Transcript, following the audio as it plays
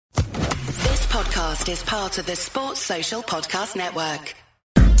podcast is part of the Sports Social Podcast Network.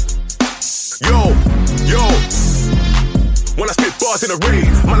 Yo. When I spit bars in a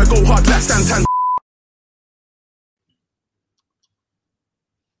rave, man, I go hard like Santan.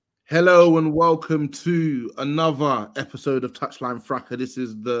 Hello and welcome to another episode of Touchlinefracas. This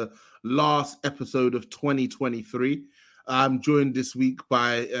is the last episode of 2023. I'm joined this week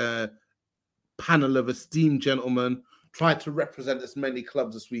by a panel of esteemed gentlemen. Tried to represent as many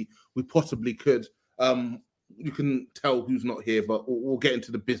clubs as we possibly could. You can tell who's not here, but we'll get into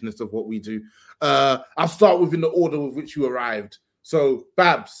the business of what we do. I'll start within the order with which you arrived. So,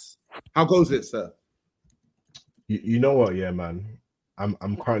 Babs, how goes it, sir? You know what, yeah, man.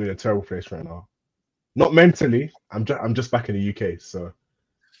 I'm currently in a terrible place right now. Not mentally. I'm just back in the UK. So,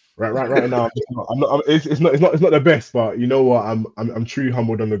 right now, it's not the best, but you know what? I'm truly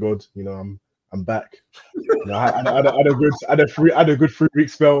humbled under God. You know, I'm back. You know, I had a good 3 week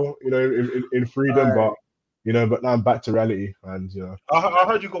spell. You know, in freedom, but but now I'm back to reality, and you know. I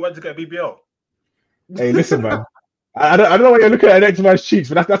heard you went to get BBL. Hey, listen, man. I don't know why you're looking at next man's cheeks,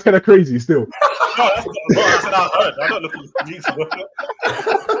 but that's kind of crazy still. No, that's what I said. I heard. I don't look at the cheeks, bro.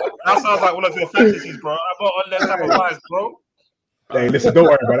 That sounds like one of your fantasies, bro. I got on them type of vibes, bro. Hey, listen, don't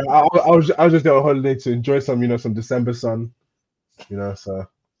worry about it. I was just there on holiday to enjoy some December sun. You know, so.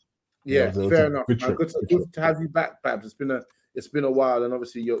 Yeah, fair enough. Good to have you back, Babs. It's been a while, and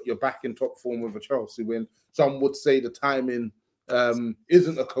obviously you're back in top form with a Chelsea win. Some would say the timing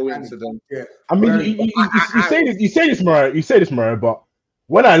isn't a coincidence. Yeah, I mean, you say this, Mario, but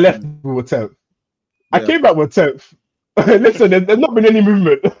when I left we were 10th, I came back with 10th. Listen, there's not been any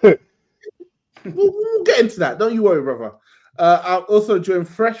movement. we'll get into that. Don't you worry, brother. I'm also joined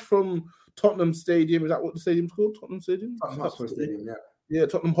fresh from Tottenham Stadium. Is that what the stadium's called? Tottenham Stadium? Tottenham Hotspur Stadium, yeah. Yeah,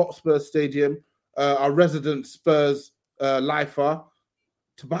 Tottenham Hotspur Stadium. Our resident Spurs lifer,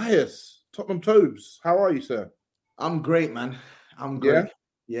 Tobias, Tottenham Tobes. How are you, sir? I'm great, man. I'm great.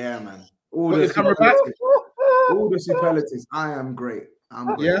 Yeah, man. All the superlatives. I am great.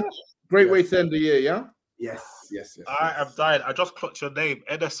 I'm great. Yeah? Great way to end the year, yeah? Yes. I have died. I just clocked your name,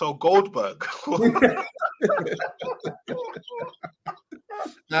 Edeso Goldberg.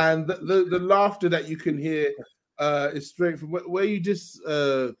 And the laughter that you can hear is straight from where you just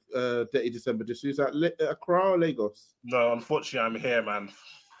Dirty December. Just is that Accra or Lagos? No, unfortunately, I'm here, man.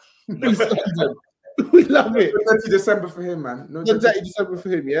 We love it. Dirty December for him, man. Dirty December for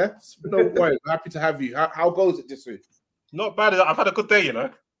him, yeah. No worry. Happy to have you. How goes it this week? Not bad. I've had a good day, you know.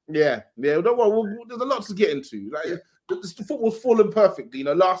 Yeah. Don't worry. There's a lot to get into. Like the football's falling perfectly. You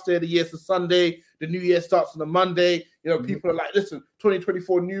know, last day of the year is a Sunday. The new year starts on a Monday. You know, people are like, listen,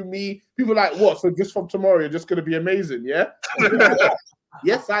 2024 new me. People are like, what? So just from tomorrow, you're just going to be amazing, yeah?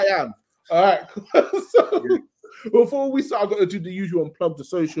 Yes, I am. All right. So, before we start, I've got to do the usual and plug the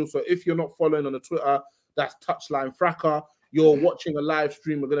social. So if you're not following on the Twitter, that's Touchlinefracas. You're watching a live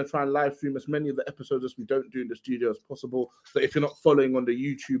stream. We're going to try and live stream as many of the episodes as we don't do in the studio as possible. So if you're not following on the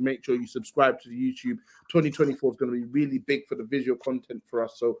YouTube, make sure you subscribe to the YouTube. 2024 is going to be really big for the visual content for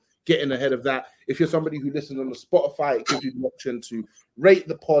us. So getting ahead of that. If you're somebody who listens on the Spotify, it gives you the option to rate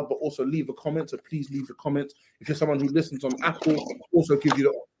the pod, but also leave a comment. So please leave a comment. If you're someone who listens on Apple, also gives you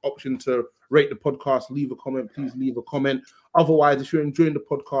the option to rate the podcast, leave a comment. Please leave a comment. Otherwise, if you're enjoying the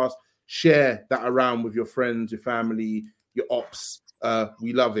podcast, share that around with your friends, your family, your ops.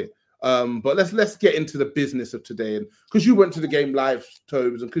 We love it. But let's get into the business of today. And because you went to the game live,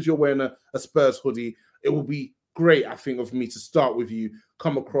 Tobes, and because you're wearing a Spurs hoodie, it will be great, I think, of me to start with you,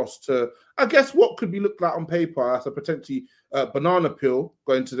 come across to, I guess, what could be looked like on paper as a potentially banana peel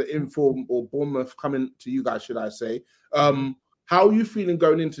going to the Inform or Bournemouth coming to you guys, should I say. How are you feeling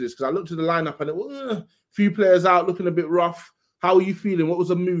going into this? Because I looked at the lineup and it was a few players out looking a bit rough. How are you feeling? What was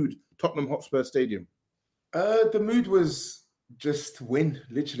the mood, Tottenham Hotspur Stadium? The mood was just win,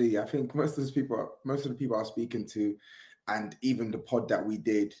 literally. I think most of the people I was speaking to, and even the pod that we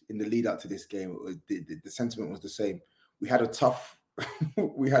did in the lead up to this game, the sentiment was the same. We had a tough.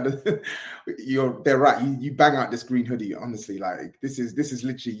 They're right. You bang out this green hoodie. honestly, like this is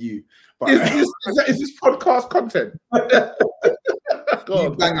literally you. But is this podcast content?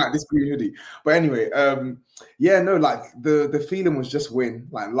 You bang out this green hoodie. But anyway, like the feeling was just win.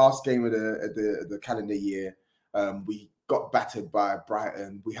 Like last game of the calendar year, we got battered by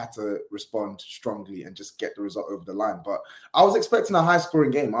Brighton. We had to respond strongly and just get the result over the line. But I was expecting a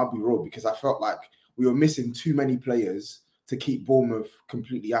high-scoring game, I'll be real, because I felt like we were missing too many players to keep Bournemouth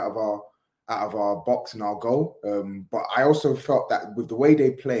completely out of our box and our goal. But I also felt that with the way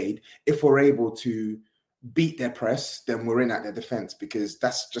they played, if we're able to beat their press, then we're in at their defense, because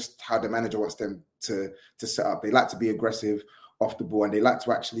that's just how the manager wants them to set up. They like to be aggressive off the ball, and they like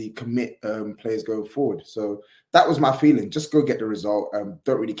to actually commit players going forward. So that was my feeling. Just go get the result.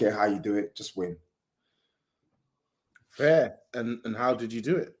 Don't really care how you do it. Just win. Fair. And how did you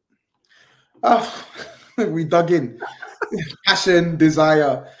do it? We dug in. Passion,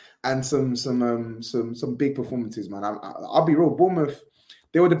 desire, and some big performances, man. I'll be real. Bournemouth,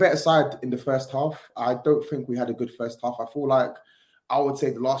 they were the better side in the first half. I don't think we had a good first half. I feel like I would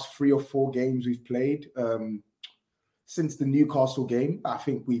say the last 3 or 4 games we've played since the Newcastle game, I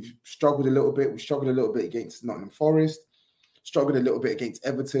think we've struggled a little bit. We struggled a little bit against Nottingham Forest, struggled a little bit against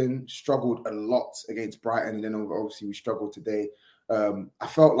Everton, struggled a lot against Brighton, and then obviously we struggled today. I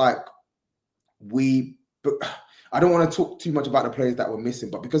felt like I don't want to talk too much about the players that were missing,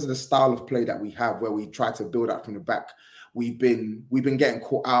 but because of the style of play that we have, where we try to build up from the back, we've been getting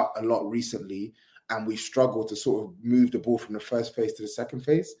caught out a lot recently, and we've struggled to sort of move the ball from the first phase to the second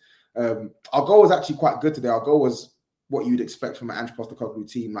phase. Our goal was actually quite good today. Our goal was what you'd expect from an Ange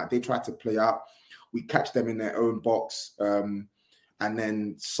Postecoglou team. Like, they tried to play out, we catch them in their own box, and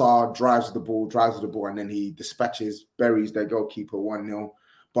then Sarr drives the ball, and then he buries their goalkeeper 1-0.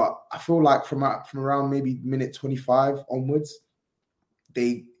 But I feel like from around maybe minute 25 onwards,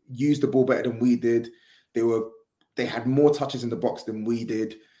 they used the ball better than we did. They had more touches in the box than we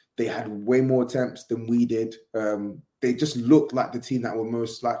did. They had way more attempts than we did. They just looked like the team that were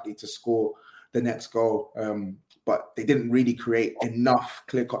most likely to score the next goal. But they didn't really create enough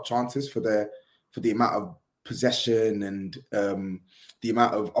clear-cut chances for the amount of possession and the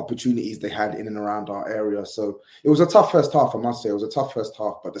amount of opportunities they had in and around our area. So it was a tough first half, I must say. It was a tough first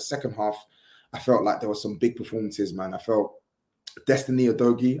half, but the second half, I felt like there were some big performances, man. I felt Destiny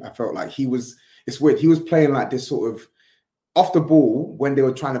Udogie, I felt like it's weird, he was playing like this sort of off the ball when they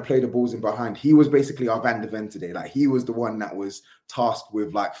were trying to play the balls in behind. He was basically our Van de Ven today. Like, he was the one that was tasked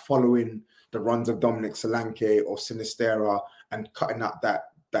with like following the runs of Dominic Solanke or Sinistera and cutting out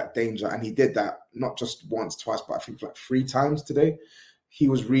that danger. And he did that not just once, twice, but I think like 3 times today. He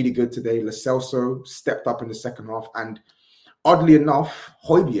was really good today. Lo Celso stepped up in the second half. And oddly enough,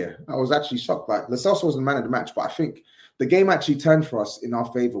 Højbjerg, I was actually shocked. Like, Lo Celso was the man of the match, but I think the game actually turned for us in our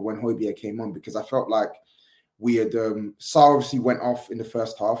favour when Højbjerg came on, because I felt like we had, Sarr obviously went off in the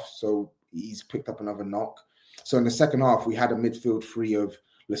first half, so he's picked up another knock. So in the second half, we had a midfield free of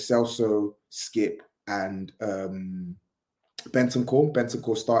Lo Celso, Skip, and Bentancur.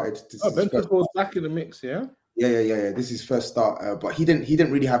 Bentancur started. Bentancur's back in the mix, yeah? Yeah. This is his first start, but he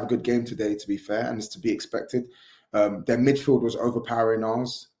didn't really have a good game today, to be fair, and it's to be expected. Their midfield was overpowering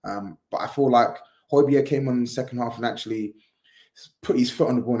ours, but I feel like Højbjerg came on in the second half and actually put his foot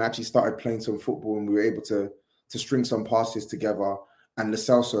on the ball and actually started playing some football, and we were able to string some passes together. And Lo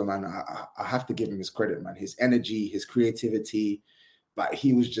Celso, man, I have to give him his credit, man. His energy, his creativity, like,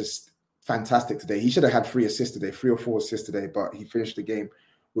 he was just fantastic today. He should have had 3 or 4 assists today, but he finished the game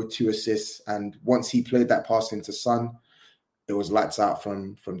with 2 assists. And once he played that pass into Son, it was lights out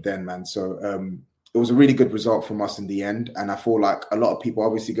from then, man. So it was a really good result from us in the end. And I feel like a lot of people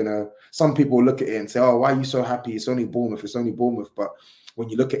obviously some people will look at it and say, oh, why are you so happy? It's only Bournemouth. But when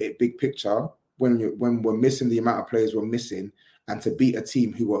you look at it big picture, when we're missing the amount of players we're missing, and to beat a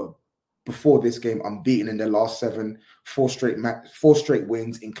team who were before this game unbeaten in their last 7, 4 straight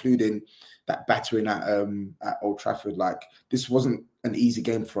wins, including that battering at Old Trafford. Like, this wasn't an easy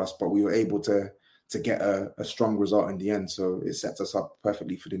game for us, but we were able to get a strong result in the end. So it sets us up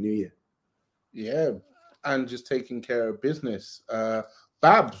perfectly for the new year. Yeah, and just taking care of business.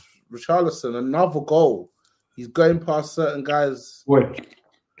 Babs, Richarlison, another goal. He's going past certain guys.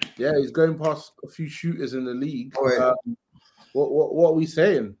 Yeah, he's going past a few shooters in the league. What are we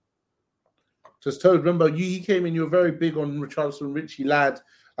saying? Just Toad, remember, he came in, you were very big on Richarlison, Richie Ladd.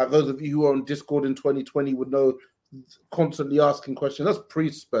 Like, those of you who are on Discord in 2020 would know, constantly asking questions. That's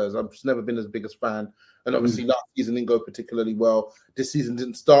pre-Spurs. I've just never been as big a fan. And obviously last season didn't go particularly well. This season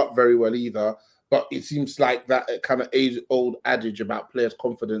didn't start very well either. But it seems like that kind of age-old adage about players'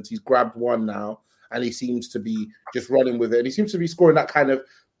 confidence. He's grabbed one now, and he seems to be just running with it. And he seems to be scoring that kind of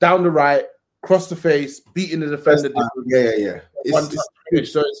down the right, cross the face, beating the defender. Yeah.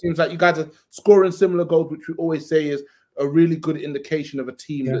 So it seems like you guys are scoring similar goals, which we always say is a really good indication of a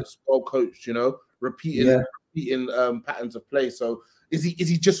team that's well coached, repeating patterns of play. So is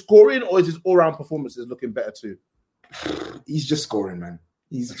he just scoring, or is his all-round performances looking better too? He's just scoring, man.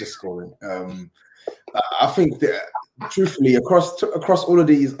 He's just scoring. I think that truthfully, across all of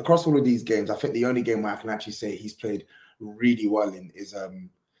these games, I think the only game where I can actually say he's played really well in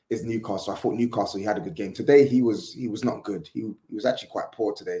is Newcastle. I thought Newcastle, he had a good game today. He was not good. He was actually quite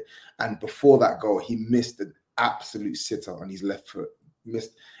poor today. And before that goal, he missed an absolute sitter on his left foot.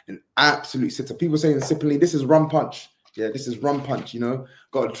 Missed an absolute sitter. People saying simply, this is run punch. Yeah, this is rum punch,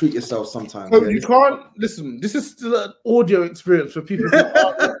 Got to treat yourself sometimes. So Yeah, you can't listen. This is still an audio experience for people who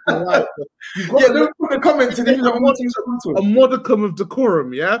aren't live. You've got don't put the comments in if you don't want to. a modicum of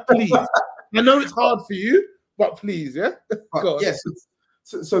decorum, yeah, please. I know it's hard for you, but please, yeah. But yes.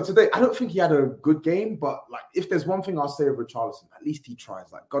 So today, I don't think he had a good game, but like if there's one thing I'll say of Richarlison, at least he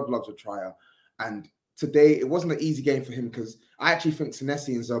tries. Like God loves a trier, and today it wasn't an easy game for him because I actually think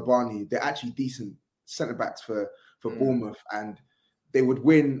Senesi and Zabani, they're actually decent centre backs for Bournemouth, and they would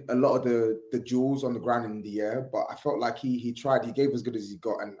win a lot of the duels on the ground in the air. But I felt like he tried. He gave as good as he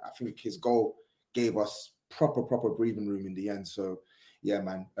got, and I think his goal gave us proper breathing room in the end. So yeah,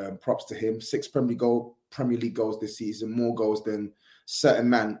 man, props to him. 6 Premier League goals this season, more goals than certain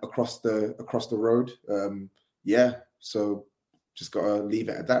man across the road. So just gotta leave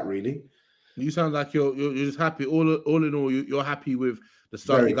it at that, really. You sound like you're just happy. All in all, you're happy with the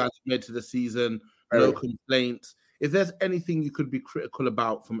start you guys made to the season. No complaints. If there's anything you could be critical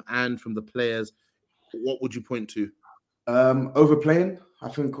about from the players, what would you point to? Overplaying. I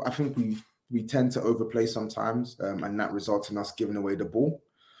think we tend to overplay sometimes, and that results in us giving away the ball.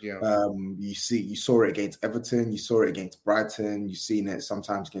 Yeah. You saw it against Everton, you saw it against Brighton, you've seen it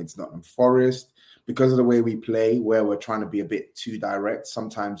sometimes against Nottingham Forest. Because of the way we play, where we're trying to be a bit too direct,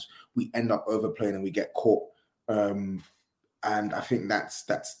 sometimes we end up overplaying and we get caught. And I think that's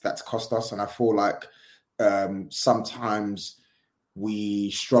cost us. And I feel like sometimes we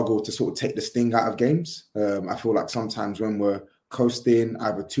struggle to sort of take the sting out of games. I feel like sometimes when we're coasting,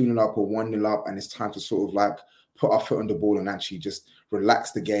 either 2-0 up or 1-0 up, and it's time to sort of like put our foot on the ball and actually just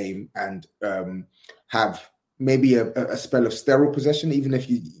relax the game and have maybe a spell of sterile possession, even if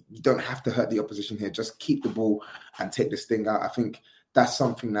you don't have to hurt the opposition here. Just keep the ball and take the sting out. I think that's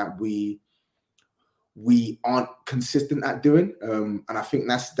something that we aren't consistent at doing. And I think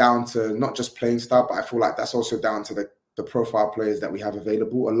that's down to not just playing style, but I feel like that's also down to the profile players that we have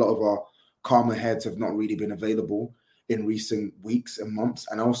available. A lot of our calmer heads have not really been available in recent weeks and months.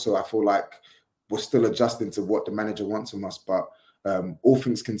 And also I feel like we're still adjusting to what the manager wants from us. But all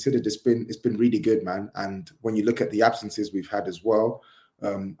things considered, it's been really good, man. And when you look at the absences we've had as well,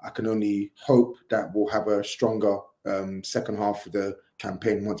 I can only hope that we'll have a stronger second half of the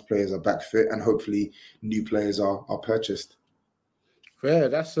campaign once players are back fit and hopefully new players are purchased. Fair.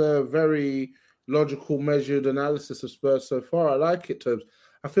 That's a very logical, measured analysis of Spurs so far. I like it, Tobes.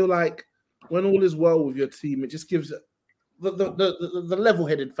 I feel like when all is well with your team, it just gives the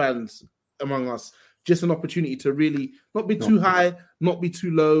level-headed fans among us just an opportunity to really not be too high, not be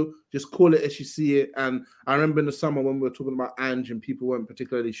too low, just call it as you see it. And I remember in the summer when we were talking about Ange and people weren't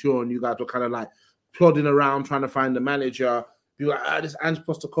particularly sure and you guys were kind of like plodding around trying to find the manager. Be like, this Ange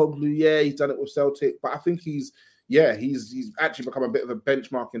Postecoglou, yeah, he's done it with Celtic. But I think he's actually become a bit of a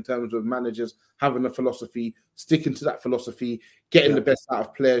benchmark in terms of managers having a philosophy, sticking to that philosophy, getting the best out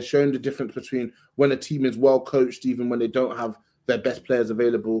of players, showing the difference between when a team is well coached, even when they don't have their best players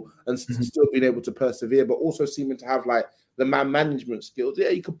available, and still being able to persevere, but also seeming to have like the man management skills. Yeah,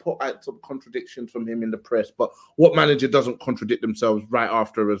 you could put out some contradictions from him in the press, but what manager doesn't contradict themselves right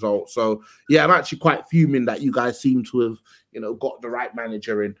after a result? So yeah, I'm actually quite fuming that you guys seem to have, got the right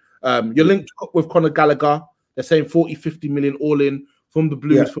manager in. You're linked up with Conor Gallagher. They're saying 40-50 million all in from the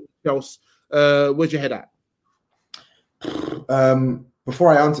Blues, from Chelsea. Where's your head at? Before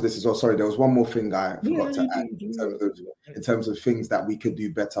I answer this as well, sorry, there was one more thing I forgot to add in terms of things that we could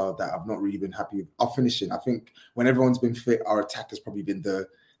do better that I've not really been happy with. Our finishing, I think when everyone's been fit, our attack has probably been the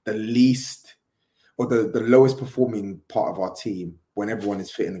least or the lowest performing part of our team when everyone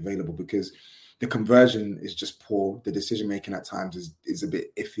is fit and available, because the conversion is just poor. The decision making at times is a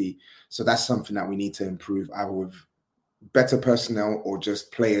bit iffy. So that's something that we need to improve, either with better personnel or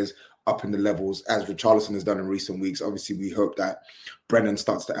just players up in the levels, as Richarlison has done in recent weeks. Obviously, we hope that Brennan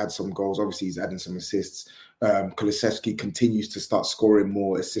starts to add some goals. Obviously, he's adding some assists. Kulusevski continues to start scoring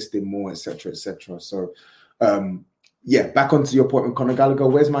more, assisting more, etc., etc. So, back onto your point with Conor Gallagher.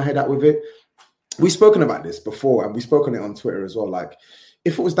 Where's my head at with it? We've spoken about this before, and we've spoken it on Twitter as well. Like,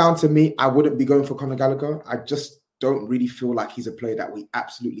 if it was down to me, I wouldn't be going for Conor Gallagher. I just don't really feel like he's a player that we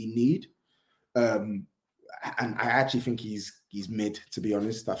absolutely need. And I actually think he's mid, to be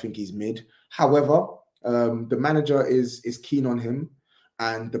honest. I think he's mid. However, the manager is keen on him,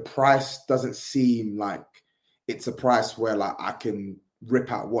 and the price doesn't seem like it's a price where like I can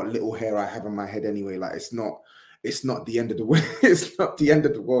rip out what little hair I have on my head anyway. Like it's not the end of the world. It's not the end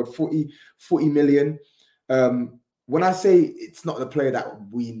of the world. 40 million. When I say it's not the player that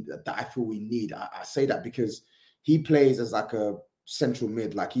I feel we need, I say that because he plays as like a central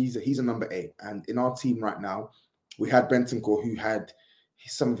mid, like he's a number 8, and in our team right now we had Bentancur, who had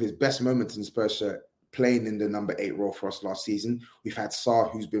some of his best moments in Spurs shirt playing in the number 8 role for us last season. We've had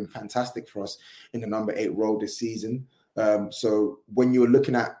Sarr, who's been fantastic for us in the number 8 role this season. So when you're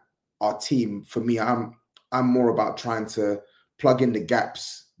looking at our team, for me, I'm more about trying to plug in the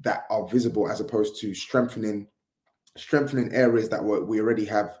gaps that are visible as opposed to strengthening areas that we already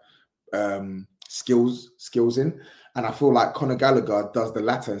have skills in. And I feel like Conor Gallagher does the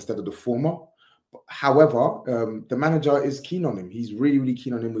latter instead of the former. However, the manager is keen on him. He's really, really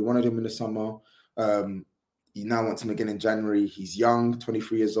keen on him. We wanted him in the summer. He now wants him again in January. He's young,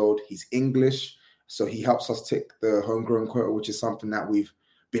 23 years old. He's English. So he helps us tick the homegrown quota, which is something that we've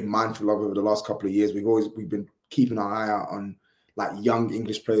been mindful of over the last couple of years. We've been keeping our eye out on like young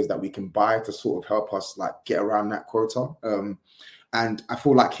English players that we can buy to sort of help us like get around that quota. And I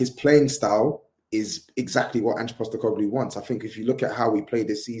feel like his playing style is exactly what Ange Postecoglou wants. I think if you look at how we play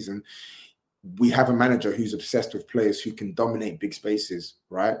this season, we have a manager who's obsessed with players who can dominate big spaces,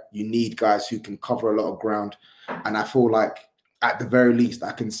 right? You need guys who can cover a lot of ground. And I feel like at the very least,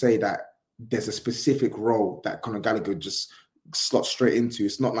 I can say that there's a specific role that Conor Gallagher just slots straight into.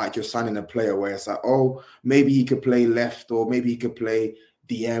 It's not like you're signing a player where it's like, oh, maybe he could play left or maybe he could play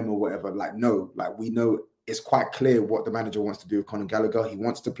DM or whatever. Like, no, like we know it's quite clear what the manager wants to do with Conor Gallagher. He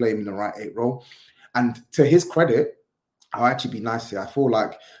wants to play him in the right 8 role. And to his credit, I'll actually be nice here. I feel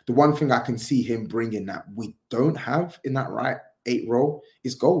like the one thing I can see him bringing that we don't have in that right 8 role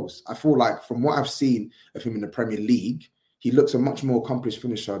is goals. I feel like from what I've seen of him in the Premier League, he looks a much more accomplished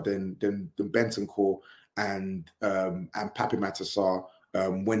finisher than Bentancur and Pape Matar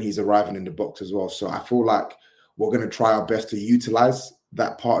when he's arriving in the box as well. So I feel like we're going to try our best to utilize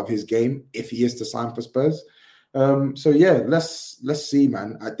that part of his game if he is to sign for Spurs. So yeah, let's see,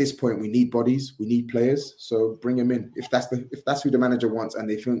 man. At this point, we need bodies, we need players. So bring him in. If that's who the manager wants and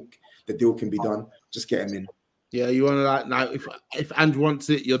they think the deal can be done, just get him in. Yeah, you want to like now. If Ange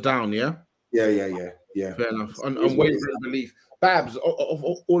wants it, you're down. Yeah. Yeah. Fair enough. I'm waiting for belief. Babs, of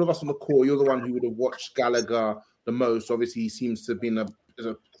all of us on the call, you're the one who would have watched Gallagher the most. Obviously, he seems to have been a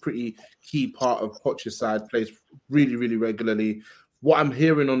pretty key part of Poch's side. Plays really, really regularly. What I'm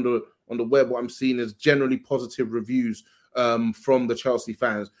hearing on the web, what I'm seeing is generally positive reviews from the Chelsea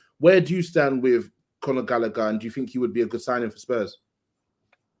fans. Where do you stand with Conor Gallagher, and do you think he would be a good signing for Spurs?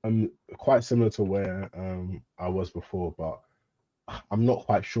 Quite similar to where I was before, but I'm not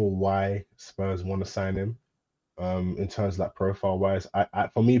quite sure why Spurs want to sign him. In terms of like profile wise,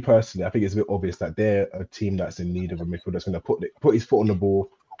 for me personally, I think it's a bit obvious that they're a team that's in need of a midfielder that's going to put his foot on the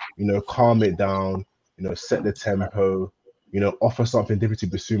ball, calm it down, set the tempo, offer something different to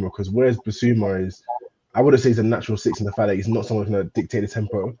Bissouma. Because whereas Bissouma is, I wouldn't say he's a natural 6 in the fact that he's not someone who's going to dictate the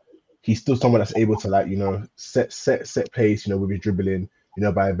tempo. He's still someone that's able to set pace, with his dribbling,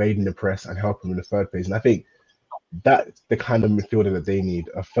 by evading the press and helping in the third phase. And I think that's the kind of midfielder that they need,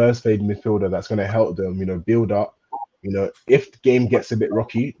 a first phase midfielder that's going to help them, build up. If the game gets a bit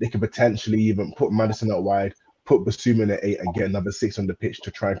rocky, they could potentially even put Maddison out wide, put Basuma in at 8 and get another 6 on the pitch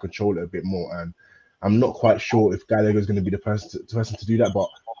to try and control it a bit more. And I'm not quite sure if Gallagher is going to be the person to do that. But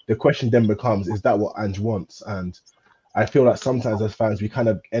the question then becomes, is that what Ange wants? And I feel like sometimes as fans, we kind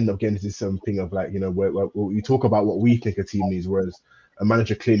of end up getting into something of like, where we talk about what we think a team needs, whereas a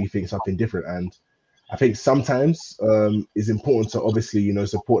manager clearly thinks something different. And I think sometimes it's important to obviously,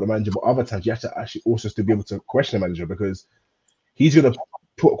 support the manager, but other times you have to actually also still be able to question the manager, because he's going to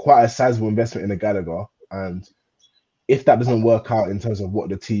put quite a sizable investment in a Gallagher. And if that doesn't work out in terms of what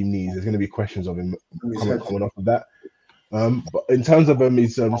the team needs, there's going to be questions of him coming off of that. But in terms of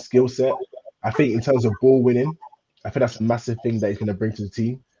his skill set, I think in terms of ball winning, I think that's a massive thing that he's going to bring to the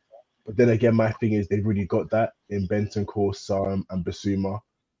team. But then again, my thing is they've really got that in Bentancur, Sarr, and Bissouma.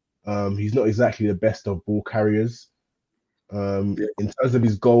 He's not exactly the best of ball carriers. In terms of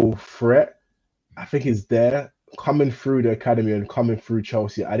his goal threat, I think he's there. Coming through the academy and coming through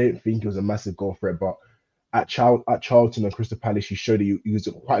Chelsea, I didn't think he was a massive goal threat, but at Charlton and Crystal Palace, he showed he was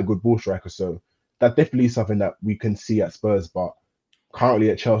quite a good ball striker. So that's definitely something that we can see at Spurs. But currently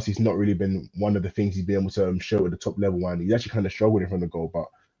at Chelsea, he's not really been one of the things he's been able to show at the top level. And he's actually kind of struggled in front of the goal. But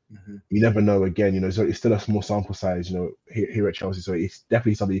you never know. Again, so it's still a small sample size, here at Chelsea. So it's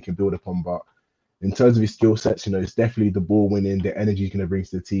definitely something you can build upon. But in terms of his skill sets, it's definitely the ball winning, the energy he's going to bring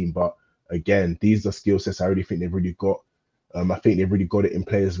to the team. But again, these are skill sets I really think they've really got. I think they've really got it in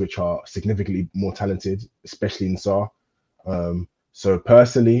players which are significantly more talented, especially in Sarr. So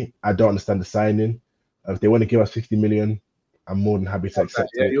personally, I don't understand the signing. If they want to give us 50 million, I'm more than happy to accept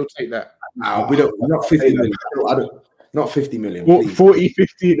it. Yeah, you'll take that. We don't. Not 50 million. Not 50 million. 40,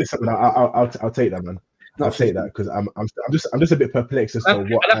 50. Listen, I'll take that, man. I'll take that because I'm just a bit perplexed as to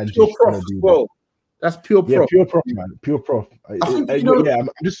what Ange's trying to do. Well, That's pure Yeah, prof. pure prof, man. Pure prof. I think, you know, yeah,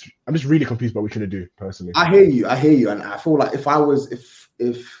 I'm just really confused about what we're gonna do personally. I hear you, and I feel like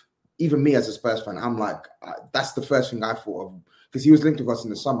if even me as a Spurs fan, I'm like, that's the first thing I thought of, because he was linked with us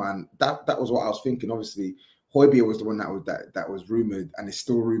in the summer, and that was what I was thinking. Obviously, Højbjerg was the one that was rumored, and is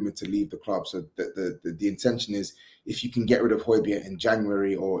still rumored to leave the club. So the intention is, if you can get rid of Højbjerg in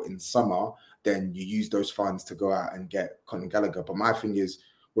January or in summer, then you use those funds to go out and get Conor Gallagher. But my thing is,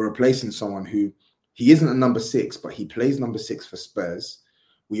 we're replacing someone who, he isn't a number 6, but he plays number 6 for Spurs.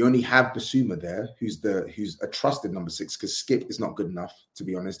 We only have Basuma there, who's a trusted number 6, because Skip is not good enough, to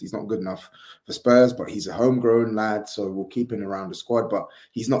be honest. He's not good enough for Spurs, but he's a homegrown lad, so we'll keep him around the squad, but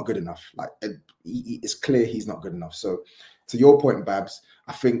he's not good enough. Like, it's clear he's not good enough. So to your point, Babs,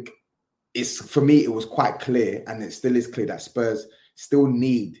 I think for me, it was quite clear, and it still is clear, that Spurs still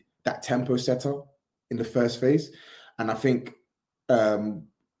need that tempo setter in the first phase. And I think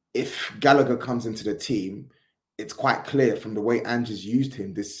if Gallagher comes into the team, it's quite clear from the way Ange's used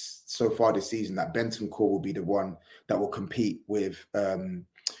him so far this season that Bentancur will be the one that will compete with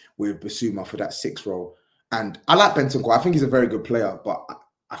Basuma for that 6 role. And I like Bentancur. I think he's a very good player, but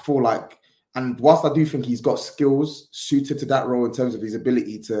I feel like, and whilst I do think he's got skills suited to that role in terms of his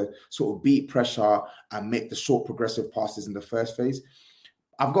ability to sort of beat pressure and make the short progressive passes in the first phase,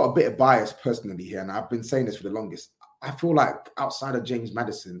 I've got a bit of bias personally here, and I've been saying this for the longest. I feel like outside of James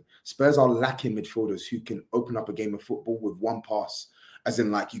Maddison, Spurs are lacking midfielders who can open up a game of football with one pass. As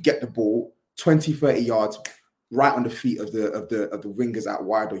in, like, you get the ball 20, 30 yards right on the feet of the wingers out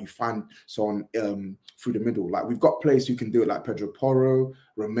wide, or you find someone through the middle. Like, we've got players who can do it, like Pedro Porro,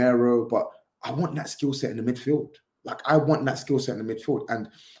 Romero, but I want that skill set in the midfield. Like, I want that skill set in the midfield. And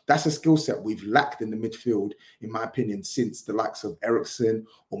that's a skill set we've lacked in the midfield, in my opinion, since the likes of Eriksen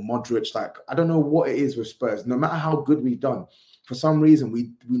or Modric. Like, I don't know what it is with Spurs. No matter how good we've done, for some reason,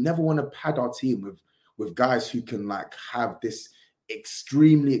 we never want to pad our team with guys who can, like, have this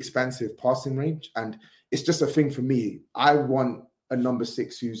extremely expansive passing range. And it's just a thing for me. I want a number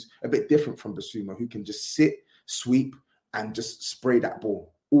 6 who's a bit different from Basuma, who can just sit, sweep, and just spray that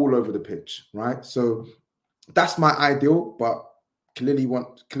ball all over the pitch, right? So that's my ideal, but clearly he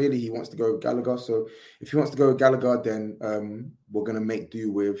wants to go with Gallagher. So if he wants to go with Gallagher, then we're going to make do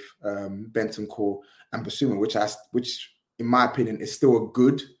with Bentancur and Basuma, which in my opinion is still a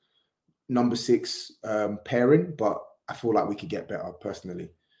good number 6 pairing, but I feel like we could get better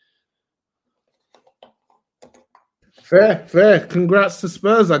personally. Fair. Congrats to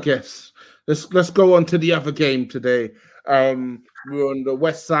Spurs, I guess. Let's go on to the other game today. We were on the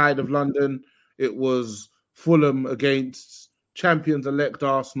west side of London. It was Fulham against champions-elect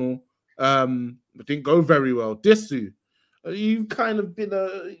Arsenal. It didn't go very well. Disu, you've kind of been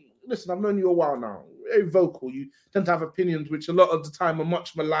listen, I've known you a while now. Very vocal. You tend to have opinions which a lot of the time are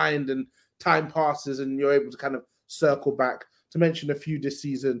much maligned, and time passes and you're able to kind of circle back. To mention a few this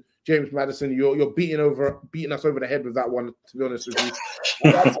season, James Maddison, you're beating us over the head with that one, to be honest with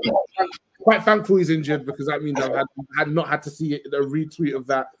you. Quite thankful he's injured, because that means I've not had to see a retweet of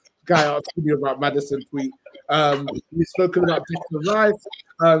that guy asking you about Maddison tweet. We've spoken about Declan Rice,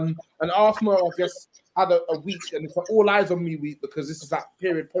 and Arsenal, I guess, had a week, and it's an all eyes on me week, because this is that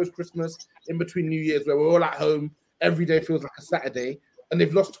period post-Christmas, in between New Year's, where we're all at home. Every day feels like a Saturday, and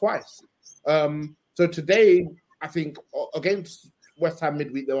they've lost twice. So today, I think, against West Ham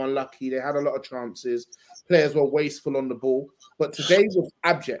midweek, they were unlucky. They had a lot of chances. Players were wasteful on the ball. But today was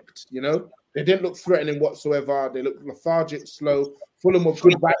abject, you know? They didn't look threatening whatsoever. They looked lethargic, slow. Fulham were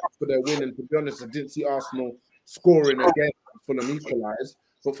good back for their win. And to be honest, I didn't see Arsenal scoring again. Fulham equalised.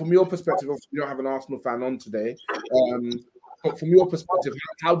 But from your perspective, obviously, you don't have an Arsenal fan on today. But from your perspective,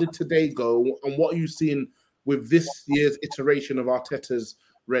 how did today go? And what are you seeing with this year's iteration of Arteta's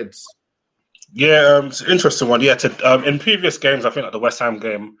Reds? Yeah, it's an interesting one. Yeah, in previous games, I think like the West Ham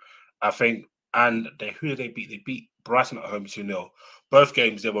game, who did they beat? They beat Brighton at home 2-0. Both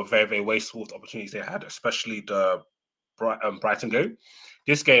games, they were very, very wasteful opportunities they had, especially the Brighton game.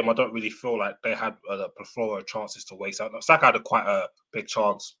 This game, I don't really feel like they had a plethora of chances to waste out. Saka had quite a big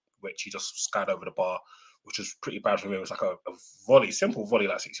chance, which he just skied over the bar, which was pretty bad for him. It was like a volley, simple volley,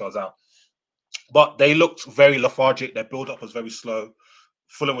 like 6 yards out. But they looked very lethargic. Their build-up was very slow.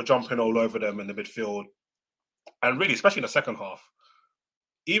 Fulham were jumping all over them in the midfield. And really, especially in the second half,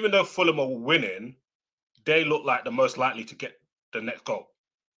 even though Fulham were winning, they looked like the most likely to get the next goal.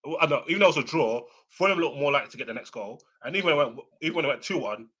 Even though it was a draw, Fulham looked more likely to get the next goal. And even when it went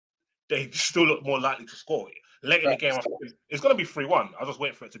 2-1, they still looked more likely to score. Late in the game, it's going to be 3-1. I just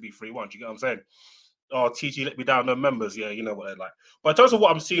wait for it to be 3-1. Do you get what I'm saying? Oh, TG let me down, no members. Yeah, you know what they're like. But in terms of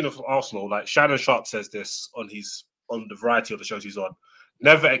what I'm seeing of Arsenal, like Shannon Sharp says this on the variety of the shows he's on,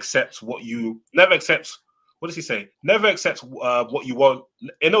 Never accept what you never accept. What does he say? Never accept what you want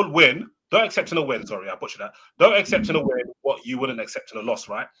in a win. Don't accept in a win. Sorry, I butchered that. Don't accept in a win what you wouldn't accept in a loss,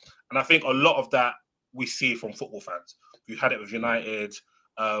 right? And I think a lot of that we see from football fans. We had it with United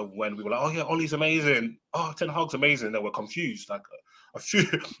when we were like, "Oh yeah, Ollie's amazing. Oh, Ten Hag's amazing." Then we're confused. Like a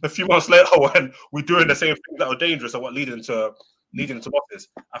few months later, when we're doing the same things that are dangerous and what leading to losses.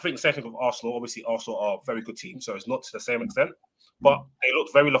 I think the same thing with Arsenal. Obviously, Arsenal are a very good team, so it's not to the same extent, but they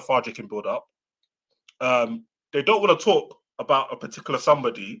looked very lethargic in build up. They don't want to talk about a particular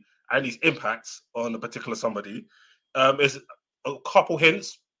somebody and his impacts on a particular somebody. Is a couple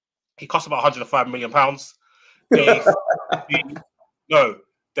hints. He cost about £105 million.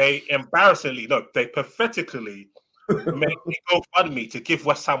 They embarrassingly, they pathetically made me go fund me to give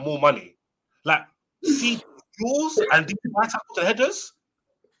West Ham more money. Like, see yours and these right tackles and headers,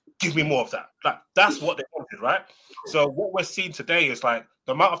 give me more of that. Like, that's what they wanted, right? So what we're seeing today is like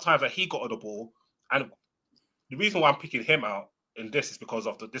the amount of times that he got on the ball, and the reason why I'm picking him out in this is because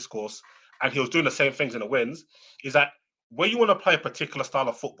of the discourse, and he was doing the same things in the wins, is that when you want to play a particular style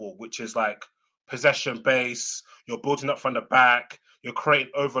of football, which is like possession base, you're building up from the back, you're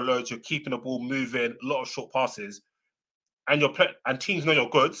creating overloads, you're keeping the ball moving, a lot of short passes, and teams know you're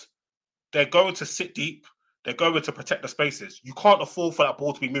good, they're going to sit deep, they're going to protect the spaces. You can't afford for that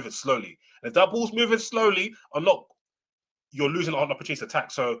ball to be moving slowly. And if that ball's moving slowly, you're losing an opportunity to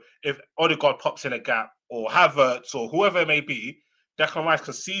attack. So if Odegaard pops in a gap, or Havertz, or whoever it may be, Declan Rice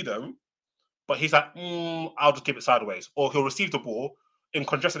can see them, but he's like, I'll just give it sideways. Or he'll receive the ball in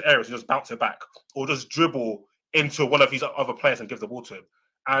congested areas and just bounce it back, or just dribble into one of his other players and give the ball to him.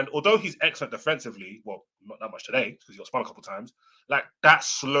 And although he's excellent defensively, well, not that much today because he got spun a couple of times, like that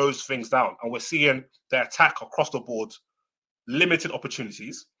slows things down. And we're seeing the attack across the board, limited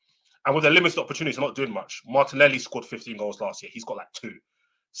opportunities. And with the limited opportunities, they're not doing much. Martinelli scored 15 goals last year. He's got like 2.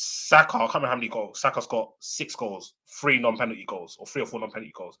 Saka, I can't remember how many goals. Saka's got 6 goals, 3 non-penalty goals, or 3 or 4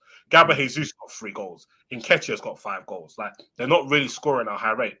 non-penalty goals. Gabriel Jesus got 3 goals. Nketiah's got 5 goals. Like, they're not really scoring at a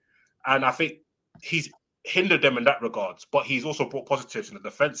high rate. And I think he's hindered them in that regards, but he's also brought positives in the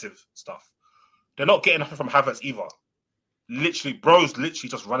defensive stuff. They're not getting nothing from Havertz either. Bro's literally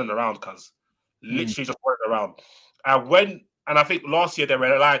just running around, just running around. And I think last year they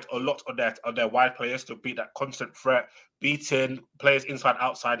relied a lot on their wide players to beat that constant threat, beating players inside,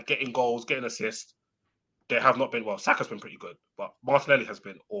 outside, getting goals, getting assists. They have not been well. Saka's been pretty good, but Martinelli has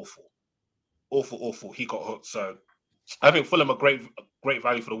been awful. He got hooked. So I think Fulham are great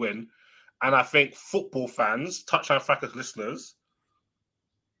value for the win. And I think football fans, Touchlinefracas listeners,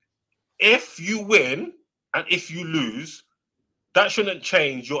 if you win and if you lose, that shouldn't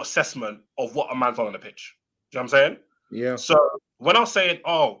change your assessment of what a man's on the pitch. Do you know what I'm saying? Yeah. So when I was saying,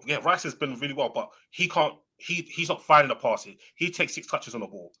 Rice has been really well, but he's not finding the pass. He takes 6 touches on the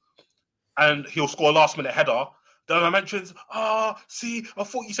ball and he'll score a last minute header. Then I mentioned, I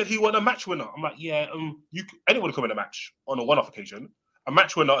thought you said he won a match winner. I'm like, anyone can win a match on a one-off occasion. A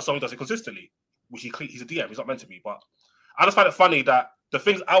match winner is someone who does it consistently, which he's a DM. He's not meant to be. But I just find it funny that the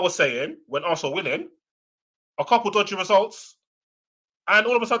things I was saying when Arsenal winning, a couple dodgy results, and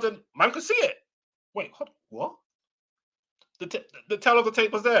all of a sudden, man could see it. Wait, what? The tail of the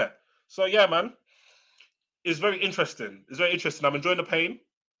tape was there. So yeah, man, it's very interesting. I'm enjoying the pain.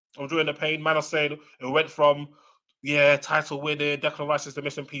 Man, I'm saying it went from title winning, Declan Rice is the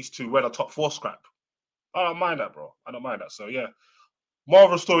missing piece to we're the top 4 scrap. I don't mind that, bro. I don't mind that. So yeah, moral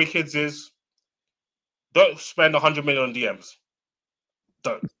of the story, kids, is don't spend 100 million on DMs.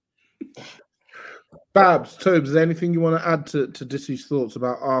 Don't. Babs, Tobes, is there anything you want to add to Dissy's thoughts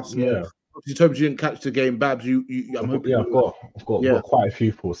about Arsenal? Yeah. Tobes, you didn't catch the game. Babs, I'm hoping. I've got quite a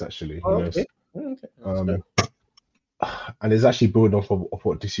few thoughts actually. Okay. And it's actually building off of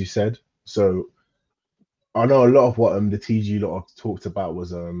what Dissy said. So I know a lot of what the TG lot have talked about was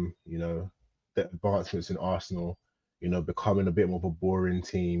the advancements in Arsenal, becoming a bit more of a boring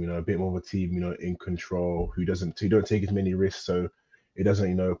team, a bit more of a team, in control, who don't take as many risks, so it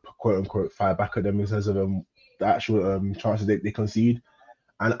doesn't, quote unquote fire back at them in terms of the actual chances they concede.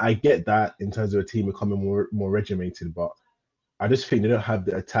 And I get that in terms of a team becoming more regimented, but I just think they don't have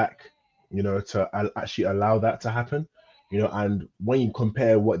the attack, to actually allow that to happen. And when you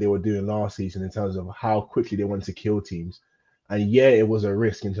compare what they were doing last season in terms of how quickly they wanted to kill teams, and it was a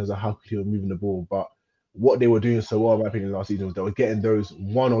risk in terms of how quickly they were moving the ball, but what they were doing so well, in my opinion, last season was they were getting those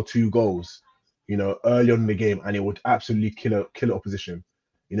 1 or 2 goals, early on in the game, and it would absolutely kill opposition.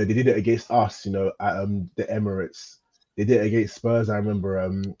 They did it against us, at the Emirates. They did it against Spurs, I remember,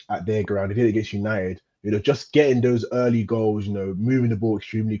 at their ground. They did it against United. Just getting those early goals, moving the ball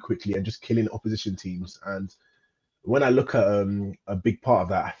extremely quickly and just killing opposition teams. And when I look at a big part of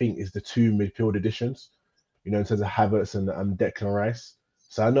that, I think is the two midfield additions. You know, in terms of Havertz and Declan Rice.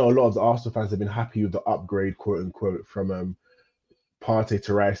 So I know a lot of the Arsenal fans have been happy with the upgrade, quote unquote, from Partey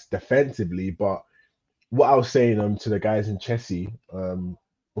to Rice defensively. But what I was saying to the guys in Chelsea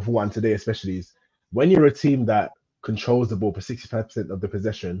before one today, especially, is when you're a team that controls the ball for 65% of the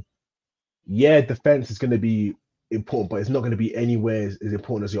possession, yeah, defense is going to be important, but it's not going to be anywhere as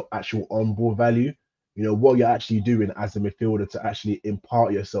important as your actual on-ball value. You know, what you're actually doing as a midfielder to actually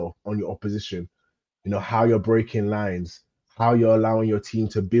impart yourself on your opposition. You know, how you're breaking lines, how you're allowing your team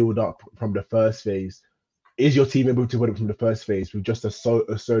to build up from the first phase. Is your team able to build up from the first phase with just a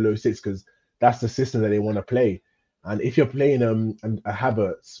solo six? Because that's the system that they want to play. And if you're playing a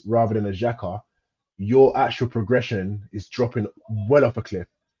Havertz rather than a Xhaka, your actual progression is dropping well off a cliff.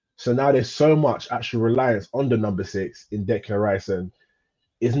 So now there's so much actual reliance on the number 6 in Declan Rice, and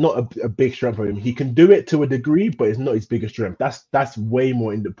it's not a big strength for him. He can do it to a degree, but it's not his biggest strength. That's way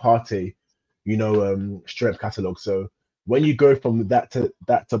more in the Partey, strength catalog. So when you go from that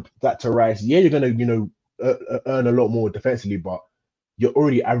to Rice, yeah, you're gonna earn a lot more defensively, but you're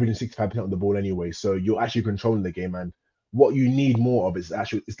already averaging 65% of the ball anyway. So you're actually controlling the game, and what you need more of is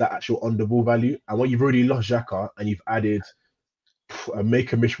that actual on the ball value. And when you've already lost Xhaka and you've added a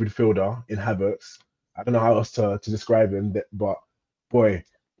make a mish midfielder in Havertz, I don't know how else to describe him, but boy,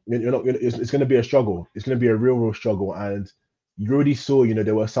 it's going to be a struggle. It's going to be a real struggle. And you already saw,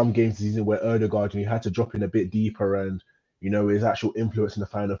 there were some games this season where Odegaard, he had to drop in a bit deeper, and his actual influence in the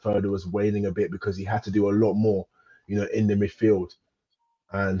final third was waning a bit because he had to do a lot more, in the midfield.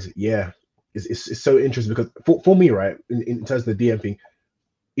 And yeah, it's so interesting because for me, right, in terms of the DM thing,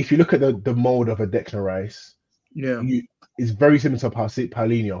 if you look at the mold of a Declan Rice, it's very similar to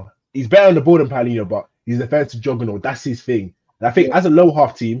Paulinho. He's better on the ball than Paulinho, but he's a defensive juggernaut. That's his thing. And I think as a low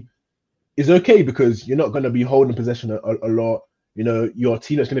half team, it's okay because you're not going to be holding possession a lot. Your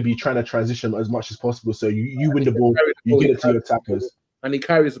team is going to be trying to transition as much as possible. So you win the ball, you get it to your attackers. And he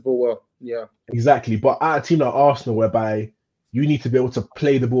carries the ball well. Yeah. Exactly. But at a team like Arsenal, whereby you need to be able to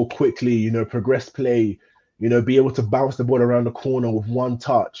play the ball quickly, progress play, be able to bounce the ball around the corner with one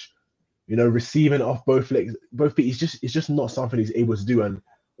touch, receiving off both legs, both feet. It's just not something he's able to do. And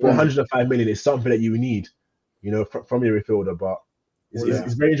for 105 million, it's something that you need, from your midfielder. But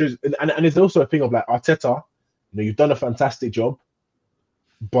it's very interesting. And it's also a thing of like Arteta, you've done a fantastic job.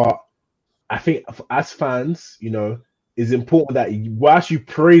 But I think as fans, it's important that whilst you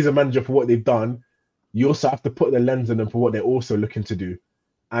praise a manager for what they've done, you also have to put the lens on them for what they're also looking to do.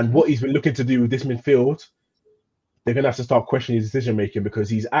 And what he's been looking to do with this midfield, they're going to have to start questioning his decision making because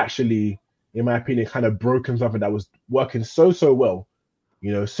he's actually, in my opinion, kind of broken something that was working so well,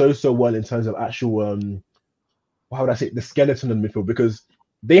 so well in terms of actual, how would I say, the skeleton in the midfield, because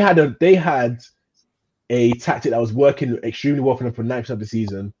they had a tactic that was working extremely well for them for 90% of the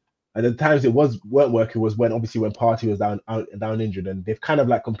season. And the times it weren't working was when Partey was down injured, and they've kind of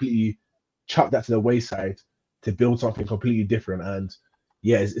like completely chucked that to the wayside to build something completely different. And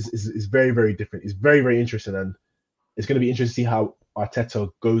yeah, it's very, very different. It's very, very interesting, and it's going to be interesting to see how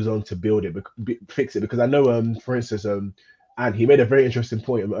Arteta goes on to build it, fix it. Because I know, for instance, and he made a very interesting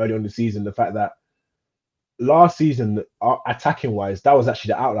point early on in the season, the fact that last season, attacking wise, that was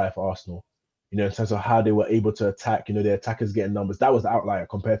actually the outlier for Arsenal. In terms of how they were able to attack, their attackers getting numbers. That was the outlier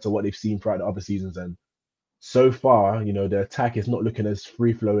compared to what they've seen throughout the other seasons. And so far, the attack is not looking as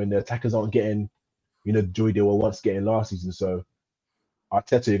free flowing. The attackers aren't getting, the joy they were once getting last season. So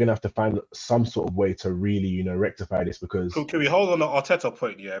Arteta, you're gonna have to find some sort of way to really, rectify this because. Can we hold on the Arteta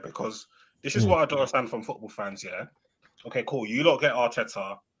point, yeah? Because this is what I don't understand from football fans, yeah. Okay, cool. You lot get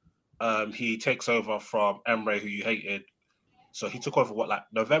Arteta. He takes over from Emre, who you hated. So he took over like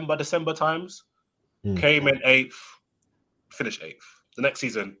November, December times. Came in 8th, finished 8th. The next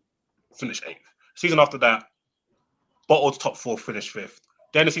season, finished 8th. Season after that, bottled top 4, finished 5th.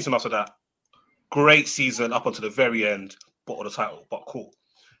 Then the season after that, great season up until the very end, bottled the title. But cool.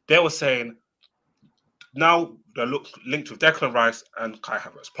 They were saying now they're linked with Declan Rice and Kai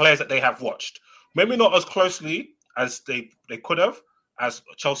Havertz, players that they have watched. Maybe not as closely as they could have, as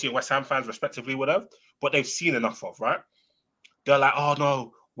Chelsea and West Ham fans respectively would have, but they've seen enough of, right? They're like, oh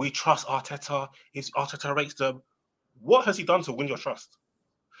no, we trust Arteta. If Arteta rates them, what has he done to win your trust?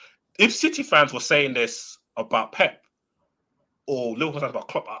 If City fans were saying this about Pep or Liverpool fans about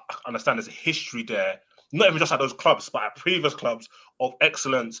Klopp, I understand there's a history there, not even just at those clubs, but at previous clubs of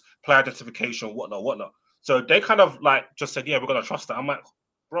excellence, player identification, whatnot. So they kind of like just said, yeah, we're gonna trust that. I'm like,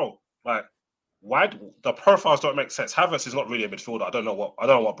 bro, like, why the profiles don't make sense? Havertz is not really a midfielder. I don't know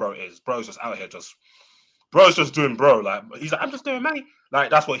what bro is. Bro's just out here Bro's just doing bro. Like, he's like, I'm just doing mate. Like,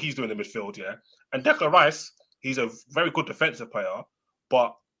 that's what he's doing in midfield, yeah? And Declan Rice, He's a very good defensive player,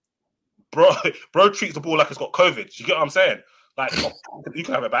 but bro treats the ball like it's got COVID. Do you get what I'm saying? Like, you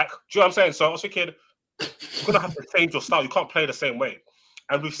can have it back. Do you know what I'm saying? So I was thinking, you're going to have to change your style. You can't play the same way.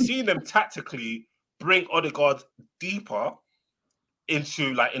 And we've seen them tactically bring Odegaard deeper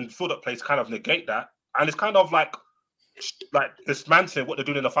into, like, in field-up play to kind of negate that. And it's kind of like dismantling what they're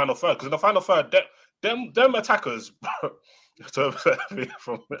doing in the final third. Because in the final third, them attackers...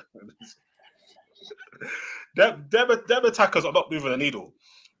 them attackers are not moving the needle.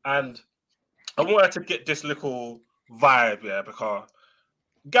 And I wanted to get this little vibe, because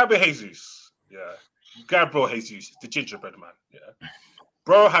Gabriel Jesus, the gingerbread man,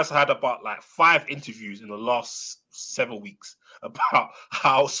 bro has had about like 5 interviews in the last 7 weeks about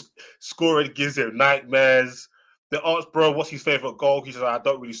how scoring gives him nightmares. They asked bro what's his favorite goal. He said, I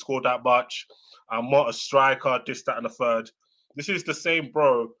don't really score that much. I'm not a striker, this, that, and the third. This is the same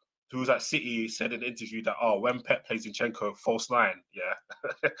bro who was at City, said in an interview that, when Pep plays Zinchenko, false 9,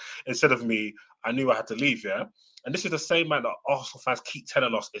 instead of me, I knew I had to leave, And this is the same man that Arsenal fans keep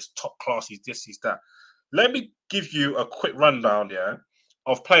telling us is top class, he's this, he's that. Let me give you a quick rundown,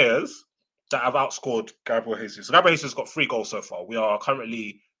 of players that have outscored Gabriel Jesus. So Gabriel Jesus has got 3 goals so far. We are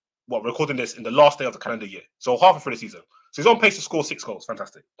currently, recording this in the last day of the calendar year. So halfway through the season. So he's on pace to score 6 goals.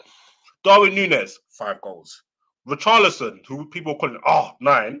 Fantastic. Darwin Núñez, 5 goals. Richarlison, who people call it,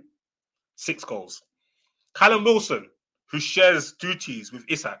 9, 6 goals. Callum Wilson, who shares duties with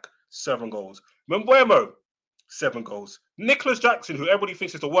Isak, 7 goals. Mbeumo, 7 goals. Nicholas Jackson, who everybody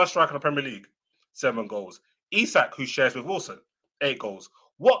thinks is the worst striker in the Premier League, 7 goals. Isak, who shares with Wilson, 8 goals.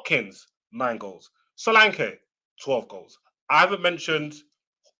 Watkins, 9 goals. Solanke, 12 goals. I haven't mentioned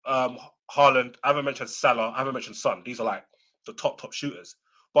Haaland. I haven't mentioned Salah. I haven't mentioned Son. These are like the top shooters.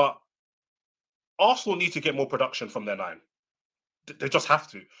 But Arsenal need to get more production from their 9. They just have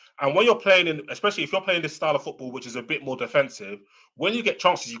to. And when you're playing especially if you're playing this style of football, which is a bit more defensive, when you get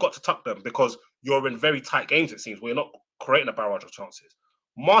chances, you've got to tuck them because you're in very tight games, it seems, where you're not creating a barrage of chances.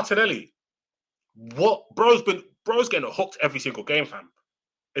 Martinelli, bro's getting hooked every single game, fam.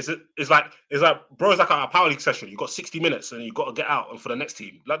 It's like bro's like a power league session. You've got 60 minutes and you've got to get out and for the next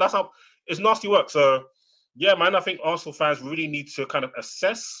team. Like, that's how it's nasty work. So yeah, man, I think Arsenal fans really need to kind of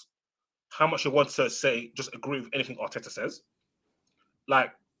assess how much they want to say, just agree with anything Arteta says.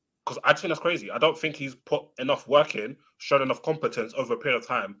 Like, because I think that's crazy. I don't think he's put enough work in, shown enough competence over a period of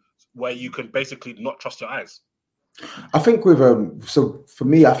time where you can basically not trust your eyes. I think with so for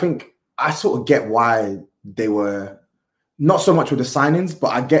me, I think I sort of get why they were not so much with the signings, but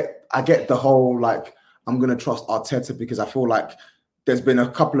I get the whole, like, I'm gonna trust Arteta because I feel like there's been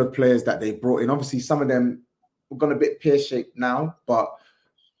a couple of players that they brought in. Obviously, some of them have gone a bit pear-shaped now, but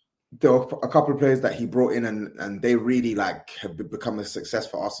there were a couple of players that he brought in and they really like have become a success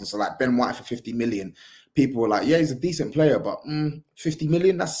for Arsenal. So like Ben White for 50 million, people were like, yeah, he's a decent player, but 50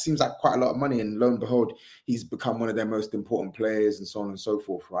 million, that seems like quite a lot of money. And lo and behold, he's become one of their most important players and so on and so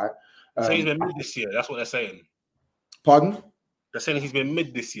forth, right? So he's been mid this year. That's what they're saying. Pardon? They're saying he's been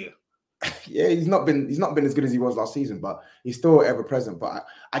mid this year. Yeah, he's not been as good as he was last season, but he's still ever present. But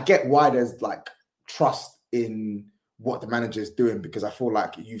I get why there's like trust in what the manager is doing, because I feel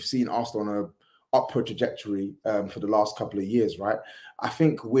like you've seen Arsenal on a upward trajectory for the last couple of years, right? I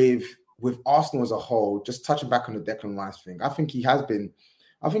think with Arsenal as a whole, just touching back on the Declan Rice thing, I think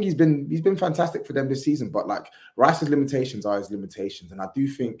he's been fantastic for them this season. But like, Rice's limitations are his limitations, and I do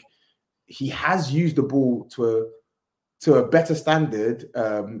think he has used the ball to a better standard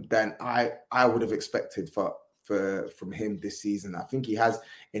than I would have expected from him this season. I think he has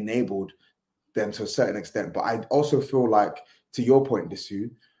enabled them to a certain extent, but I also feel like, to your point,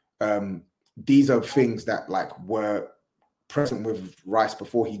 Disu, these are things that like were present with Rice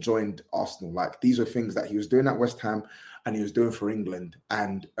before he joined Arsenal. Like, these were things that he was doing at West Ham and he was doing for England,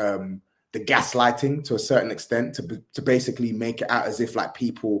 and the gaslighting to a certain extent to basically make it out as if like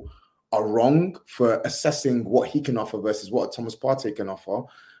people are wrong for assessing what he can offer versus what Thomas Partey can offer.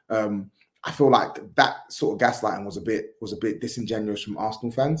 I feel like that sort of gaslighting was a bit disingenuous from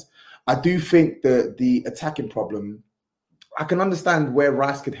Arsenal fans. I do think that the attacking problem, I can understand where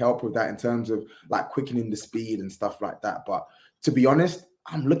Rice could help with that in terms of like quickening the speed and stuff like that. But to be honest,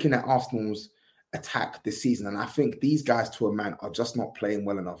 I'm looking at Arsenal's attack this season, and I think these guys, to a man, are just not playing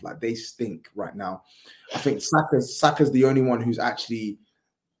well enough. Like, they stink right now. I think Saka's the only one who's actually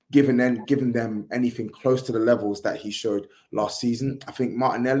given them anything close to the levels that he showed last season. I think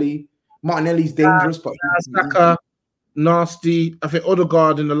Martinelli's dangerous, but Saka, nasty. I think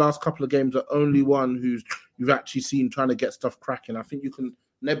Odegaard in the last couple of games the only one who's you've actually seen trying to get stuff cracking. I think you can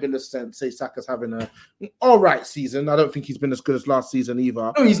nebulous sense say Saka's having an all right season. I don't think he's been as good as last season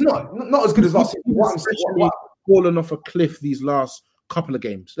either. No, he's not as good as last season. fallen off a cliff these last couple of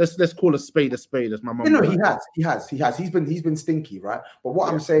games. Let's call a spade, as my mum. No, he has. He's been stinky, right? But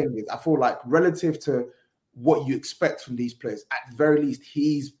what I'm saying is, I feel like relative to what you expect from these players, at the very least,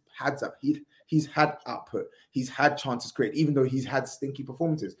 he's had output. He's had chances created, even though he's had stinky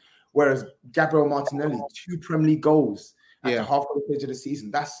performances. Whereas Gabriel Martinelli, 2 Premier League goals at the halfway stage of the season.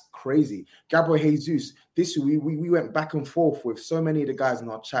 That's crazy. Gabriel Jesus, this we went back and forth with so many of the guys in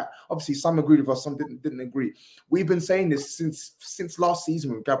our chat. Obviously, some agreed with us, some didn't agree. We've been saying this since last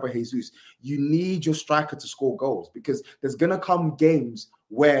season with Gabriel Jesus. You need your striker to score goals, because there's gonna come games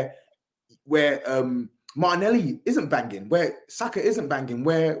where Martinelli isn't banging, where Saka isn't banging,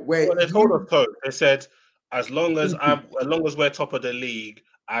 where they told us so. They said, as long as we're top of the league,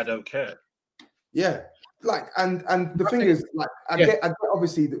 I don't care. Yeah. Like, and the thing is, like, I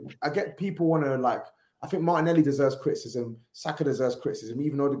get people want to, like, I think Martinelli deserves criticism, Saka deserves criticism,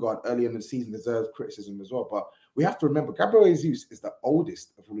 even Odegaard early in the season deserves criticism as well. But we have to remember, Gabriel Jesus is the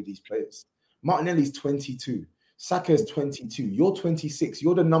oldest of all of these players. Martinelli's 22, Saka is 22, you're 26,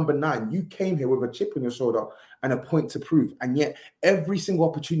 you're the number 9. You came here with a chip on your shoulder and a point to prove, and yet every single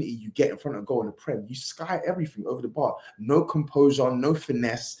opportunity you get in front of goal in the Prem, you sky everything over the bar. No composure, no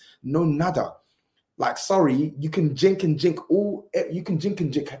finesse, no nada. Like, sorry, you can jink and jink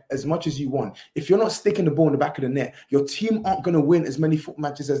as much as you want. If you're not sticking the ball in the back of the net, your team aren't going to win as many foot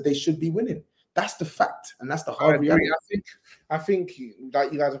matches as they should be winning. That's the fact, and that's the hard reality. I think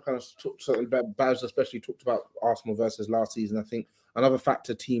like you guys have kind of talked about, Baz especially talked about Arsenal versus last season. I think another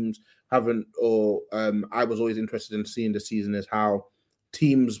factor teams haven't, or I was always interested in seeing this season, is how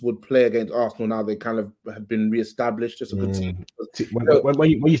teams would play against Arsenal. Now they kind of have been re-established as a good team. When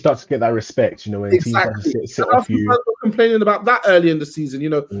you start to get that respect, you know, when teams sit off you. I was complaining about that early in the season, you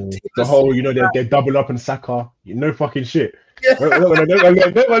know. The whole, you know, they double up and Saka. No fucking shit. Yeah. Let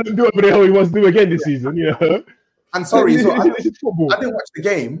him do whatever the hell he wants to do again this season, you know. And sorry, so I didn't watch the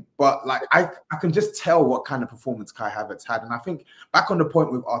game, but like I can just tell what kind of performance Kai Havertz had. And I think back on the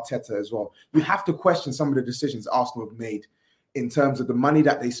point with Arteta as well, you have to question some of the decisions Arsenal have made in terms of the money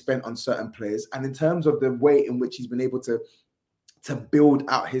that they spent on certain players and in terms of the way in which he's been able to build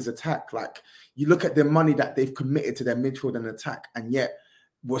out his attack. Like, you look at the money that they've committed to their midfield and attack, and yet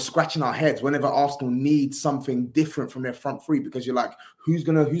we're scratching our heads whenever Arsenal needs something different from their front three, because you're like, who's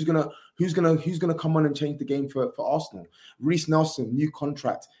gonna come on and change the game for Arsenal? Reece Nelson, new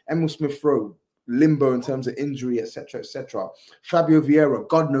contract. Emil Smith-Rowe, limbo in terms of injury, etc., etc. Fabio Vieira,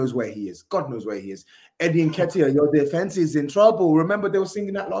 God knows where he is. Eddie Nketiah, your defense is in trouble. Remember they were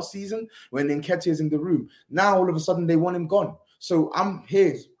singing that last season when Nketiah is in the room. Now all of a sudden they want him gone. So I'm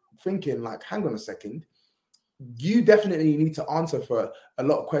here thinking, like, hang on a second. You definitely need to answer for a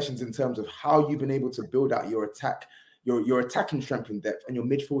lot of questions in terms of how you've been able to build out your attack, your attacking strength and depth, and your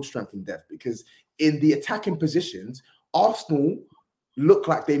midfield strength and depth. Because in the attacking positions, Arsenal look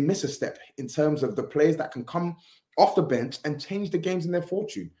like they miss a step in terms of the players that can come off the bench and change the games in their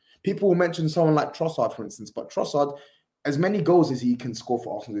fortune. People will mention someone like Trossard, for instance, but Trossard, as many goals as he can score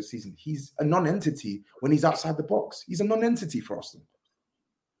for Arsenal this season, he's a non-entity when he's outside the box. He's a non-entity for Arsenal.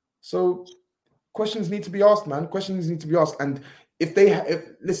 So questions need to be asked, man. Questions need to be asked. And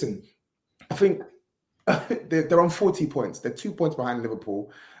listen, I think they're on 40 points. They're 2 points behind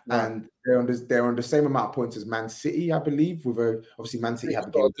Liverpool, and they're on the same amount of points as Man City, I believe. Obviously Man City have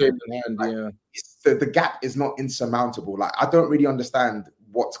a game in hand. The gap is not insurmountable. Like, I don't really understand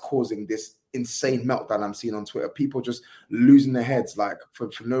what's causing this insane meltdown I'm seeing on Twitter. People just losing their heads, like, for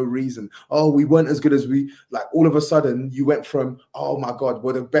no reason. Oh, we weren't as good as we, like, all of a sudden you went from, oh my God,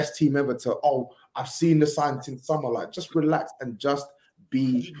 we're the best team ever, to, oh, I've seen the signs in summer. Like, just relax and just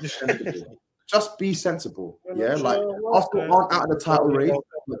be sensible. Just be sensible. Yeah, like, Arsenal aren't out of the title race,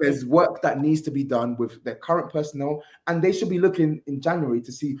 but there's work that needs to be done with their current personnel, and they should be looking in January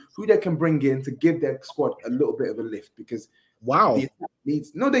to see who they can bring in to give their squad a little bit of a lift, because the attack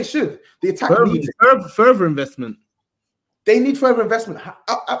needs, no, they should. The attack needs further investment. They need further investment.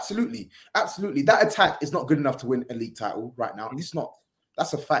 Absolutely. That attack is not good enough to win a league title right now. It's not.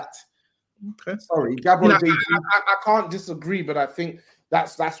 That's a fact. Okay. Sorry, Gabriel. I can't disagree, but I think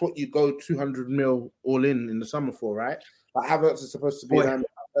that's what you go 200 mil all in the summer for, right? Like, Havertz is supposed to be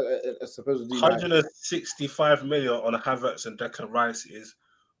supposedly 165 million on Havertz and Declan Rice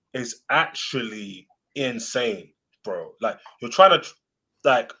is actually insane, bro. Like, you're trying to,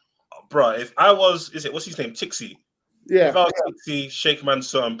 like, bro, if I was, what's his name? Tixi. Yeah. If I was Tixi, Sheikh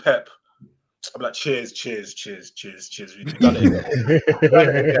Mansour and Pep, I'm like, cheers. We done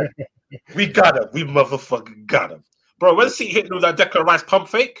it. We got him. We motherfucking got him. Bro, when City hit with that Declan Rice pump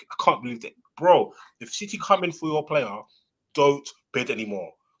fake, I can't believe it. Bro, if City come in for your player, don't bid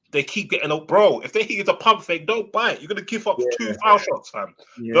anymore. they keep getting up, bro. If they hit you the pump fake, don't bite. You're gonna give up 2 foul shots, fam.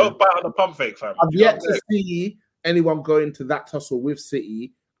 Yeah. Don't bite on the pump fake, fam. I've yet to see anyone go into that tussle with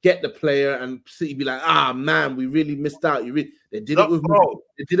City, get the player, and City be like, "Ah, man, we really missed out." They did it with bro.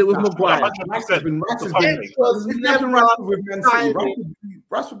 They did it with Maguire. Rice has been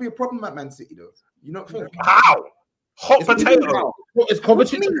Rice would be a problem at Man City, though. You not think? How? Hot potato. Is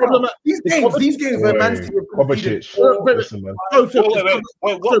Kovacic a problem? These games where Man City have Kovacic. Listen, man.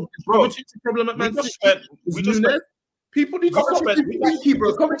 Wait, what? Bro, Kovacic a problem at Man City? We just spent. People need to stop.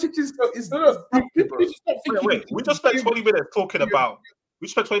 Kovacic is People need to stop thinking. Wait. We just spent 20 minutes talking about. We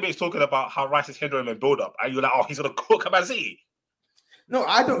spent 20 minutes talking about how Rice is hindering him in build-up, and you're like, "Oh, he's gonna cook at Man City." No,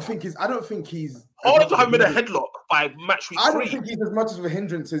 I don't think he's. All of them have been a headlock by match week 3. I don't think he's as much of a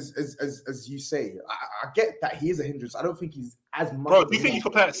hindrance as you say. I get that he is a hindrance. I don't think he's as much. Bro, do you think you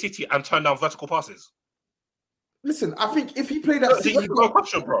could play at City and turn down vertical passes? Listen, I think if he played at City,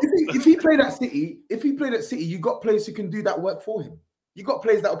 if he played at City, you got players who can do that work for him. You got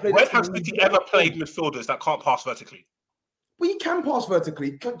players that will play. When has City ever played midfielders that can't pass vertically? Well, he can pass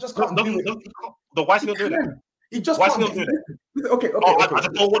vertically. Just can't do it. Why is he not doing it? He just Why can't do it. Okay. I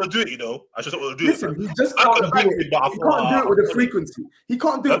just don't want to do it, you know. I just don't want to do it. Listen, he just can't do it. He can't do it with the frequency. He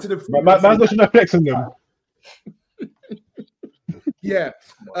can't do it to the frequency. Man's not trying to flex on them. Yeah.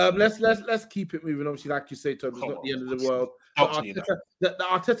 Let's keep it moving. Obviously, like you say, Toby, it's not the end of the world. The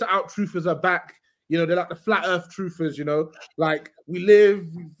Arteta out truthers are back. You know, they're like the flat earth truthers, you know. Like, we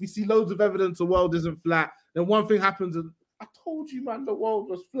see loads of evidence the world isn't flat. Then one thing happens and I told you, man, the world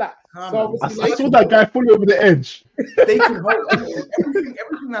was flat. So I saw that guy fully over the edge. They can hold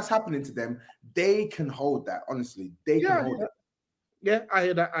everything that's happening to them. They can hold that. Honestly, they can hold it. Yeah, I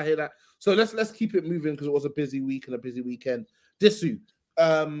hear that. So let's keep it moving because it was a busy week and a busy weekend. Disu,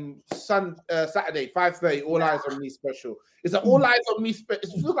 Saturday 5:30. All eyes on me special. It's an all eyes on me special. It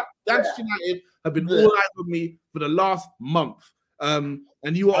feels like Manchester United have been all eyes on me for the last month. And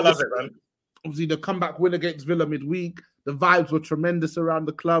you I love it, man. Obviously, the comeback win against Villa midweek. The vibes were tremendous around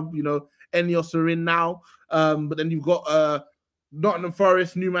the club. You know, Enios are in now. But then you've got Nottingham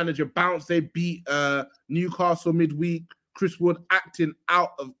Forest, new manager bounce. They beat Newcastle midweek. Chris Wood acting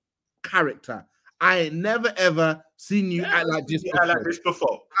out of character. I ain't never ever seen you act like this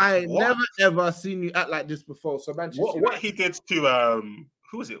before. I ain't never ever seen you act like this before. So Manchester what he did to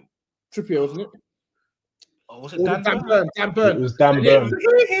who was it? Trippier, wasn't it? Oh, was it Dan Burn? It was Dan Burn.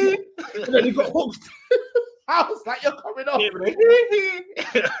 And then he got hooked. I was like, you're coming off.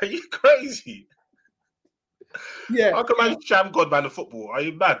 Are you crazy? Yeah. How come I jam God man of football? Are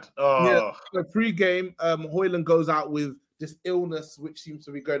you mad? Yeah. So pre-game, Højlund goes out with this illness which seems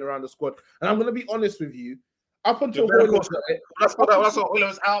to be going around the squad. And I'm going to be honest with you. Up until Højlund got it, that's what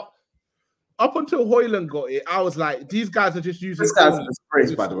Højlund's out. Up until Højlund got it, I was like, these guys are just using. This guy's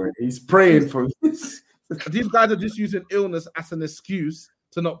praise, by the way. He's praying for this. These guys are just using illness as an excuse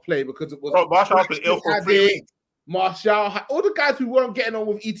to not play because it was. Bro, Martial's been ill for 3 weeks. Martial, all the guys who weren't getting on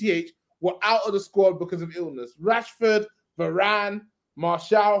with ETH were out of the squad because of illness. Rashford, Varane,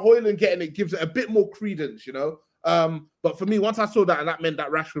 Martial, Højlund getting it gives it a bit more credence, you know. But for me, once I saw that, and that meant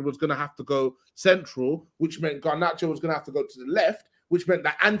that Rashford was going to have to go central, which meant Garnacho was going to have to go to the left, which meant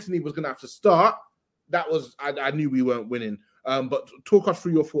that Anthony was going to have to start. That was, I knew we weren't winning. But talk us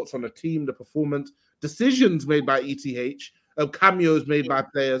through your thoughts on the team, the performance, decisions made by ETH, cameos made by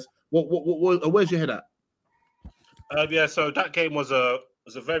players. Where's your head at? Yeah, so that game was a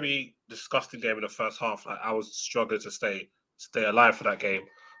very disgusting game in the first half. Like, I was struggling to stay alive for that game,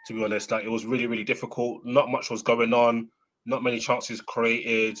 to be honest. Like, it was really, really difficult. Not much was going on. Not many chances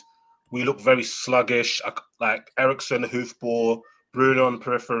created. We looked very sluggish. Like Eriksen, hoofball, Bruno on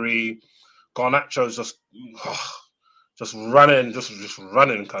periphery, Garnacho's just running.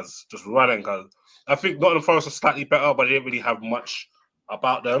 I think Nottingham Forest was slightly better, but they didn't really have much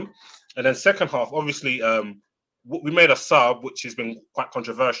about them. And then second half, obviously, we made a sub, which has been quite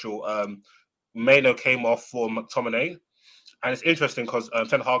controversial. Maino came off for McTominay. And it's interesting because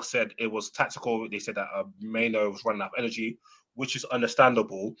Ten Hag said it was tactical. They said that Maino was running out of energy, which is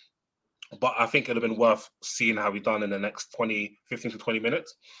understandable. But I think it would have been worth seeing how he done in the next 15 to 20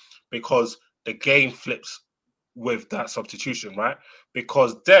 minutes, because the game flips with that substitution, right?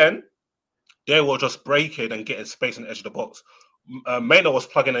 Because then they were just breaking and getting space on the edge of the box. Maino was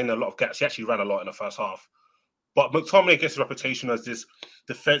plugging in a lot of gaps. He actually ran a lot in the first half. But McTominay gets his reputation as this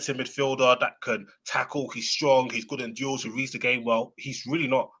defensive midfielder that can tackle. He's strong. He's good in duels. He reads the game well. He's really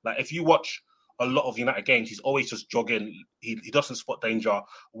not. Like, if you watch a lot of United games, he's always just jogging. He doesn't spot danger.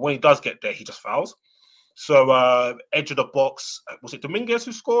 When he does get there, he just fouls. So edge of the box, was it Dominguez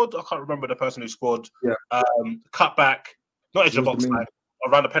who scored? I can't remember the person who scored. Yeah. Cut back, not edge of the box, like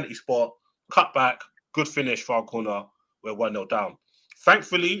around the penalty spot, cut back, good finish for our corner. We're 1-0 down.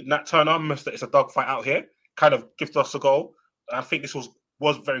 Thankfully, Nat Turner missed it. It's a dogfight out here. Kind of gifted us a goal. I think this was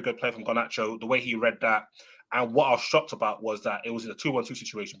very good play from Garnacho, the way he read that. And what I was shocked about was that it was in a 2-1-2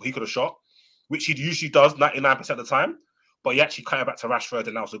 situation, but he could have shot, which he usually does 99% of the time. But he actually cut it back to Rashford,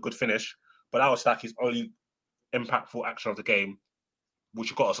 and that was a good finish. But that was like his only impactful action of the game,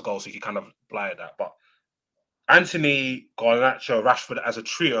 which got us a goal, so he kind of blighted that. But Anthony, Garnacho, Rashford as a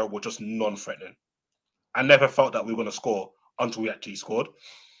trio were just non-threatening. I never felt that we were going to score until we actually scored.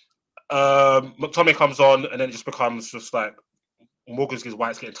 McTominay comes on, and then it just becomes just like Morgan's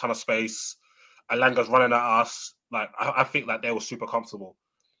getting a ton of space. Alanga's running at us. Like I think like they were super comfortable.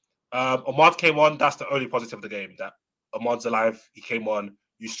 Ahmad came on. That's the only positive of the game. That Ahmad's alive. He came on.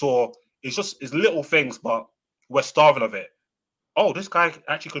 You saw it's little things, but we're starving of it. Oh, this guy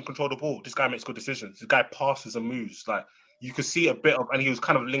actually can control the ball. This guy makes good decisions. This guy passes and moves. Like you could see a bit of, and he was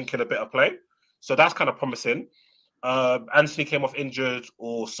kind of linking a bit of play. So that's kind of promising. Anthony came off injured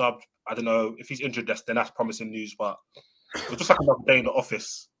or subbed. I don't know if he's injured. Then that's promising news. But it was just like another day in the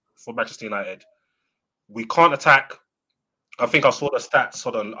office for Manchester United. We can't attack. I think I saw the stats.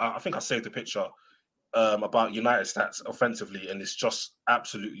 Hold on. I think I saved the picture about United stats offensively, and it's just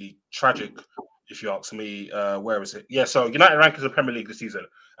absolutely tragic. If you ask me, where is it? Yeah, so United rank in the Premier League this season,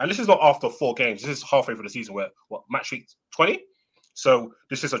 and this is not after 4 games. This is halfway through the season. Where match week 20? So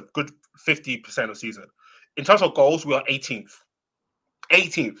this is a good 50% of the season. In terms of goals, we are 18th.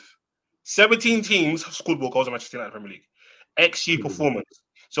 18th. 17 teams have scored more goals than Manchester United Premier League. XG performance.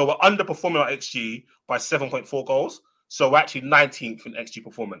 So we're underperforming our XG by 7.4 goals. So we're actually 19th in XG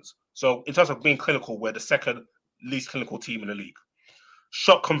performance. So in terms of being clinical, we're the second least clinical team in the league.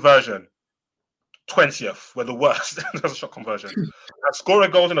 Shot conversion, 20th. We're the worst in terms of shot conversion. And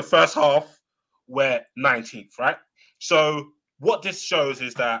scoring goals in the first half, we're 19th, right? So what this shows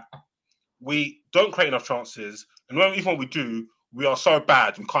is that we don't create enough chances. And even when we do, we are so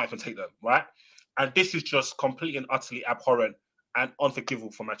bad, we can't even take them, right? And this is just completely and utterly abhorrent and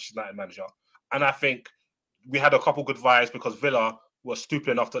unforgivable for Manchester United manager. And I think we had a couple good vibes because Villa was stupid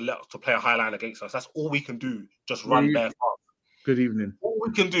enough to play a high line against us. That's all we can do. Just run bare fast. Good evening. All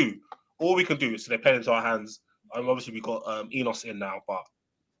we can do. So they play into our hands. Obviously, we got Enos in now, but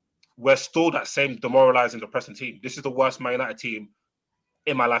we're still that same demoralizing, depressing team. This is the worst Man United team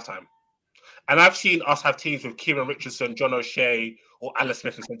in my lifetime. And I've seen us have teams with Kieran Richardson, John O'Shea, or Alan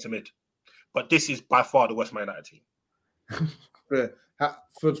Smith in centre mid. But this is by far the worst Man United team.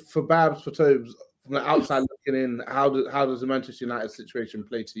 For Babs, for Tobes, from the outside looking in, how does the Manchester United situation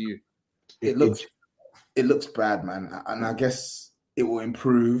play to you? It looks bad, man. And I guess it will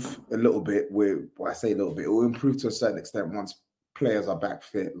improve a little bit. I say a little bit. It will improve to a certain extent once players are back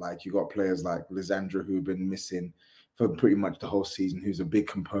fit. Like you got players like Lisandro who've been missing for pretty much the whole season, who's a big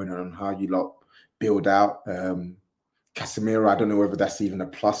component on how you lot build out. Casemiro, I don't know whether that's even a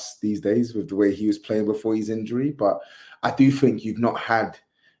plus these days with the way he was playing before his injury, but I do think you've not had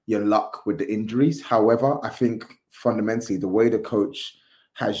your luck with the injuries. However, I think fundamentally the way the coach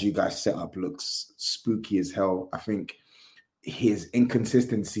has you guys set up looks spooky as hell. I think his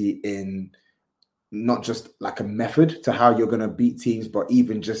inconsistency in not just like a method to how you're going to beat teams, but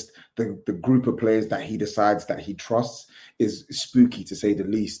even just the group of players that he decides that he trusts is spooky to say the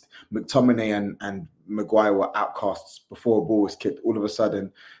least. McTominay and Maguire were outcasts before a ball was kicked. All of a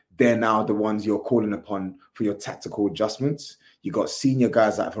sudden, they're now the ones you're calling upon for your tactical adjustments. You got senior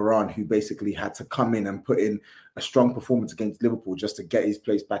guys like Varane who basically had to come in and put in a strong performance against Liverpool just to get his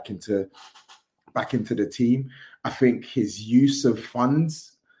place back into the team. I think his use of funds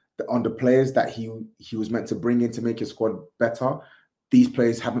on the players that he was meant to bring in to make your squad better, these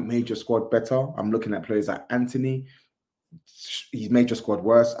players haven't made your squad better. I'm looking at players like Anthony. He's made your squad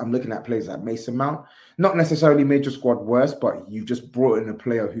worse. I'm looking at players like Mason Mount. Not necessarily made your squad worse, but you just brought in a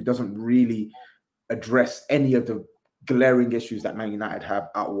player who doesn't really address any of the glaring issues that Man United have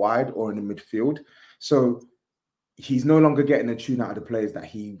out wide or in the midfield. So he's no longer getting a tune out of the players that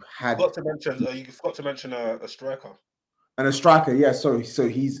he had. You forgot to mention a striker. And a striker, yeah. So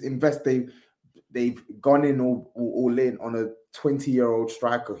he's invested. They've gone in all in on a 20-year-old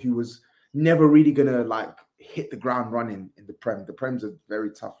striker who was never really gonna like hit the ground running in the Prem. The Prem's a very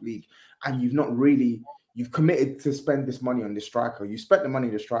tough league, and you've committed to spend this money on this striker. You spent the money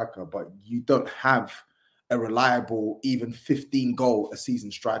on the striker, but you don't have a reliable, even 15 goal a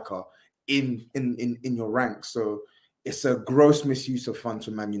season striker in your ranks. So it's a gross misuse of funds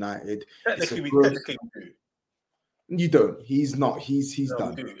for Man United. Technically, we do. You don't. He's not. He's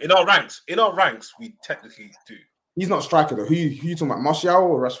done. In our ranks, we technically do. He's not striker though. Who you talking about? Martial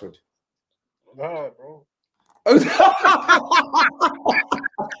or Rashford? Nah, bro.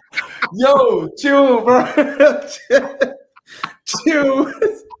 Yo, chill, bro. Chill.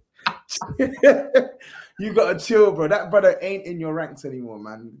 You gotta chill, bro. That brother ain't in your ranks anymore,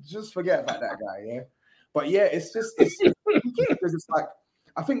 man. Just forget about that guy, yeah. But yeah, it's because it's like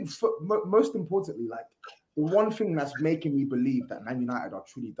I think most importantly, like the one thing that's making me believe that Man United are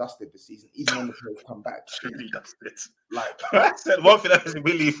truly dusted this season, even when the players come back. Truly dusted. Like I said one thing that makes me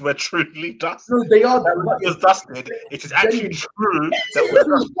believe we're truly dusted. no, they are. It was dusted. It is actually true that we're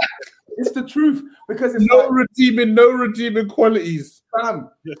dusted. It's the truth because it's no redeeming qualities.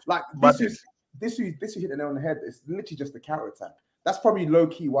 Like this you hit the nail on the head. It's literally just the counter attack. That's probably low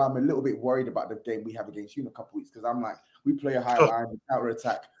key why I'm a little bit worried about the game we have against you in a couple of weeks because I'm like, we play a high line, counter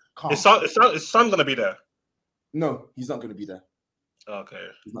attack. Is Son gonna be there? No, he's not gonna be there. Okay,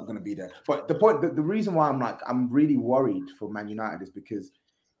 he's not gonna be there. But the reason why I'm really worried for Man United is because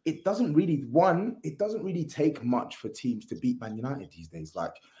it doesn't really take much for teams to beat Man United these days.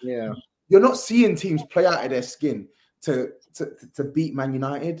 Like, yeah, you're not seeing teams play out of their skin to beat Man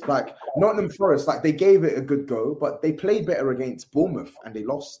United. Like Nottingham Forest, like they gave it a good go, but they played better against Bournemouth and they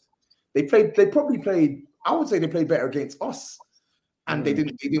lost. I would say they played better against us, and they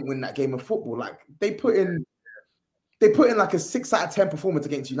didn't win that game of football. Like they put in like a 6 out of 10 performance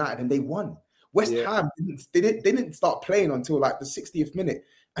against United and they won. West Ham didn't start playing until like the 60th minute,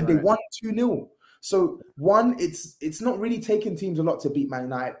 and they won 2-0. So one, it's not really taking teams a lot to beat Man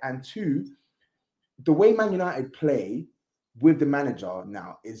United, and two, the way Man United play with the manager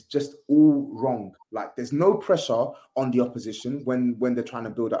now is just all wrong. Like there's no pressure on the opposition when they're trying to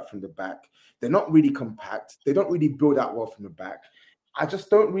build up from the back. They're not really compact. They don't really build out well from the back. I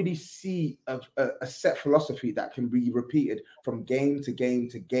just don't really see a set philosophy that can be repeated from game to game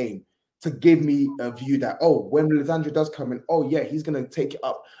to game to give me a view that, oh, when Lisandro does come in, oh yeah, he's going to take it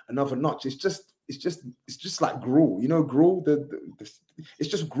up another notch. It's just like gruel, you know, gruel. It's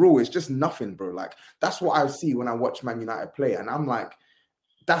just gruel. It's just nothing, bro. Like that's what I see when I watch Man United play, and I'm like,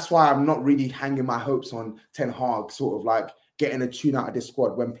 that's why I'm not really hanging my hopes on Ten Hag sort of like getting a tune out of this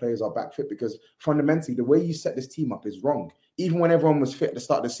squad when players are back fit, because fundamentally the way you set this team up is wrong. Even when everyone was fit at the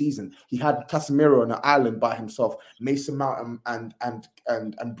start of the season, he had Casemiro on an island by himself, Mason Mount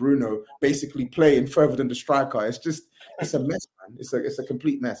and Bruno basically playing further than the striker. It's a mess, man. It's a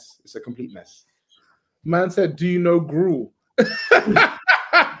complete mess. It's a complete mess. Man said, "Do you know gruel?"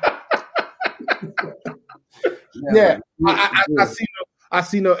 Yeah, I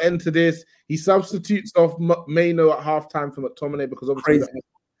see no end to this. He substitutes off Maino at halftime for McTominay because obviously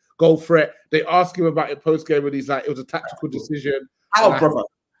goal threat. They ask him about it post game, and he's like, "It was a tactical decision." How, brother?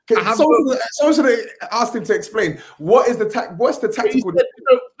 Someone should have asked him to explain what's the tactical. Said,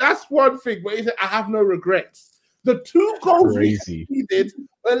 that's one thing, but he said, "I have no regrets." The 2 goals he did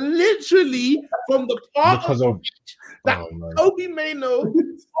were literally from the part that Toby Maino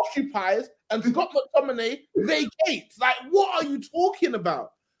occupies and Scott McTominay vacates. Like, what are you talking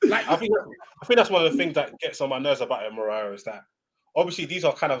about? Like, I think that's one of the things that gets on my nerves about him, Mariah, is that obviously these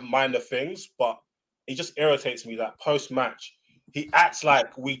are kind of minor things, but it just irritates me that post-match he acts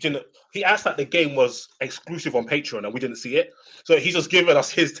like the game was exclusive on Patreon and we didn't see it. So he's just giving us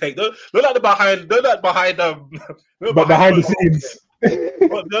his take. Look at the behind the scenes.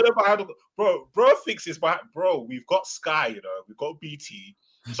 Bro thinks it's behind. Bro, we've got Sky, you know, we've got BT,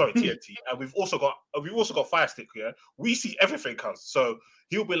 TNT, and we've also got Fire Stick. Yeah, we see everything, cuz. So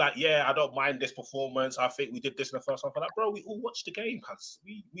he'll be like, "Yeah, I don't mind this performance. I think we did this in the first half." Like, bro, we all watched the game, cuz.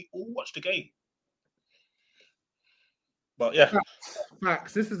 We all watched the game. But yeah,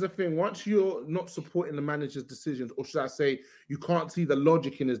 facts. This is the thing. Once you're not supporting the manager's decisions, or should I say, you can't see the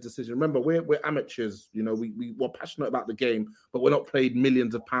logic in his decision. Remember, we're amateurs. You know, we're passionate about the game, but we're not paid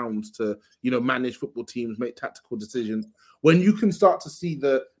millions of pounds to, you know, manage football teams, make tactical decisions. When you can start to see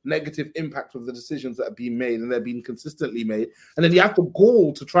the negative impact of the decisions that are being made, and they're being consistently made, and then you have the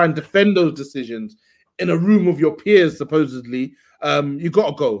gall to try and defend those decisions in a room of your peers, supposedly, you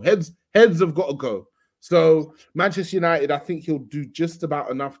got to go. Heads have got to go. So Manchester United, I think he'll do just about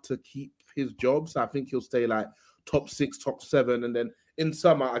enough to keep his job. So I think he'll stay like top 6, top 7. And then in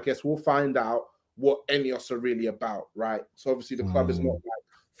summer, I guess we'll find out what Ineos are really about, right? So obviously the club is not like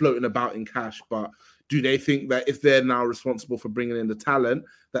floating about in cash, but do they think that if they're now responsible for bringing in the talent,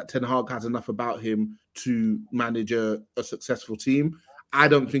 that Ten Hag has enough about him to manage a successful team? I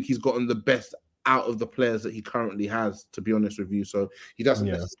don't think he's gotten the best out of the players that he currently has, to be honest with you. So he doesn't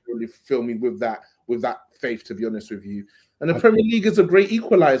necessarily fill me with that faith, to be honest with you. And the Premier League is a great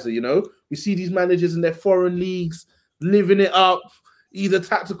equalizer, you know. We see these managers in their foreign leagues living it up, either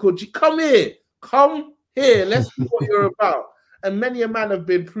tactical. Come here, let's see what you're about. And many a man have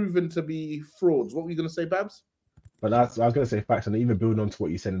been proven to be frauds. What were you going to say, Babs? But that's I was gonna say facts, and even building on to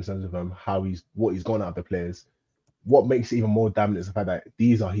what you said in terms of how what he's gone out of the players. What makes it even more damning is the fact that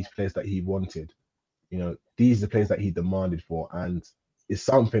these are his players that he wanted. You know, these are the players that he demanded for, and it's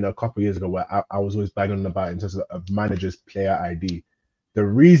something a couple of years ago where I was always banging on about in terms of managers' player ID. The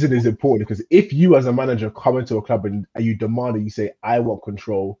reason is important because if you as a manager come into a club and you demand and you say, I want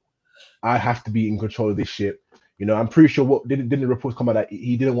control, I have to be in control of this ship. You know, I'm pretty sure what didn't the reports come out that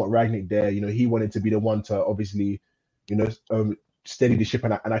he didn't want Ragnick there. You know, he wanted to be the one to obviously, you know, steady the ship,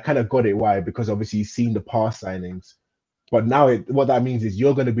 and I kind of got it. Why? Because obviously he's seen the past signings, but now what that means is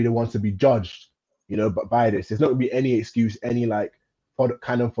you're going to be the one to be judged. You know, but by this, there's not going to be any excuse, any like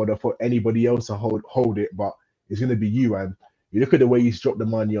for anybody else to hold it, but it's going to be you. And you look at the way he's dropped the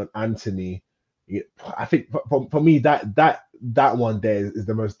money on Anthony. I think for me that one there is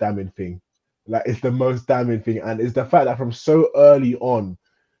the most damning thing. Like it's the most damning thing, and it's the fact that from so early on,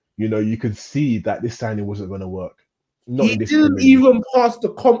 you know, you could see that this signing wasn't going to work. He didn't even pass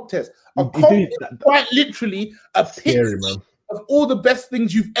the comp test. A comp is quite literally a scary, picture man, of all the best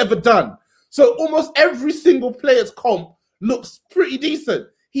things you've ever done. So almost every single player's comp looks pretty decent.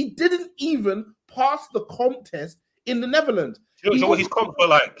 He didn't even pass the comp test in the Netherlands. You know what his comp were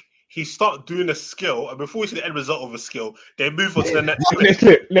like? He started doing a skill, and before we see the end result of a skill, they move on to the next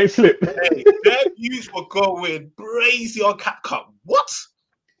slip. Next slip. Hey, their views were going crazy on Cat Cup. What?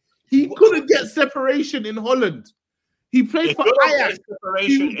 He couldn't get separation in Holland. He played for Ajax.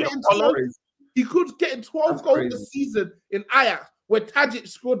 He could get 12 goals a season in Ajax, where Tadic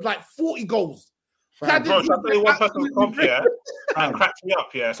scored like 40 goals. Bro, I'll tell you one person's comp here and cracked me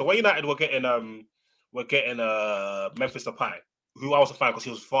up. Yeah, so when United were getting Memphis Depay, who I was a fan because he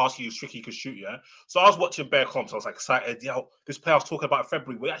was fast, he was tricky, he could shoot. Yeah, so I was watching bare comps. I was like excited. Yo, this player I was talking about in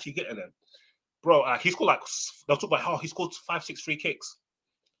February, we're actually getting him, bro. He scored like they'll talk about how he scored 5-6 free kicks.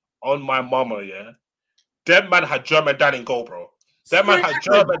 On my mama, yeah. That man had German Dan in goal, bro. That man had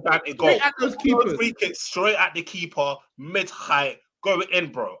German Dan in goal. Free kicks straight at the keeper, mid height, going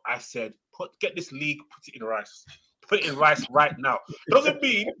in, bro. I said, get this league, put it in Rice. Put it in Rice right now. It doesn't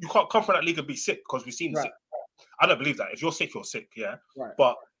mean you can't come from that league and be sick because we've seen sick. I don't believe that. If you're sick, you're sick, yeah. Right.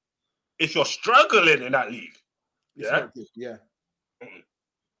 But if you're struggling in that league, yeah.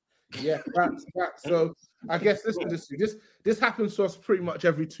 Yeah, that's. So I guess this happens to us pretty much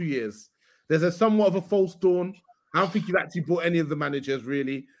every 2 years. There's a somewhat of a false dawn. I don't think you've actually bought any of the managers,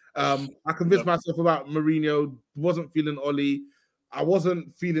 really. I convinced myself about Mourinho, wasn't feeling Oli. I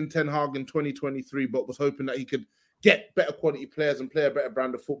wasn't feeling Ten Hag in 2023, but was hoping that he could get better quality players and play a better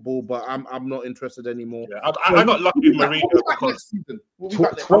brand of football, but I'm not interested anymore. Yeah, I got lucky with Mourinho because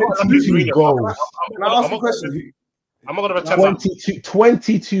 22 goals. Can I ask a question? I'm not going to pretend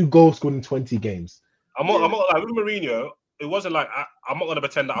 22 goals scored in 20 games. I'm not like with Mourinho. It wasn't like I'm not going to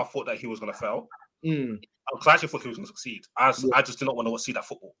pretend that I thought that he was going to fail. Because I actually thought he was going to succeed. I just did not want to see that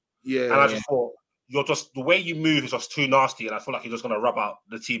football. Yeah, and I just thought the way you move is just too nasty, and I feel like you're just going to rub out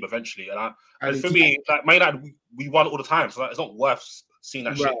the team eventually. And for me, like Man United, we won all the time, so it's not worth seeing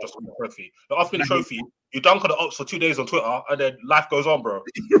that shit just on the trophy. The Oscar trophy, you dunk on the Ox for 2 days on Twitter, and then life goes on, bro.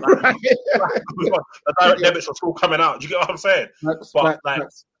 The direct debits are still coming out. Do you get what I'm saying?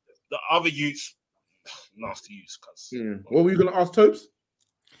 The other youths, nasty youths. What were you going to ask, Topes?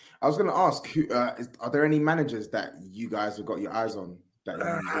 I was going to ask, are there any managers that you guys have got your eyes on?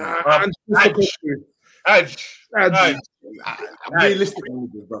 Realistic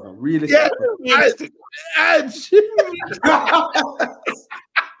managers, brother. Realistic.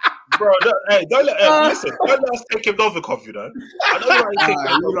 Bro, don't let us take him Novikov, you know.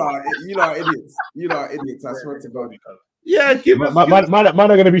 You know idiots. You know idiots. I swear to God. Yeah, man are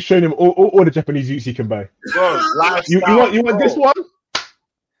going to be showing him all the Japanese youths he can buy. Bro, you want this one?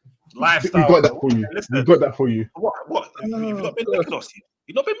 Lifestyle. We got that for you. We got that for you. What? You've not been making us.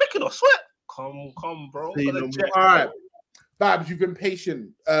 You've not been making us sweat. Come, bro. All right, Babs, you've been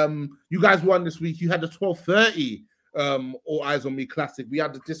patient. You guys won this week. You had the 12:30 All Eyes on Me Classic. We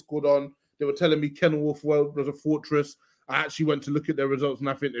had the Discord on. They were telling me Kenilworth was a fortress. I actually went to look at their results, and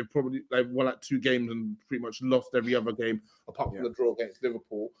I think they've probably won like 2 games and pretty much lost every other game apart from the draw against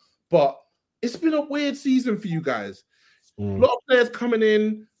Liverpool. But it's been a weird season for you guys. A lot of players coming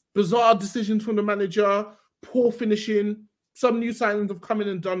in. Bizarre decisions from the manager, poor finishing. Some new signings have come in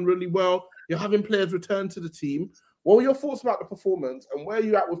and done really well. You're having players return to the team. What were your thoughts about the performance? And where are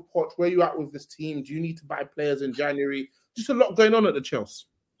you at with Poch? Where are you at with this team? Do you need to buy players in January? Just a lot going on at the Chelsea.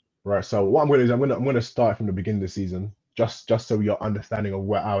 Right. So what I'm going to do is I'm going to start from the beginning of the season, just so you're understanding of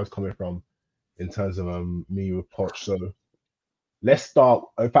where I was coming from in terms of me with Poch. So let's start.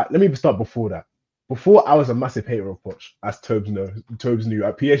 In fact, let me start before that. Before, I was a massive hater of Poch, as Tobes knew.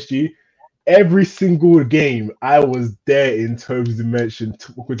 At PSG, every single game, I was there in terms of mention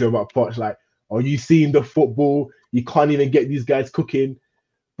talking to him about Poch. Like, are you seeing the football? You can't even get these guys cooking.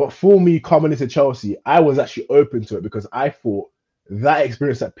 But for me, coming into Chelsea, I was actually open to it because I thought that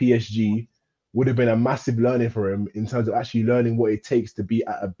experience at PSG would have been a massive learning for him in terms of actually learning what it takes to be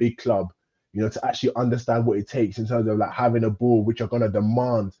at a big club, to actually understand what it takes in terms of like having a ball which are going to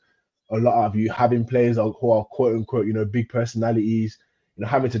demand a lot of you, having players who are quote unquote, big personalities,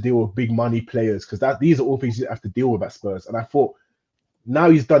 having to deal with big money players, because these are all things you have to deal with at Spurs. And I thought now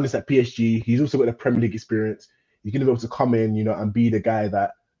he's done this at PSG, he's also got the Premier League experience. He's going to be able to come in, and be the guy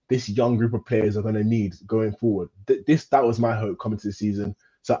that this young group of players are going to need going forward. That was my hope coming to the season.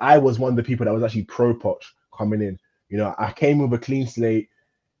 So I was one of the people that was actually pro Poch coming in. I came with a clean slate.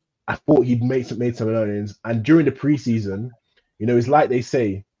 I thought he'd made some learnings. And during the preseason, it's like they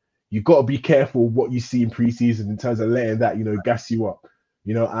say, you got to be careful what you see in preseason in terms of letting that, gas you up.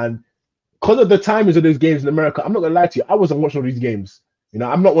 And because of the timings of those games in America, I'm not going to lie to you, I wasn't watching all these games.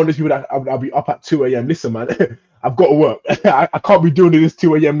 I'm not one of those people that I'll be up at 2 a.m. Listen, man, I've got to work. I can't be doing this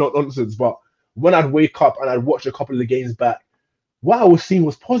 2 a.m. nonsense. But when I'd wake up and I'd watch a couple of the games back, what I was seeing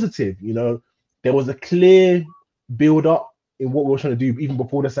was positive. There was a clear build-up in what we were trying to do even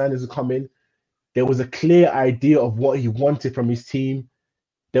before the signings had come in. There was a clear idea of what he wanted from his team.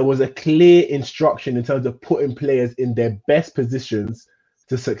 There was a clear instruction in terms of putting players in their best positions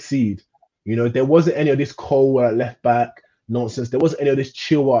to succeed. There wasn't any of this Cole at left back nonsense. There wasn't any of this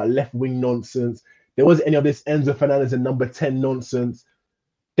Chilwell at left wing nonsense. There wasn't any of this Enzo Fernandez in number 10 nonsense.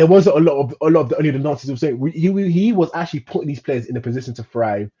 There wasn't a lot of the nonsense he was saying. He was actually putting these players in a position to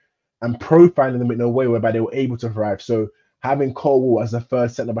thrive and profiling them in a way whereby they were able to thrive. So having Cole as the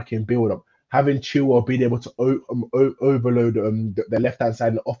first centre back in build up, having Chilwell being able to overload the left hand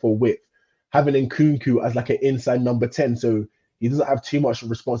side and offer width, having Nkunku as like an inside number 10, so he doesn't have too much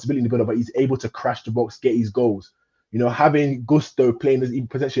responsibility in the build up, but he's able to crash the box, get his goals. Having Gusto playing as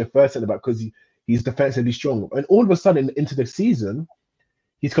potentially a first centre back because he's defensively strong, and all of a sudden into the season,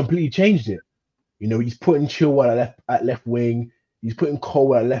 he's completely changed it. He's putting Chilwell at left wing. He's putting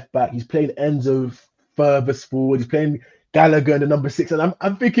Cole at left back. He's playing Enzo furthest forward. He's playing Gallagher in the number 6. And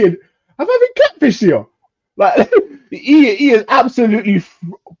I'm thinking, I'm having catfish here. Like, he is absolutely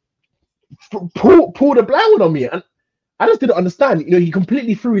pulled a blind one on me. And I just didn't understand. He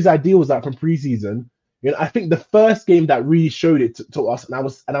completely threw his ideals out from preseason. I think the first game that really showed it to us, and I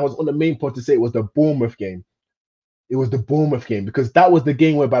was on the main point to say it was the Bournemouth game. It was the Bournemouth game because that was the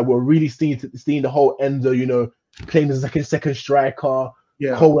game whereby we're really seeing the whole Enzo, playing as like a second striker,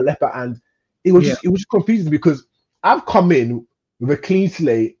 Cole at left back, and it was just confusing because I've come in with a clean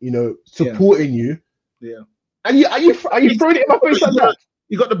slate, supporting you. Yeah. And are you throwing it in my face like that?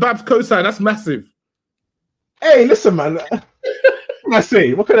 You got the Babs cosign. That's massive. Hey, listen, man.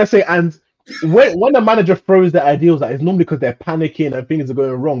 What can I say? And when the manager throws the ideals out, it's normally because they're panicking and things are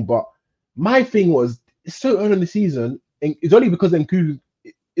going wrong. But my thing was, it's so early in the season, and it's only because Nkunku.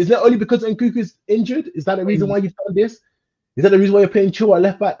 Is that only because Nkunku is injured? Is that the reason why you've done this? Is that the reason why you're playing Chilwell at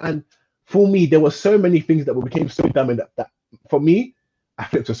left back? And for me, there were so many things that became so dumb that for me, I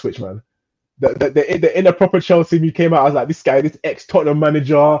flipped a switch, man. The inner proper Chelsea me came out. I was like, this guy, this ex-Tottenham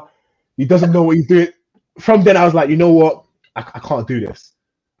manager, he doesn't know what he's doing. From then, I was like, you know what? I can't do this.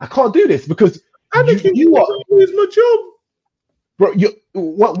 I can't do this because you are. It's my job. Bro,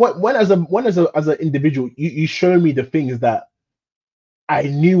 when as an individual, you show me the things that I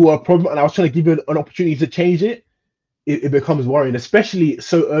knew were a problem, and I was trying to give you an opportunity to change it. It becomes worrying, especially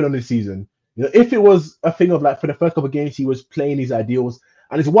so early on the season. If it was a thing of like for the first couple of games, he was playing his ideals,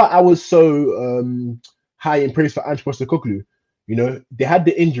 and it's why I was so high in praise for Ange Postecoglou. They had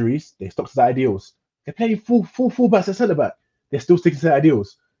the injuries, they stuck to the ideals. They're playing full backs at centre back. They're still sticking to the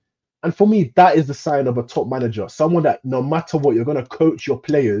ideals. And for me, that is the sign of a top manager. Someone that no matter what, you're going to coach your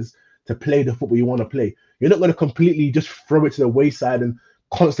players to play the football you want to play. You're not going to completely just throw it to the wayside and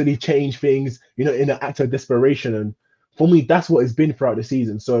constantly change things, in an act of desperation. And for me, that's what it's been throughout the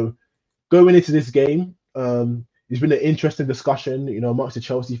season. So going into this game, it's been an interesting discussion, amongst the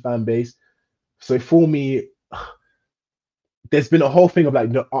Chelsea fan base. So for me, there's been a whole thing of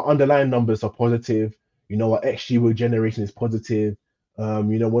like our underlying numbers are positive. Our XG generation is positive.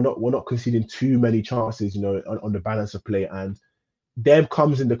 We're not conceding too many chances, on the balance of play. And there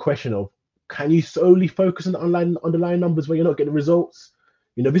comes in the question of, can you solely focus on the underlying numbers when you're not getting results?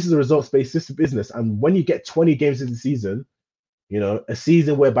 This is a results-based business. And when you get 20 games into the season, a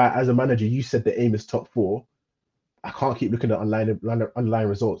season whereby as a manager, you said the aim is top 4, I can't keep looking at underlying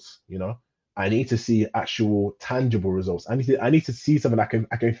results, I need to see actual tangible results. I need to see something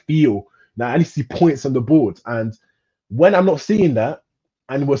I can feel. Now I need to see points on the board. And when I'm not seeing that,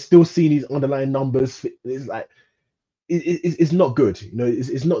 and we're still seeing these underlying numbers. It's like it's not good. You know,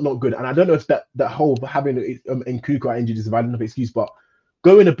 it's not good. And I don't know if that whole having Nkuku injured is a valid enough excuse, but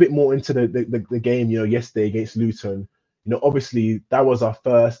going a bit more into the game, you know, yesterday against Luton, you know, obviously that was our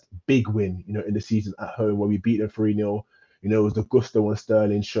first big win, you know, in the season at home where we beat them 3-0. You know, it was the Gusto and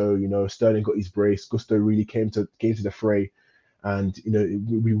Sterling show. You know, Sterling got his brace. Gusto really came to the fray. And, you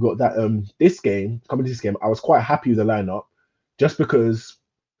know, we've got that coming to this game, I was quite happy with the lineup just because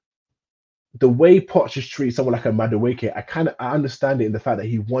the way Poch has treated someone like a Madueke, I understand it in the fact that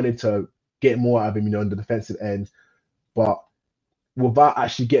he wanted to get more out of him, you know, on the defensive end, but without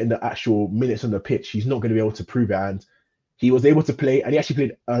actually getting the actual minutes on the pitch, he's not going to be able to prove it. And he was able to play, and he actually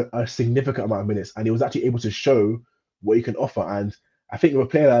played a significant amount of minutes, and he was actually able to show what he can offer. And I think with a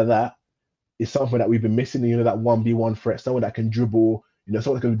player like that is something that we've been missing, you know, that 1v1 threat, someone that can dribble, you know,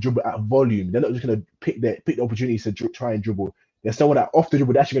 someone that can dribble at volume. They're not just going to pick the opportunities to try and dribble. There's someone that off the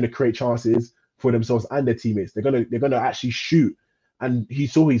dribble, they're actually going to create chances for themselves and their teammates. They're gonna actually shoot. And he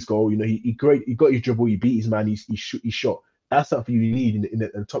saw his goal. You know, he got his dribble. He beat his man. He shot. That's something you need in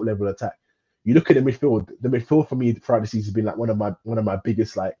the top level attack. You look at the midfield. The midfield for me throughout the season has been like one of my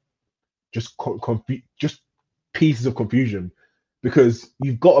biggest like just pieces of confusion, because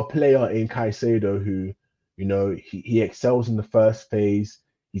you've got a player in Caicedo who, you know, he excels in the first phase.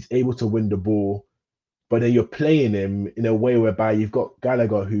 He's able to win the ball. But then you're playing him in a way whereby you've got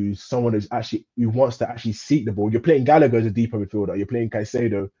Gallagher, who's someone who wants to actually seek the ball. You're playing Gallagher as a deeper midfielder. You're playing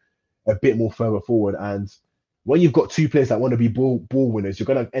Caicedo a bit more further forward. And when you've got two players that want to be ball winners, you're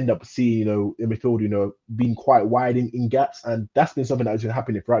going to end up seeing, you know, in midfield, you know, being quite wide in gaps. And that's been something that's been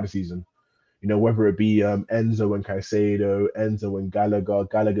happening throughout the season. You know, whether it be Enzo and Caicedo, Enzo and Gallagher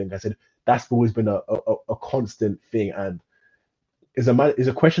and Caicedo, that's always been a constant thing. And is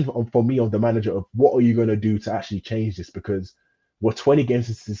a question for me of the manager of what are you going to do to actually change this, because we're 20 games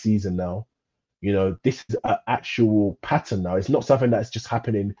into the season now. You know, this is an actual pattern now. It's not something that's just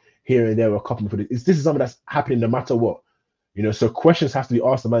happening here and there or a couple of this is something that's happening no matter what. You know, so questions have to be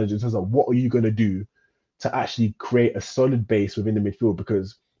asked the manager in terms of what are you going to do to actually create a solid base within the midfield,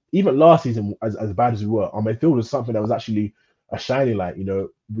 because even last season, as bad as we were, our midfield was something that was actually a shining light. You know,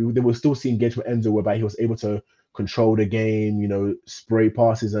 they were still seeing games from Enzo whereby he was able to control the game, you know, spray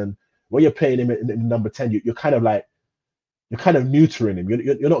passes. And when you're playing him in number 10, you're kind of neutering him.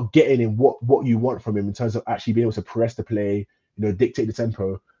 You're not getting him what you want from him in terms of actually being able to press the play, you know, dictate the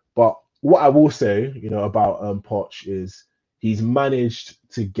tempo. But what I will say, you know, about Poch is he's managed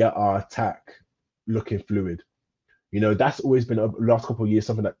to get our attack looking fluid. You know, that's always been the last couple of years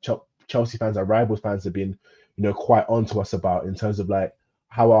something that Chelsea fans, our rivals fans, have been, you know, quite onto us about in terms of like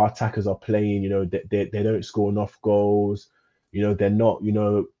how our attackers are playing. You know, they don't score enough goals. You know, they're not, you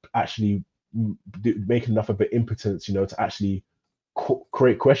know, actually making enough of an impotence, you know, to actually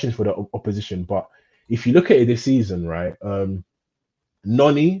create questions for the opposition. But if you look at it this season, right,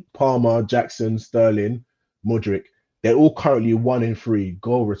 Noni, Palmer, Jackson, Sterling, Mudryk, they're all currently 1 in 3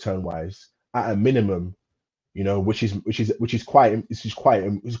 goal return wise at a minimum. You know, which is quite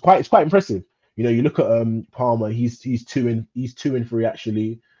impressive. You know, you look at Palmer, he's 2 in 3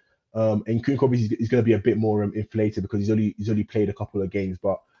 actually. And Nkunku obviously is going to be a bit more inflated because he's only played a couple of games,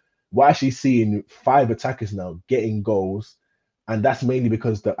 but we're actually seeing 5 attackers now getting goals, and that's mainly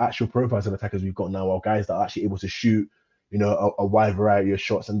because the actual profiles of attackers we've got now are guys that are actually able to shoot, you know, a wide variety of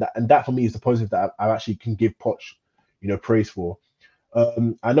shots, and that for me is the positive that I actually can give Poch, you know, praise for.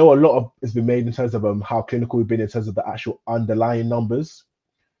 I know a lot of has been made in terms of how clinical we've been in terms of the actual underlying numbers,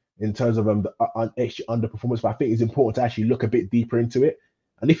 in terms of the actual underperformance, but I think it's important to actually look a bit deeper into it.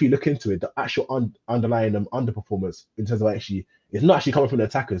 And if you look into it, the actual underlying underperformance in terms of actually, it's not actually coming from the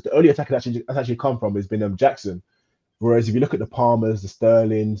attackers. The only attacker that's actually come from has been Jackson. Whereas if you look at the Palmers, the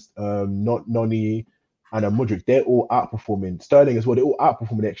Sterlings, Noni, and Mudryk, they're all outperforming. Sterling as well, they're all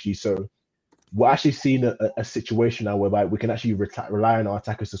outperforming actually. So we're actually seeing a situation now whereby we can actually rely on our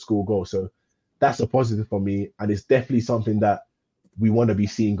attackers to score goals. So that's a positive for me, and it's definitely something that we want to be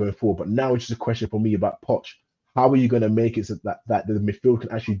seeing going forward. But now it's just a question for me about Poch. How are you going to make it so that the midfield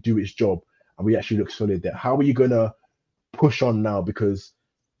can actually do its job and we actually look solid there? How are you going to push on now? Because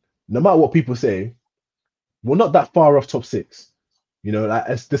no matter what people say, we're not that far off top 6. You know, like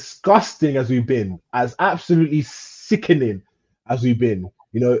as disgusting as we've been, as absolutely sickening as we've been,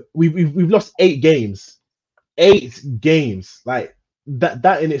 you know, we've lost 8 games. 8 games. Like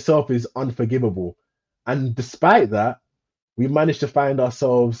that in itself is unforgivable. And despite that, we managed to find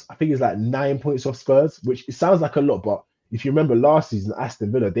ourselves, I think it's like 9 points off Spurs, which it sounds like a lot, but if you remember last season,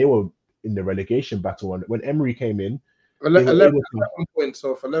 Aston Villa, they were in the relegation battle. And when Emery came in, 11 points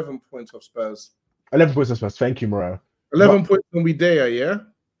off Spurs. 11 points off Spurs. Thank you, Morale. 11 points when we there, yeah?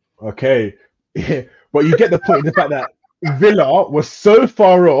 Okay. But you get the point in the fact that Villa was so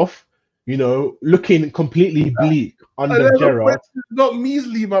far off, looking completely bleak under 11 Gerrard. points is not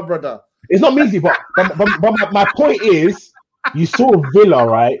measly, my brother. It's not measly, but my point is, you saw Villa,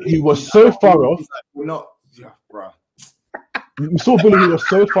 right? Who was so far off. We're not, bro. You saw Villa who was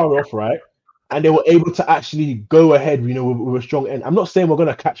so far off, right? And they were able to actually go ahead, with a strong end. I'm not saying we're going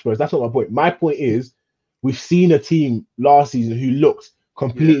to catch Spurs. That's not my point. My point is, we've seen a team last season who looked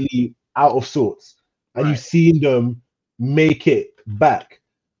completely out of sorts. And you've seen them make it back.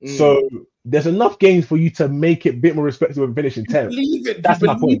 So there's enough games for you to make it a bit more respectable and finish in 10th. That's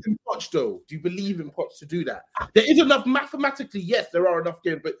my point. Do you believe in Poch, though? Do you believe in Poch to do that? There is enough mathematically. Yes, there are enough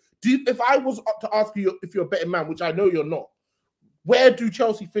games. But if I was to ask you if you're a betting man, which I know you're not, where do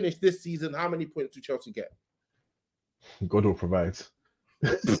Chelsea finish this season? How many points do Chelsea get? God will provide.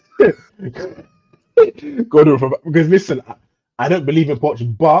 God will provide. Because listen, I don't believe in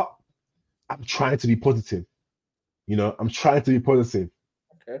Poch, but I'm trying to be positive. I'm trying to be positive.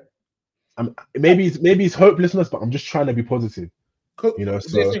 Okay. Maybe it's hopelessness, but I'm just trying to be positive. So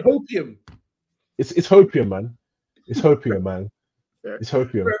it's hopium. It's hopium, man. It's hopium, man. It's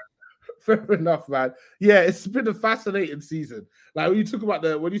hopium. Fair enough, man. Yeah, it's been a fascinating season. Like when you talk about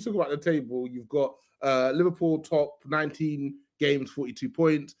the table, you've got Liverpool top 19 games, 42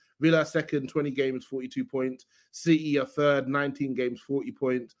 points. Villa second, 20 games, 42 points. City are third, 19 games, 40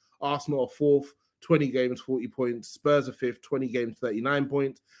 points. Arsenal are fourth, 20 games, 40 points. Spurs are fifth, 20 games, 39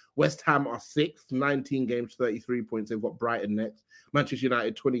 points. West Ham are sixth, 19 games, 33 points. They've got Brighton next. Manchester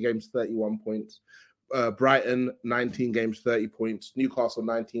United, 20 games, 31 points. Brighton, 19 games, 30 points. Newcastle,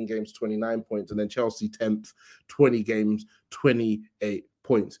 19 games, 29 points. And then Chelsea, 10th, 20 games, 28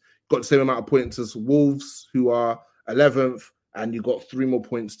 points. Got the same amount of points as Wolves, who are 11th. And you got 3 more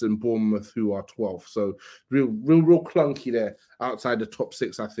points than Bournemouth, who are 12th. So real clunky there outside the top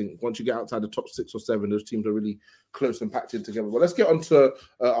 6, I think. Once you get outside the top 6 or 7, those teams are really close and packed in together. But let's get on to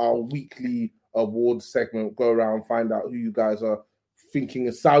our weekly awards segment. Go around, find out who you guys are thinking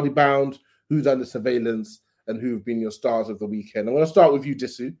is Saudi bound, who's under surveillance, and who have been your stars of the weekend. I'm going to start with you,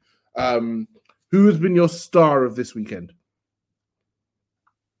 Disu. Who has been your star of this weekend?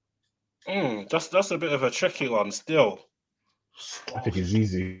 That's a bit of a tricky one still. I think it's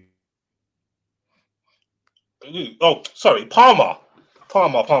easy. Oh, sorry, Palmer.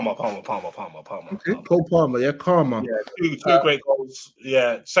 Palmer. Okay, Cole Palmer, yeah, Karma. Yeah, two great goals.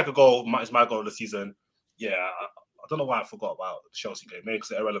 Yeah, second goal is my goal of the season. Yeah, I don't know why I forgot about the Chelsea game. Maybe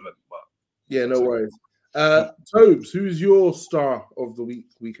because it's irrelevant, but yeah, no worries. Tobes, who's your star of the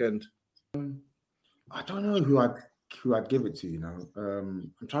weekend? I don't know who I'd give it to.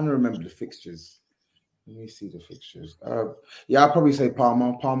 I'm trying to remember the fixtures. Let me see the fixtures. I'll probably say Palmer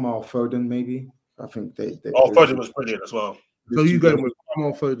or Foden, maybe. I think they Foden was brilliant as well. So you going with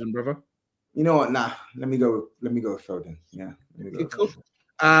Palmer or Foden, brother? You know what? Nah, let me go with Foden. Yeah. Cool.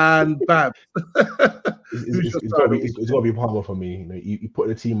 And Bab. It's got to be Palmer for me. You put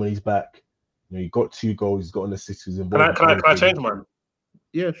the team on his back. He got 2 goals. He's got an assist. He's involved. Can I change mine?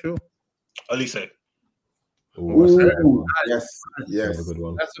 Yeah, sure. Elise. Ooh, yes. That's a good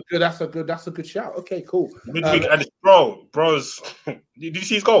one. That's a good shout. Okay, cool. Midweek and bro's. Did you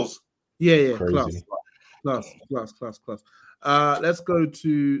see his goals? Yeah. Crazy. Class. Let's go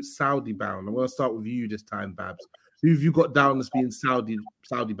to Saudi bound. I'm going to start with you this time, Babs. Who have you got down as being Saudi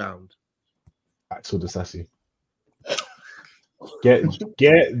bound? Axel Disasi. Get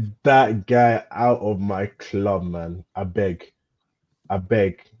that guy out of my club, man. I beg. I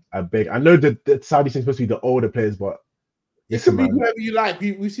know that the Saudi thing's supposed to be the older players, but it could be whoever you like.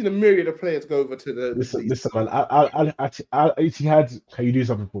 We've seen a myriad of players go over to the. Listen, man. I'll Etihad, can you do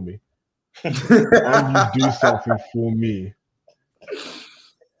something for me? Can you do something for me?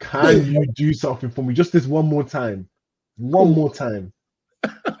 Can you do something for me? Just this one more time. Sobes,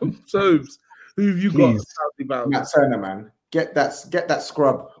 who have you got Saudi bound? Matt Turner, man. Get that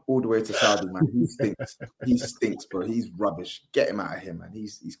scrub all the way to Saudi, man. He stinks, bro. He's rubbish. Get him out of here, man.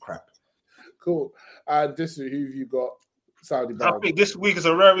 He's crap. Cool. This who have you got Saudi bound? I think this week is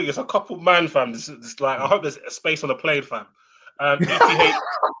a rare week. It's a couple man, fam. It's like I hope there's a space on the plane, fam.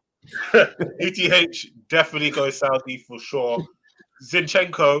 ETH definitely goes Saudi for sure.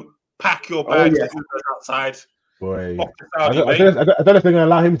 Zinchenko, pack your bags outside. Boy, Saudi, I don't know if they're going to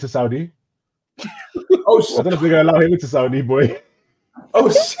allow him to Saudi. Oh shit! I don't know if they're going to allow him to Saudi, boy.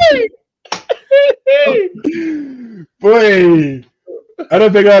 Oh shit! Boy, I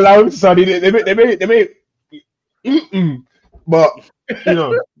don't think I allow him to Saudi. They may. But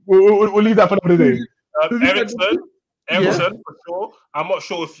we'll leave that for another day. Everton for sure. I'm not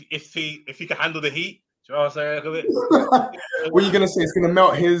sure if he can handle the heat. You know what I'm saying? What are you gonna say? It's gonna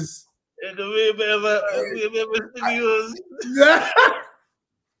melt his. It could be a bit of a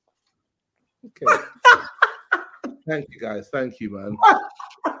Okay. Thank you, guys. Thank you, man.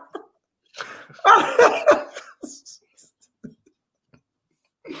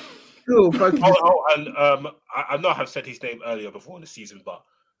 Cool. Thank you. And I know I have said his name earlier before in the season, but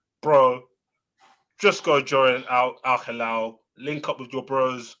bro, just go join Al Hilal. Link up with your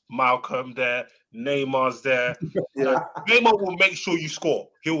bros, Malcolm there, Neymar's there. Yeah. Neymar will make sure you score.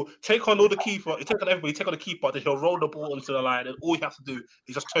 He'll take on all the keeper, he'll take on everybody, take on the keeper, then he'll roll the ball onto the line, and all you have to do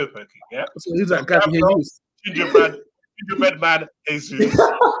is just toe poke it. Yeah. So who's that? Gabby Jesus. Gingerbread man, Jesus.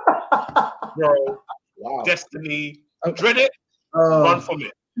 Bro, Wow. Destiny. Dread it, run from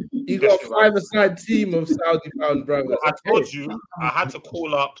it. You got a five-a-side team of Saudi-bound brothers. I told you I had to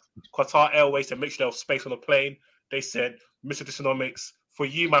call up Qatar Airways to make sure there was space on the plane. They said, Mr. Dysonomics, for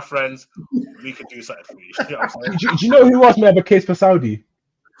you, my friends, we can do something for you. You know what I'm saying? Do you know who else may have a case for Saudi?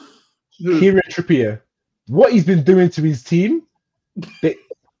 Kieran Trippier. What he's been doing to his team.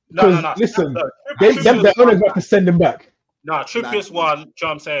 No. Listen, the owners have to send him back. No, Trippier's one. Do you know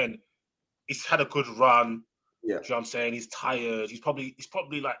what I'm saying? He's had a good run. Yeah. Do you know what I'm saying? He's tired. He's probably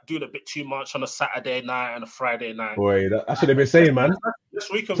like doing a bit too much on a Saturday night and a Friday night. Boy, that's what they've been saying, man.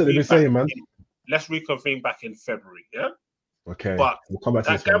 Let's reconvene back in February, yeah? Okay. But we'll come back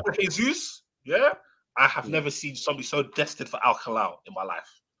to that Gabriel Jesus, yeah? I have never seen somebody so destined for Al Hilal in my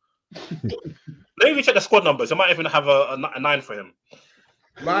life. Let me even check the squad numbers. I might even have a 9 for him.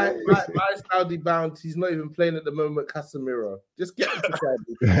 My Saudi bound, he's not even playing at the moment, Casemiro. Just get him to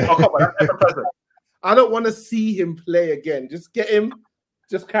Saudi. Oh, come on, that's present. I don't want to see him play again. Just get him,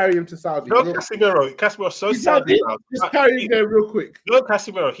 just carry him to Saudi. No, Casemiro's so Saudi bound. Just carry him there real quick. No,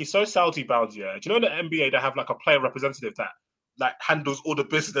 Casemiro, he's so Saudi bound, yeah. Do you know in the NBA they have like a player representative that like handles all the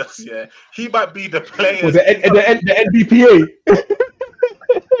business, yeah? He might be the player. Well, the NBPA.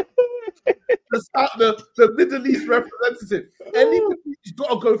 The Middle East representative. He's got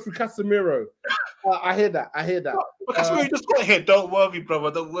to go through Casemiro. I hear that. But Casemiro, you just got here. Don't worry,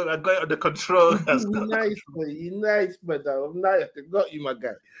 brother. Don't worry. I got it under control. You're nice, brother. I'm nice. I got you, my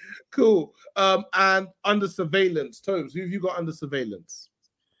guy. Cool. And under surveillance, Tobes, who have you got under surveillance?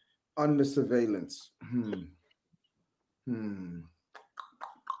 Under surveillance.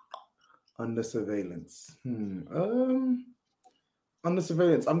 Under surveillance. Under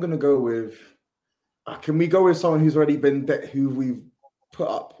surveillance. I'm gonna go with. Can we go with someone who's already been who we've put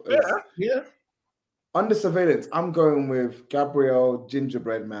up? Yeah. Under surveillance, I'm going with Gabriel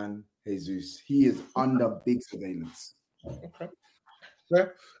Gingerbread Man Jesus. He is under big surveillance. Okay. Yeah.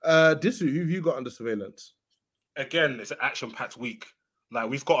 Disu, who have you got under surveillance? Again, it's an action-packed week. Like,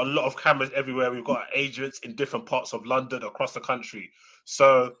 we've got a lot of cameras everywhere. We've got agents in different parts of London, across the country.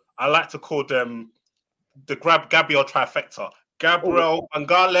 So I like to call them the Gabriel trifecta. Gabriel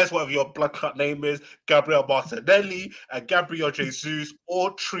Mangales, whatever your blood cut name is, Gabriel Martinelli, and Gabriel Jesus,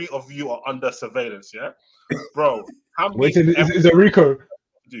 all 3 of you are under surveillance, yeah? Bro, how many... Wait, is it Rico?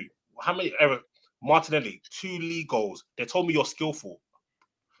 Dude, how many ever... Martinelli, 2 league goals. They told me you're skillful.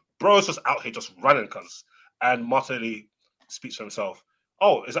 Bro's just out here just running, cuz. And Martinelli speaks for himself.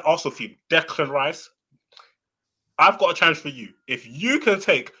 Oh, is it also for you? Declan Rice? I've got a challenge for you. If you can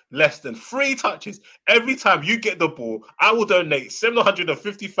take less than 3 touches every time you get the ball, I will donate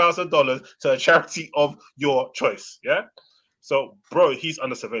 $750,000 to a charity of your choice. Yeah? So, bro, he's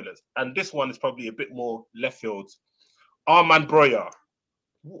under surveillance. And this one is probably a bit more left field. Armand Broya.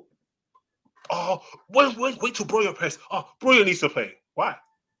 Oh, wait till Broya plays. Oh, Broya needs to play. Why?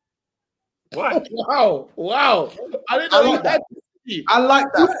 Wow. I didn't know that. I like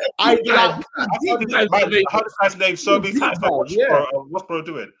that. I heard this guy's name so many times. What's Bro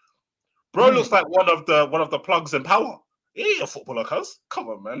doing? Bro looks like one of the plugs in power. He ain't a footballer, cuz. Come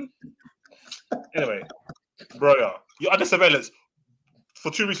on, man. Anyway, bro, you're under surveillance for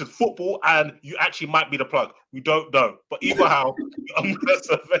 2 reasons: football, and you actually might be the plug. We don't know, but either how, you're under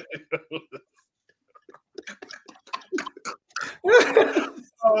surveillance.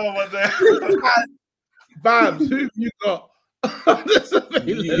 Oh my god! Babs, who have you got?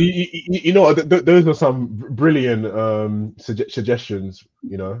 You know, those are some brilliant suggestions.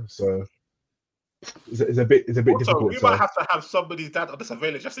 You know, so it's a bit difficult. We might have to have somebody's dad on the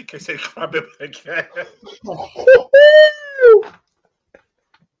surveillance just in case they grab him again.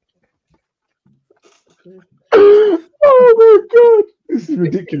 Oh my god, this is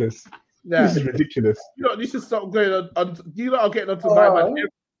ridiculous. Yeah. This is ridiculous. You should stop going on. You lot are getting onto my man every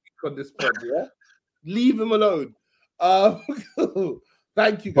week on this pod, yeah? Leave him alone.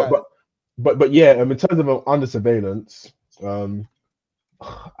 Thank you, guys. But yeah, in terms of under surveillance,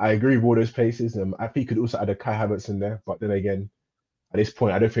 I agree with all those places. I think you could also add a Kai Havertz in there, but then again, at this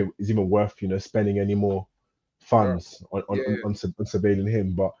point, I don't think it's even worth spending any more funds on surveilling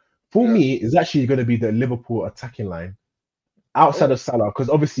him. But for me, it's actually going to be the Liverpool attacking line outside of Salah, because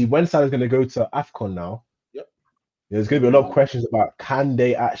obviously when Salah's going to go to AFCON now, there's going to be a lot of questions about can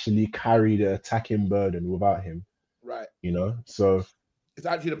they actually carry the attacking burden without him, right? So it's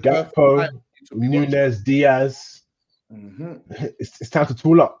actually the Gakpo, Nunes, Diaz. It's time to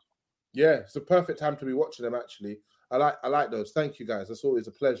tool up. Yeah, it's the perfect time to be watching them. Actually, I like those. Thank you, guys. That's always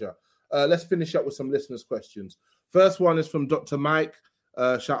a pleasure. Let's finish up with some listeners' questions. First one is from Dr. Mike.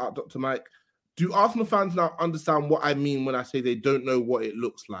 Shout out, Dr. Mike. Do Arsenal fans now understand what I mean when I say they don't know what it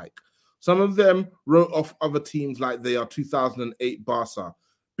looks like? Some of them wrote off other teams like they are 2008 Barca.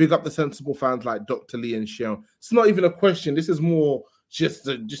 Big up the sensible fans like Dr. Lee and Shell. It's not even a question. This is more just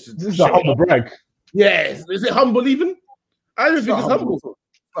a this is a humble brag. Yes. Is it humble even? I don't think it's humble.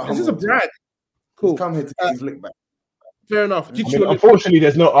 This is a brag. Cool. He's come here to get his lick back. Fair enough. Unfortunately,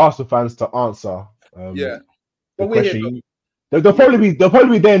 there's no Arsenal fans to answer. The question. They'll probably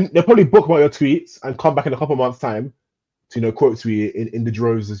book about your tweets and come back in a couple of months' time to quote tweet in the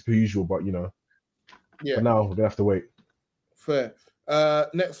droves as per usual. But for now we're gonna have to wait. Fair.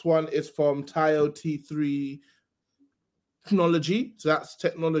 Next one is from Tayo T3 Technology. So that's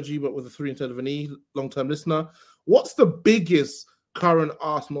technology, but with a 3 instead of an E. Long-term listener. What's the biggest current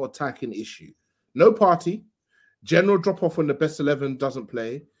Arsenal attacking issue? No party, general drop-off when the best 11 doesn't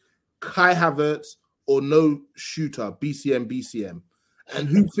play, Kai Havertz, or no shooter, BCM. And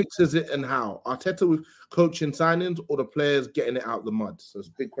who fixes it and how? Arteta with coaching signings or the players getting it out the mud? So it's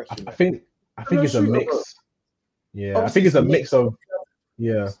a big question. I think it's a mix. Yeah, obviously, I think it's a mix of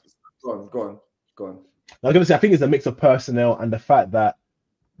Go on. I was going to say, I think it's a mix of personnel and the fact that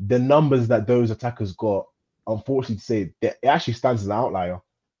the numbers that those attackers got, unfortunately to say, it actually stands as an outlier.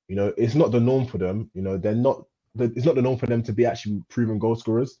 It's not the norm for them. It's not the norm for them to be actually proven goal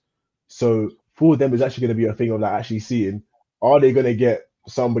scorers. So for them, it's actually going to be a thing of actually seeing, are they going to get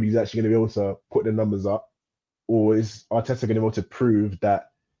somebody who's actually going to be able to put the numbers up, or is Arteta going to be able to prove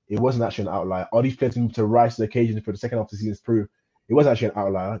that it wasn't actually an outlier? Are these players going to rise to the occasion for the second half of the season to prove it wasn't actually an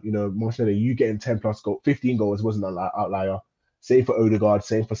outlier? Martinelli, you getting 10 plus goals, 15 goals wasn't an outlier. Same for Odegaard,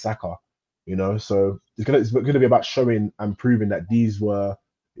 same for Saka. So it's going to be about showing and proving that it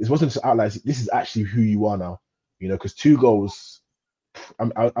wasn't just outliers. This is actually who you are now. Because 2 goals.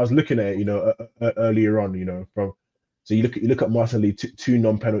 I was looking at it, earlier on, so you look at Martinelli, 2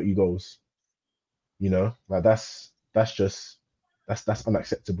 non-penalty goals. That's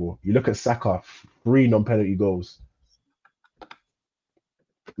unacceptable. You look at Saka, 3 non-penalty goals.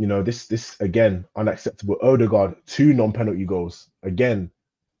 This again unacceptable. Odegaard, 2 non-penalty goals again.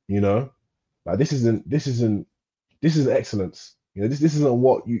 This isn't excellence. This isn't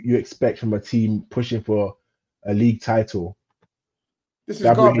what you expect from a team pushing for a league title. This is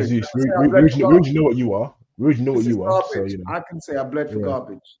garbage. Jesus, we already know what you are. We already know what you are. So, I can say I bled for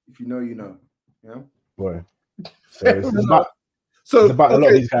garbage. If you know, you know. Boy. So it's about a lot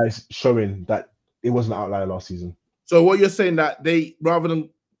of these guys showing that it wasn't an outlier last season. So what you're saying that they, rather than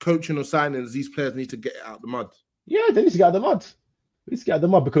coaching or signings, these players need to get it out the mud? Yeah, they need to get out the mud. They need to get out the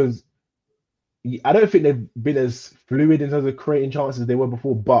mud because I don't think they've been as fluid in terms of creating chances as they were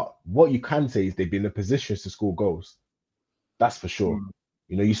before. But what you can say is they've been in positions to score goals. That's for sure.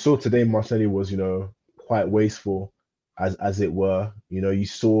 You saw today Martinelli was, quite wasteful, as it were. I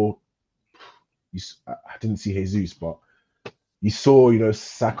didn't see Jesus, but you saw,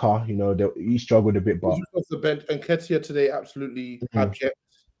 Saka. He struggled a bit, but off the bench. And Nketiah today absolutely abject.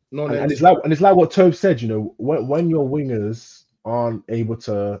 And it's like what Tove said. When your wingers aren't able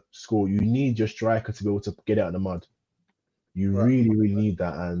to score, you need your striker to be able to get it out of the mud. You really, really need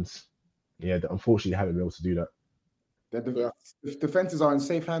that, and unfortunately, they haven't been able to do that. The defenses are in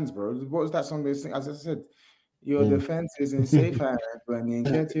safe hands, bro. What was that song they sing? As I said, your defense is in safe hands when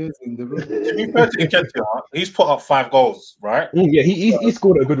Nketiah's in the room. To be fair to Nketiah, he's put up 5 goals, right? Yeah, he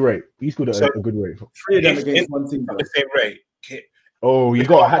scored at a good rate. He scored at a good rate. 3 of them against one team. The same rate. Oh, you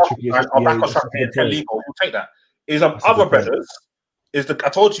got a hat trick. We'll take that. Other brothers is I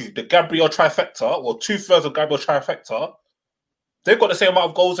told you the Gabriel trifecta, or 2/3 of Gabriel trifecta. They've got the same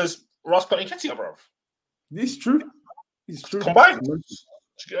amount of goals as Rascal and Nketiah, bro. It's true. Combined. Do you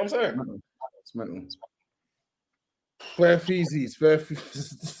get what I'm saying? It's mental. Fair feces.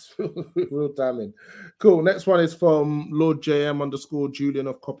 Real damning. Cool. Next one is from Lord JM _ Julian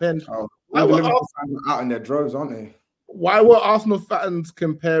of Copend. Out in their droves, aren't they? Why were Arsenal fans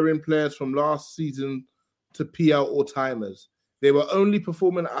comparing players from last season to PL all-timers? They were only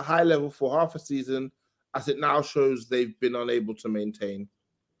performing at a high level for half a season as it now shows they've been unable to maintain.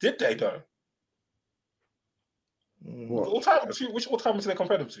 Did they though? What? Which all-timers did they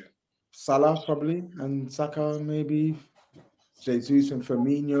compare them to? Salah probably, and Saka maybe, Jesus and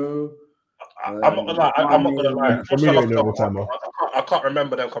Firmino. I'm not gonna lie. I'm not gonna lie. Firmino ain't no all-timer. I can't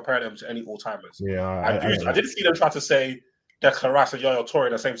remember them comparing them to any all-timers. Yeah, I did see them try to say Declan Rice and Yaya Toure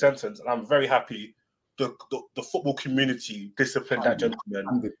in the same sentence, and I'm very happy the football community disciplined that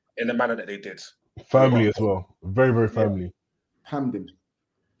gentleman in the manner that they did. Firmly as well. Very, very firmly. Pammed him.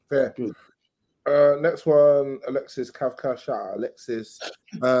 Fair. Good. Next one, Alexis Kafka. Shout out, Alexis.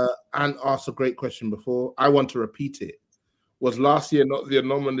 And asked a great question before. I want to repeat it. Was last year not the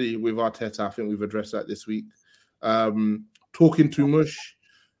anomaly with Arteta? I think we've addressed that this week. Talking too much.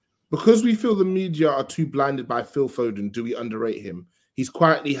 Because we feel the media are too blinded by Phil Foden, do we underrate him? He's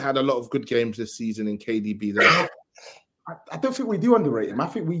quietly had a lot of good games this season in KDB. There. I don't think we do underrate him.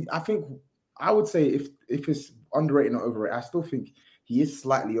 I would say if it's underrated or overrated, I still think he is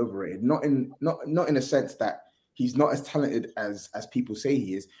slightly overrated. Not in a sense that he's not as talented as people say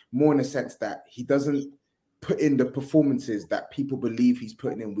he is, more in a sense that he doesn't put in the performances that people believe he's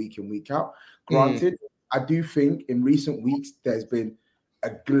putting in week out. Granted, I do think in recent weeks there's been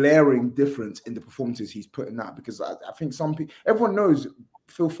a glaring difference in the performances he's putting out, because I think everyone knows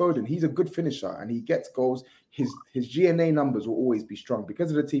Phil Foden, he's a good finisher and he gets goals. His GNA numbers will always be strong because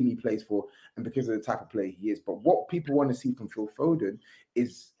of the team he plays for and because of the type of player he is. But what people want to see from Phil Foden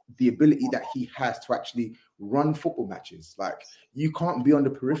is the ability that he has to actually run football matches. Like, you can't be on the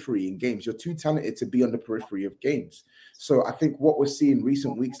periphery in games. You're too talented to be on the periphery of games. So I think what we're seeing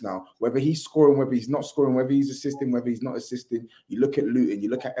recent weeks now, whether he's scoring, whether he's not scoring, whether he's assisting, whether he's not assisting, you look at Luton, you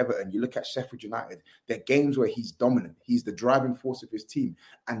look at Everton, you look at Sheffield United, they're games where he's dominant. He's the driving force of his team.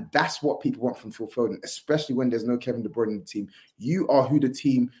 And that's what people want from Phil Foden, especially when there's no Kevin De Bruyne in the team. You are who the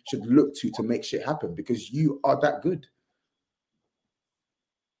team should look to make shit happen, because you are that good.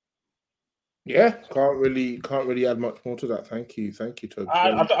 Yeah, can't really add much more to that. Thank you, Toby.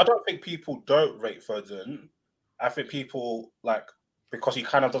 I don't think people don't rate Foden. I think people, like, because he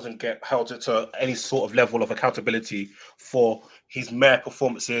kind of doesn't get held to any sort of level of accountability for his mere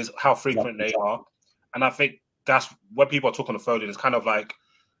performances, how frequent they are. And I think that's when people are talking to Foden, it's kind of like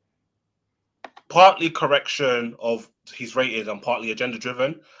partly correction of his ratings and partly agenda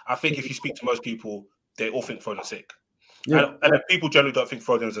driven. I think if you speak to most people, they all think Foden's sick. Yeah. And if people generally don't think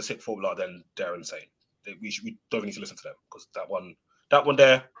Foden is a sick footballer, then they're insane. We don't need to listen to them, because that one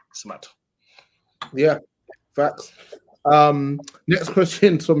there is mad. Yeah, facts. Next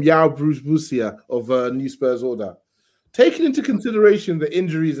question from Yao Bruce Busia of New Spurs Order. Taking into consideration the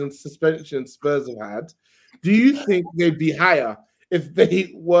injuries and suspensions Spurs have had, do you think they'd be higher if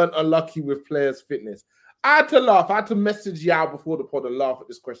they weren't unlucky with players' fitness? I had to laugh. I had to message Yao before the pod and laugh at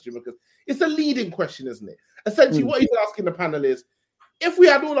this question, because it's a leading question, isn't it? Essentially, what he's asking the panel is, if we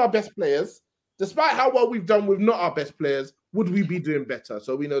had all our best players, despite how well we've done with not our best players, would we be doing better?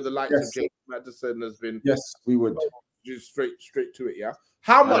 So we know the likes of James Maddison has been... Yes, we would. Just straight to it, yeah?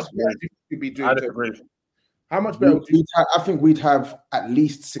 How much better do you be doing? I agree. How much better would you... I think we'd have at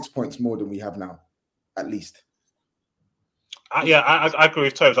least 6 points more than we have now. At least. I agree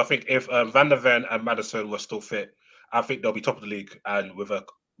with Tobes. I think if Van der Ven and Maddison were still fit, I think they'll be top of the league, and with a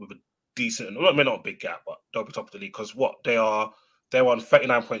decent, not a big gap, but they'll be top of the league, because they're on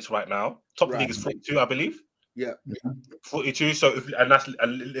 39 points right now. Top of the league is 42, I believe. Yeah, 42. So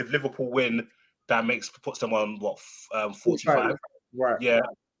if Liverpool win, that puts them on 45. Right. Yeah,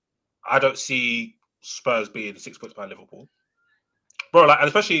 I don't see Spurs being 6 points behind Liverpool, bro. Like, and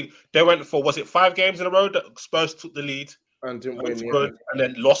especially they went for, was it 5 games in a row that Spurs took the lead and didn't win, good, and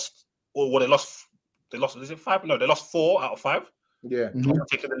then lost, or they lost. Is it 5? No, they lost 4 out of 5. Yeah,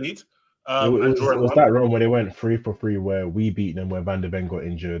 taking the lead. It was that run where they went 3 for 3, where we beat them, where Van der Ven got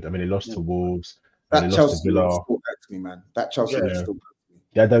injured. I mean, they lost to Wolves. That they Chelsea lost to Villa. still back to me, man. That Chelsea still back to me.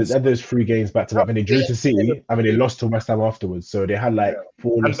 Yeah, they had those 3 games back to back. I mean, they drew to City. I mean, they lost to West Ham afterwards. So they had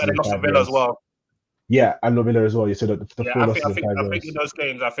 4 losses. And they lost to Villa as well. Yeah, and Villa as well. You said the 4 losses in 5 games. I think in those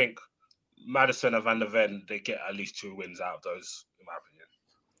games, I think Maddison and Van der Ven, they get at least 2 wins out of those, in my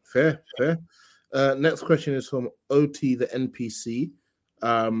opinion. Fair. Next question is from OT, the NPC.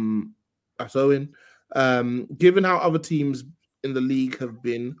 That's Owen. Given how other teams in the league have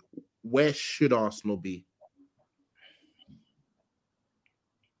been, where should Arsenal be?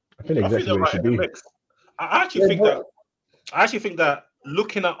 I think exactly where it should be. I actually think that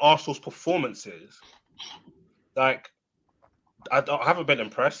looking at Arsenal's performances, like, I haven't been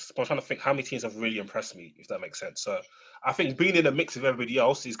impressed, but I'm trying to think how many teams have really impressed me, if that makes sense. So I think being in the mix of everybody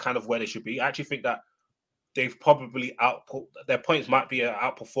else is kind of where they should be. I actually think that they've probably their points might be an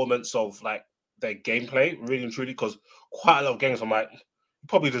outperformance of like their gameplay, really and truly, because quite a lot of games I'm like, you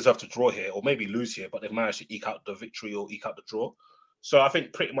probably deserve to draw here or maybe lose here, but they've managed to eke out the victory or eke out the draw. So I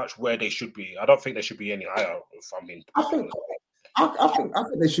think pretty much where they should be. I don't think they should be any higher. If I'm being, I think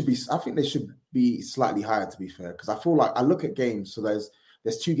they should be. I think they should be slightly higher, to be fair, because I feel like I look at games. So there's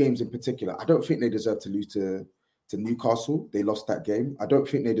two games in particular. I don't think they deserve to lose to Newcastle. They lost that game. I don't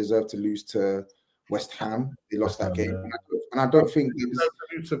think they deserve to lose to West Ham. They lost that game, and I don't think they deserve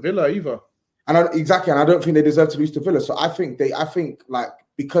to lose to Villa either. And I don't think they deserve to lose to Villa. So I think like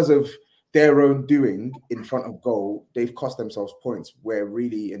because of their own doing in front of goal, they've cost themselves points where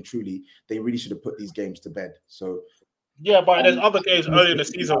really and truly they really should have put these games to bed. So yeah, but there's other games early in the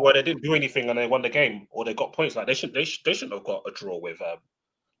season where they didn't do anything and they won the game or they got points. Like they shouldn't have got a draw with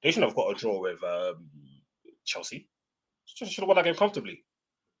Chelsea. Should have won that game comfortably.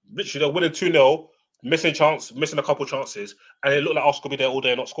 Literally, they're winning 2-0, missing a couple chances, and it looked like Arsenal could be there all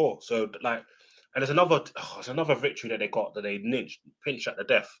day and not score. So like. And there's another victory that they got that they pinched at the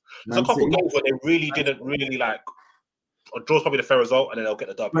death. There's a couple of games where they really didn't like. A draw's probably the fair result, and then they'll get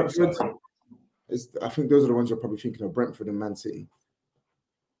the W. So. I think those are the ones you're probably thinking of: Brentford and Man City.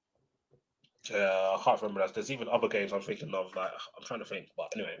 Yeah, I can't remember that. There's even other games I'm thinking of. Like I'm trying to think,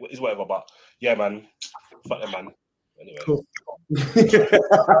 but anyway, it's whatever. But yeah, man, fuck them, man. Anyway, cool.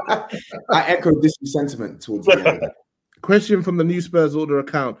 I echo this sentiment towards the end. Question from the New Spurs Order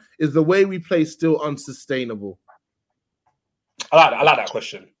account: is the way we play still unsustainable? I like that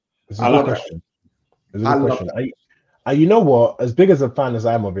question. It's a good question. You know what? As big as a fan as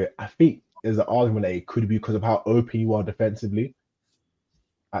I am of it, I think there's an argument that it could be because of how open you are defensively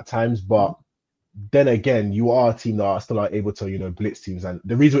at times. But then again, you are a team that are still able to, blitz teams. And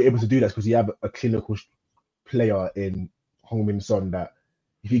the reason we're able to do that is because you have a clinical player in Heung-min Son that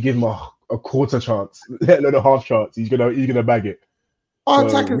if you give him a quarter chance, let alone a half chance, he's gonna bag it. Our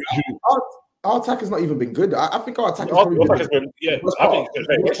attack has not even been good. I think our attack has probably been.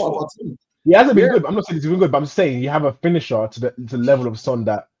 He hasn't been good. I'm not saying he's been good, but I'm saying you have a finisher to the level of Son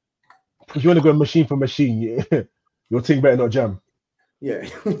that if you want to go machine for machine, your team better not jam. Yeah,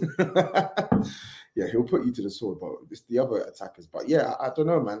 yeah, he'll put you to the sword, but it's the other attackers. But yeah, I don't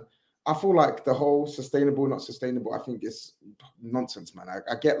know, man. I feel like the whole sustainable, not sustainable, I think it's nonsense, man.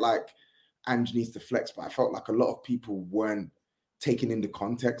 I get like Ange needs to flex, but I felt like a lot of people weren't taking in the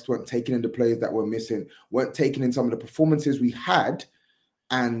context, weren't taking in the players that were missing, weren't taking in some of the performances we had,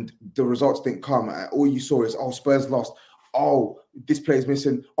 and the results didn't come. All you saw is, Spurs lost. This player's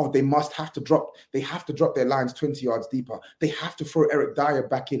missing. They have to drop their lines 20 yards deeper. They have to throw Eric Dyer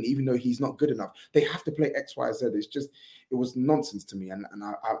back in, even though he's not good enough. They have to play X, Y, Z. It was nonsense to me. And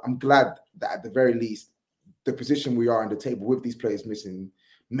I'm glad that at the very least, the position we are on the table with these players missing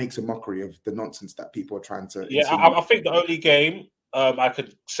makes a mockery of the nonsense that people are trying to. Yeah, I think the only game I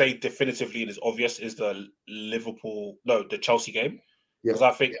could say definitively and is obvious is the Chelsea game. Because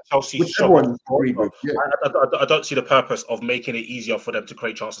I think Chelsea I don't see the purpose of making it easier for them to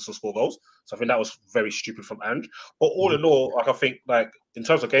create chances to score goals. So I think that was very stupid from Ange. But all in all, I think in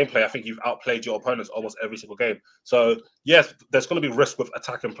terms of gameplay, I think you've outplayed your opponents almost every single game. So yes, there's going to be risk with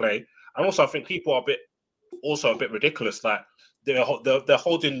attack and play. And also I think people are a bit ridiculous. Like they're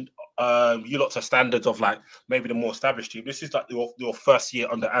holding you lot to standards of like maybe the more established team. This is like your first year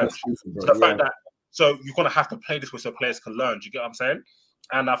under Ange. So the fact that you're gonna have to play this way so players can learn. Do you get what I'm saying?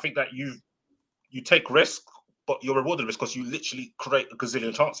 And I think that you take risk, but you're rewarded risk because you literally create a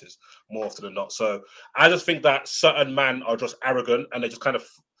gazillion chances more often than not. So I just think that certain men are just arrogant and they just kind of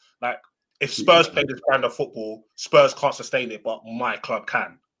like if Spurs play this brand of football, Spurs can't sustain it, but my club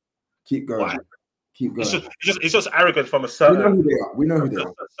can. Keep going. Why? Keep going. It's just arrogance from a certain. We know who they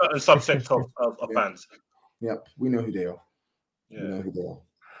are. A certain subset of fans. Yep, we know who they are. Yeah. We know who they are.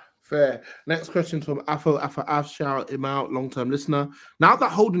 Fair. Next question from Afo. Shout him out, long-term listener. Now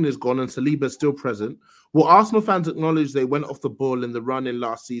that Holding is gone and Saliba is still present, will Arsenal fans acknowledge they went off the ball in the run in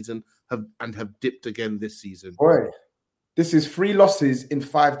last season and have dipped again this season? Boy, this is 3 losses in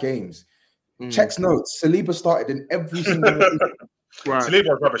 5 games. Checks notes. Saliba started in every single game. Right.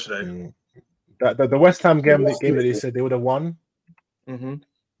 Saliba was rubbish today. The West Ham game that they said they would have won. Mm-hmm.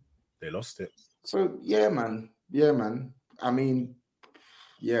 They lost it. So yeah, man. I mean.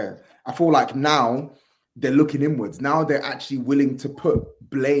 Yeah, I feel like now they're looking inwards. Now they're actually willing to put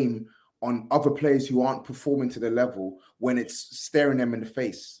blame on other players who aren't performing to the level when it's staring them in the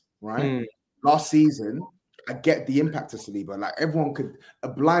face, right? Last season, I get the impact of Saliba. Like a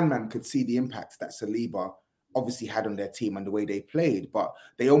blind man could see the impact that Saliba obviously had on their team and the way they played, but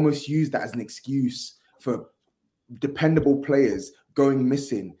they almost used that as an excuse for dependable players going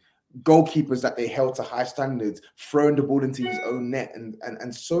missing, goalkeepers that they held to high standards, throwing the ball into his own net,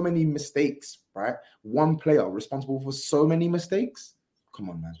 and so many mistakes, right? One player responsible for so many mistakes. Come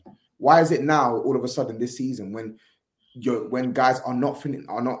on, man. Why is it now all of a sudden this season when guys are not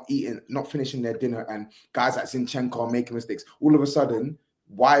finishing their dinner, and guys like Zinchenko are making mistakes, all of a sudden,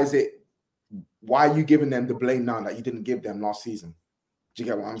 why are you giving them the blame now that you didn't give them last season? Do you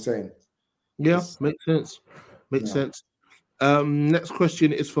get what I'm saying? Yeah, makes sense. Makes sense. Next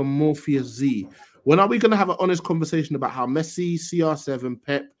question is from Morpheus Z. When are we going to have an honest conversation about how Messi, CR7,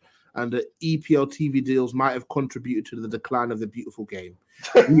 Pep, and the EPL TV deals might have contributed to the decline of the beautiful game?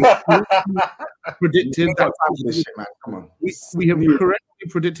 We have correctly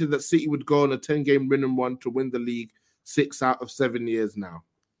predicted that City would go on a 10-game winning run to win the league 6 out of 7 years now.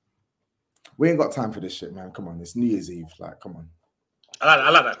 We ain't got time for this shit, man. Come on, it's New Year's Eve. Like, come on. I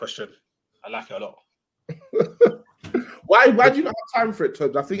like that question. I like it a lot. Why do you not have time for it,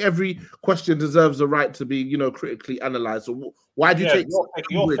 Toby? I think every question deserves the right to be, critically analysed. So why do you take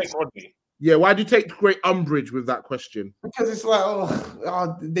Rodney? Yeah, why do you take great umbrage with that question? Because it's like,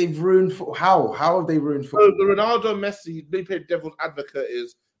 they've ruined how have they ruined football? So the Ronaldo, Messi, they play devil's advocate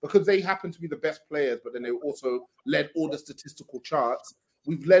is because they happen to be the best players, but then they also led all the statistical charts.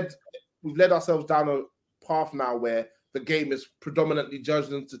 We've led ourselves down a path now where the game is predominantly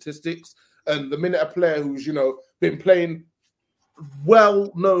judged in statistics. And the minute a player who's, been playing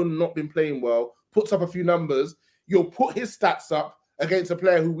well, not been playing well, puts up a few numbers, you'll put his stats up against a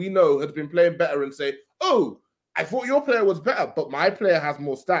player who we know has been playing better and say, oh, I thought your player was better, but my player has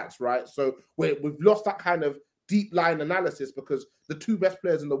more stats, right? So we've lost that kind of deep line analysis because the two best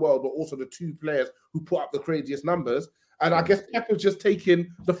players in the world were also the two players who put up the craziest numbers. And I guess Pep was just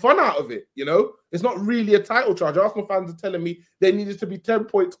taking the fun out of it, It's not really a title charge. Arsenal fans are telling me they needed to be 10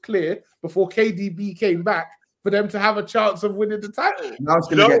 points clear before KDB came back for them to have a chance of winning the title. Now it's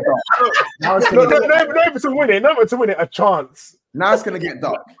going to get dark. Not to win it, a chance. Now it's going to get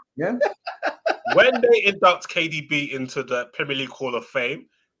dark. Yeah. When they induct KDB into the Premier League Hall of Fame,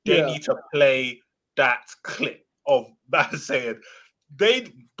 they need to play that clip of man saying,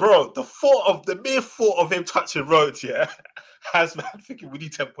 the mere thought of him touching Rhodes, has man thinking we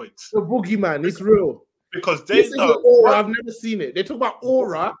need 10 points. The boogeyman, it's real. Because they know aura, I've never seen it. They talk about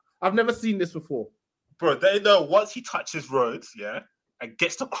aura. I've never seen this before. Bro, they know once he touches Rhodes, and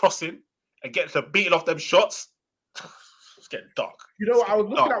gets to crossing and gets to beating off them shots, it's getting dark. I was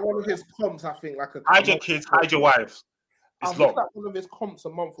looking at one of his comps, I think, hide your kids, hide your wives. I was looking at one of his comps a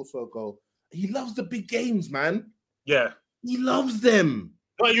month or so ago. He loves the big games, man. Yeah. He loves them.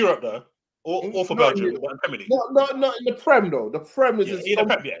 Not in Europe, though. Or for Belgium. Not in Premier League. Not in the Prem, though. The Prem is his Prem,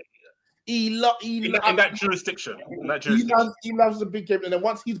 in that jurisdiction. He loves the big game. And then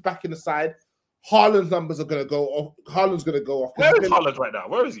once he's back in the side, Haaland's numbers are going to go off. Haaland's going to go off. Where is Haaland right now?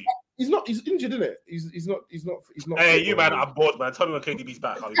 Where is he? He's not. He's injured, isn't it? He's not. Hey, you man, I'm bored, man. Tell me when KDB's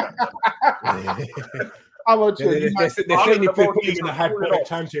back. I'll be back. How about you? They're saying he could put him in a hypothetical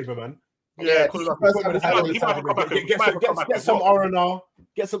timetable, man. Yeah, get some R&R.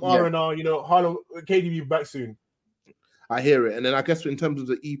 Get some R&R. Haaland, KDB back soon. I hear it, and then I guess in terms of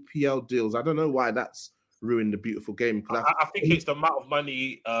the EPL deals, I don't know why that's ruined the beautiful game. I think it's the amount of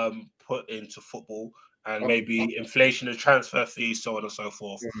money put into football and maybe inflation and transfer fees, so on and so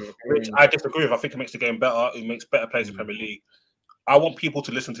forth, which I disagree with. I think it makes the game better. It makes better players in Premier League. I want people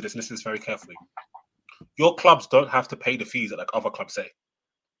to listen to this and listen to this very carefully. Your clubs don't have to pay the fees that other clubs say.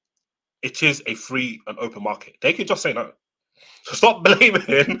 It is a free and open market. They can just say no. So stop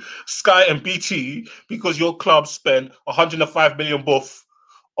blaming Sky and BT because your club spent 105 million buff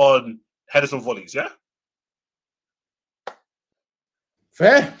on headers and volleys, yeah?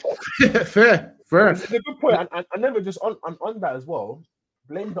 Fair. It's a good point. And never just on that as well,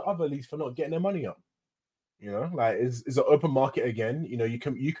 blame the other leagues for not getting their money up. It's an open market again.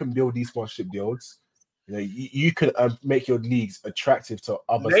 You can build these sponsorship deals. You can make your leagues attractive to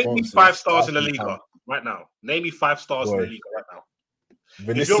other sponsors. Name me 5 stars in the league right now. Name me 5 stars in the league right now.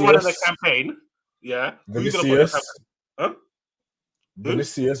 Vinicius, if you're running a campaign, who's going to put the campaign? Huh?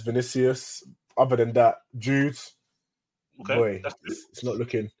 Vinicius. Other than that, Jude. Okay, boy, it's not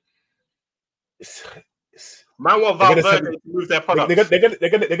looking. Man, want Valverde to move their product.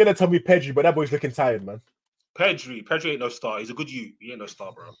 They're gonna tell me Pedri, but that boy's looking tired, man. Pedri ain't no star. He's a good youth. He ain't no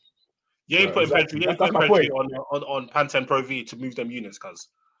star, bro. You ain't putting Pedri. You ain't putting Pedri on Pantene Pro V to move them units, cuz.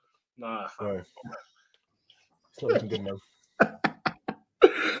 Nah. Right. It's not looking good, man.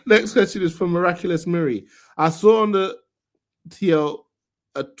 Next question is from Miraculous Miri. I saw on the TL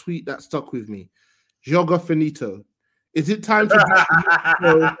a tweet that stuck with me. Joga Finito. Is it time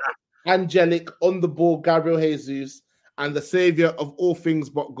to Angelic on the ball Gabriel Jesus and the savior of all things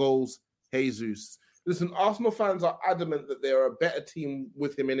but goals, Jesus. Listen, Arsenal fans are adamant that they're a better team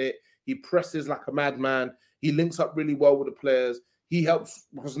with him in it. He presses like a madman. He links up really well with the players. He helps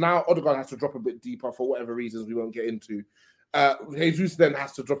because now Odegaard has to drop a bit deeper for whatever reasons we won't get into. Jesus then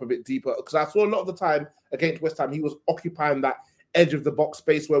has to drop a bit deeper because I saw a lot of the time against West Ham, he was occupying that edge of the box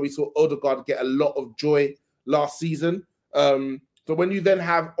space where we saw Odegaard get a lot of joy last season. So when you then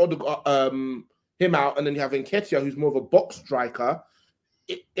have Odegaard, him out and then you have Nketiah, who's more of a box striker,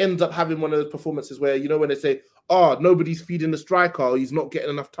 it ends up having one of those performances where, you know, when they say, oh, nobody's feeding the striker, or he's not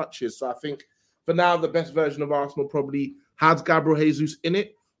getting enough touches. So I think for now, the best version of Arsenal probably has Gabriel Jesus in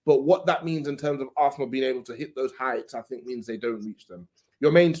it. But what that means in terms of Arsenal being able to hit those heights, I think means they don't reach them.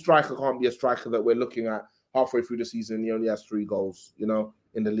 Your main striker can't be a striker that we're looking at halfway through the season. He only has 3 goals, you know,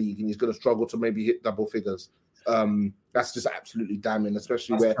 in the league, and he's going to struggle to maybe hit double figures. That's just absolutely damning,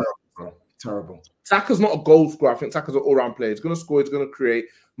 especially That's where terrible. Saka's not a goal scorer. I think Saka's an all-round player. He's going to score. He's going to create.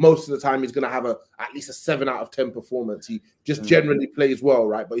 Most of the time, he's going to have at least a 7 out of 10 performance. He just generally plays well,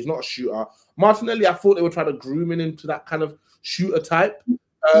 right? But he's not a shooter. Martinelli, I thought they were trying to groom him into that kind of shooter type.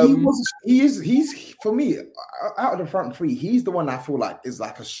 He's for me, out of the front 3, he's the one I feel like is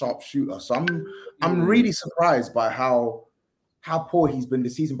like a sharp shooter. So I'm really surprised by how poor he's been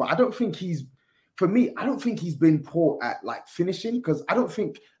this season. But I don't think he's been poor at like finishing, because I don't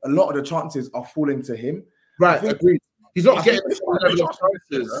think a lot of the chances are falling to him. Right, agreed. He's not getting the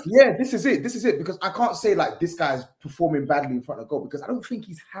chances. Yeah, this is it. Because I can't say like this guy's performing badly in front of goal, because I don't think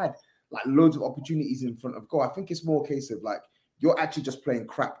he's had like loads of opportunities in front of goal. I think it's more a case of like you're actually just playing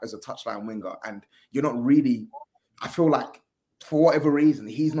crap as a touchline winger, and you're not really. I feel like for whatever reason,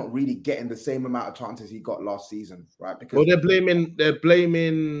 he's not really getting the same amount of chances he got last season, right? Because they're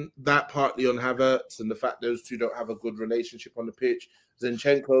blaming that partly on Havertz and the fact those two don't have a good relationship on the pitch.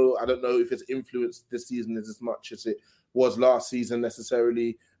 Zinchenko, I don't know if it's influenced this season as much as it was last season necessarily.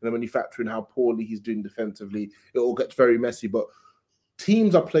 And then when you factor in how poorly he's doing defensively, it all gets very messy. But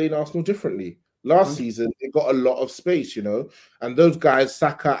teams are playing Arsenal differently. Last season, it got a lot of space, you know, and those guys,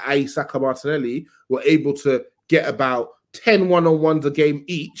 Saka, Martinelli, were able to get about 10 one-on-ones a game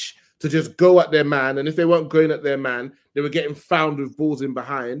each to just go at their man. And if they weren't going at their man, they were getting found with balls in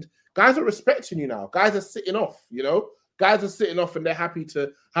behind. Guys are respecting you now. Guys are sitting off, you know. Guys are sitting off and they're happy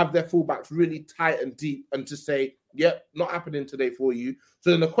to have their fullbacks really tight and deep and to say, yep, not happening today for you.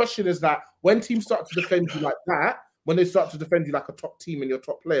 So then the question is that when teams start to defend you like that, when they start to defend you like a top team and your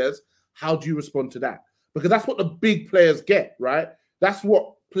top players, how do you respond to that? Because that's what the big players get, right? That's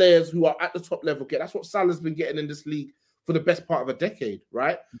what players who are at the top level get. That's what Salah's been getting in this league for the best part of a decade,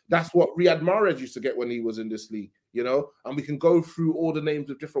 right? That's what Riyad Mahrez used to get when he was in this league, you know? And we can go through all the names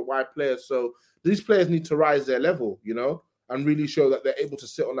of different wide players. So these players need to rise their level, you know, and really show that they're able to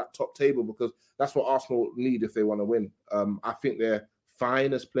sit on that top table, because that's what Arsenal need if they want to win. I think they're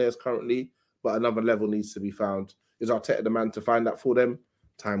fine as players currently, but another level needs to be found. Is Arteta the man to find that for them?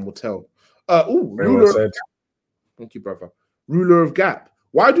 Time will tell. Well said. Thank you, brother. Ruler of Gap.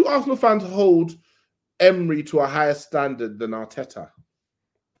 Why do Arsenal fans hold Emery to a higher standard than Arteta?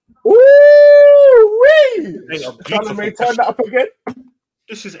 Ooh-wee! Trying to turn that up again?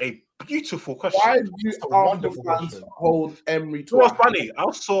 This is a beautiful question. Why do Arsenal fans hold Emery to What's funny?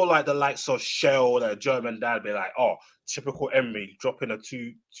 I saw like the likes of Shell, the German dad, be like, oh, typical Emery, dropping a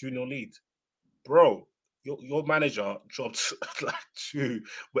 2-0 lead. Bro, your manager dropped like 2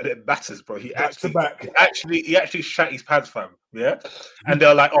 when it matters, bro. He actually shat his pants, fam. Yeah, and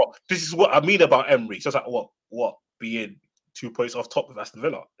they're like, "Oh, this is what I mean about Emery." So it's like, what? Being 2 points off top of Aston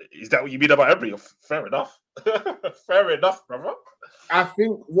Villa? Is that what you mean about Emery? Fair enough. Fair enough, brother. I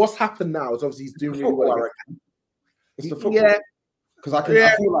think what's happened now is obviously he's doing really well. I reckon. It's the football. Yeah, because I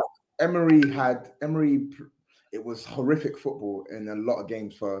feel like Emery. It was horrific football in a lot of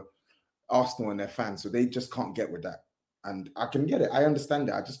games for Arsenal and their fans, so they just can't get with that, and I can get it. I understand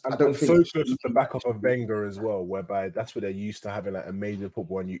it. I don't think so. The backup of Wenger as well, whereby that's what they're used to having, like a major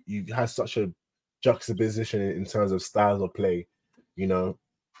football, and you have such a juxtaposition in terms of styles of play. You know,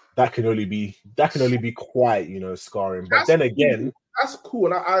 that can only be quite, you know, scarring. But then again, that's cool,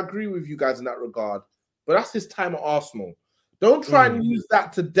 and I agree with you guys in that regard. But that's his time at Arsenal. Don't try and use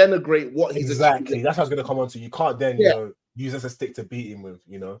that to denigrate what he's exactly. That's what I was going to come on to. You can't then you know, use as a stick to beat him with.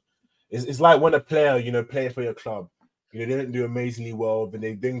 You know. It's like when a player, you know, playing for your club, you know, they didn't do amazingly well, but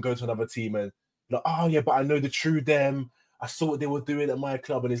they then go to another team and like, oh yeah, but I know the true them. I saw what they were doing at my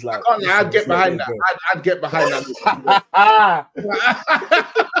club, and it's like, I'd get behind that. I'd get behind that.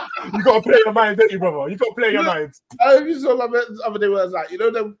 You got to play your mind, don't you, brother? You got to play your mind. You saw the other day where I was like, you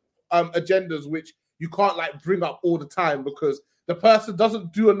know, them agendas which you can't like bring up all the time because the person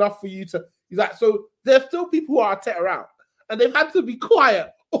doesn't do enough for you to. He's like, so there's still people who are Arteta out, and they've had to be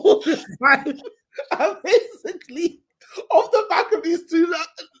quiet all this time. And basically, off the back of these two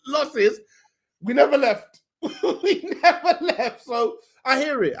losses, we never left. We never left. So I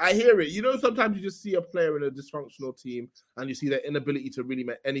hear it. You know, sometimes you just see a player in a dysfunctional team and you see their inability to really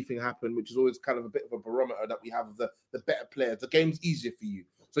make anything happen, which is always kind of a bit of a barometer that we have of the better players. The game's easier for you.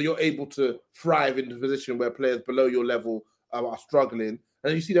 So you're able to thrive in the position where players below your level are struggling.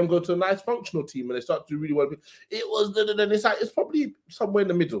 And you see them go to a nice functional team and they start to do really well. It's probably somewhere in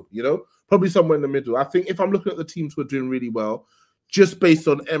the middle, you know? Probably somewhere in the middle. I think if I'm looking at the teams who are doing really well, just based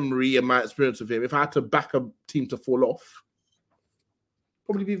on Emery and my experience with him, if I had to back a team to fall off,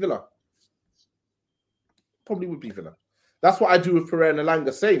 probably be Villa. Probably would be Villa. That's what I do with Pereira and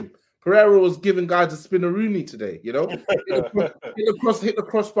Elanga. Same. Pereira was giving guys a spinneroonie today, you know? hit the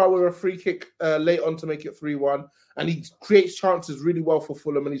crossbar with a free kick late on to make it 3-1. And he creates chances really well for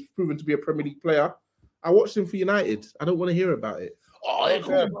Fulham, and he's proven to be a Premier League player. I watched him for United. I don't want to hear about it.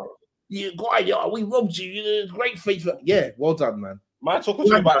 We robbed you. Great faith. Yeah, well done, man. Man, talking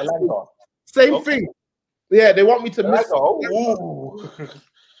to you about Elanga. Same thing. Yeah, they want me to miss.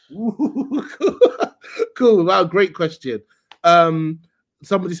 Cool. Wow, great question.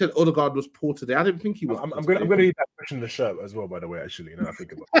 Somebody said Odegaard was poor today. I didn't think he was. I'm going to read that question in the shirt as well, by the way, actually. Now I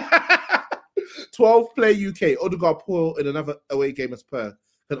think about it. 12 play UK. Odegaard poor in another away game as per.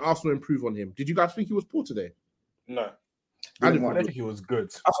 Can Arsenal improve on him? Did you guys think he was poor today? No. I didn't think he was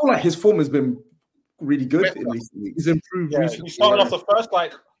good. I feel like his form has been really good in these weeks. He's improved recently. He started off the first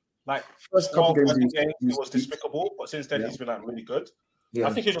couple games he was despicable, but since then he's been really good. Yeah.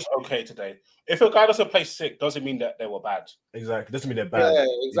 I think he's just okay today. If a guy doesn't play sick, doesn't mean that they were bad. Exactly. Doesn't mean they're bad. Yeah,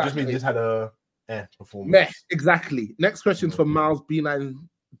 It just means he just had a performance. Meh, exactly. Next question's from Miles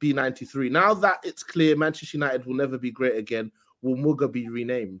B93. Now that it's clear Manchester United will never be great again, will Muga be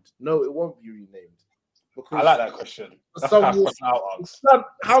renamed? No, it won't be renamed. I like that question. How many times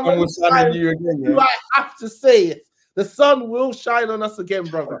do I have to say it? The sun will shine on us again,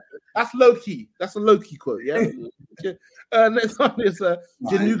 brother. That's low key. That's a low key quote. Yeah. Next one is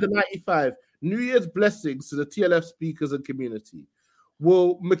Januga 95. New Year's blessings to the TLF speakers and community.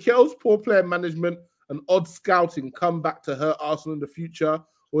 Will Mikel's poor player management and odd scouting come back to hurt Arsenal in the future,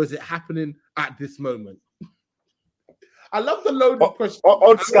 or is it happening at this moment? I love the loaded question.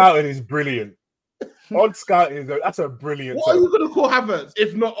 Odd scouting is brilliant. Odd scouting, that's a brilliant. What are you going to call Havertz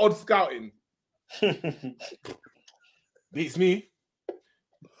if not odd scouting? Beats me.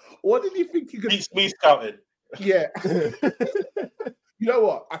 What did you think you could? Beats me scouting. Yeah. You know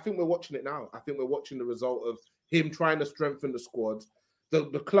what? I think we're watching it now. I think we're watching the result of him trying to strengthen the squad.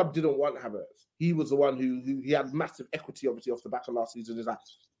 The club didn't want Havertz. He was the one who he had massive equity, obviously, off the back of last season. He's like,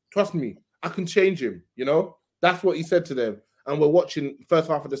 trust me, I can change him. You know, that's what he said to them. And we're watching first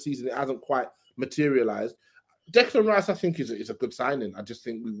half of the season. It hasn't quite materialized. Declan Rice, I think, is a good signing. I just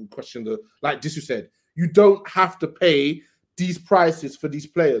think we will question like Disu said, you don't have to pay these prices for these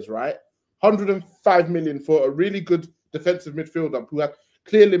players, right? 105 million for a really good defensive midfielder who had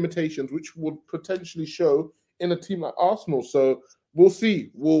clear limitations, which would potentially show in a team like Arsenal. So we'll see.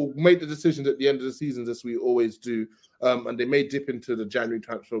 We'll make the decisions at the end of the season, as we always do. And they may dip into the January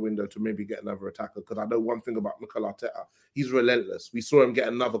transfer window to maybe get another attacker. Because I know one thing about Mikel Arteta, he's relentless. We saw him get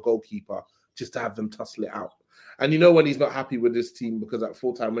another goalkeeper just to have them tussle it out. And you know when he's not happy with this team, because at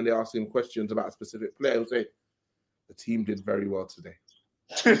full time when they ask him questions about a specific player, he'll say, the team did very well today.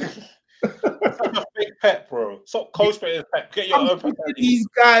 A big Pep, bro. Stop co-spreading Pep. Get your own Pep. These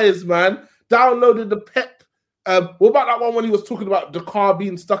guys, man, downloaded the Pep. What about that one when he was talking about the car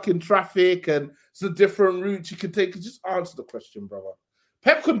being stuck in traffic and it's a different route you can take? Just answer the question, brother.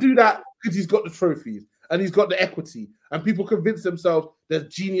 Pep could do that because he's got the trophies and he's got the equity, and people convince themselves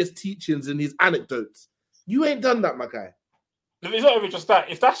there's genius teachings in his anecdotes. You ain't done that, my guy. It's not even just that.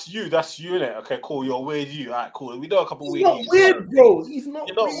 If that's you, innit? Okay, cool. You're weird. You, all right, cool. We know a couple He's weird. Not weird, bro. He's not.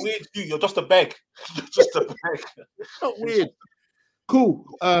 You're not weird. You're just a beg. You're just a beg. It's not weird. Cool.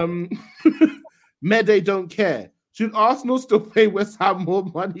 Mede don't care. Should Arsenal still pay West Ham more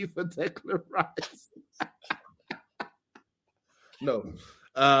money for Declan Rice? No.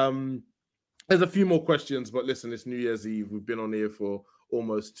 There's a few more questions, but listen, it's New Year's Eve. We've been on here for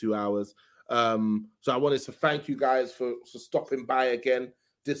almost 2 hours. So I wanted to thank you guys for stopping by again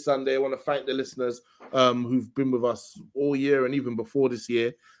this Sunday. I want to thank the listeners who've been with us all year and even before this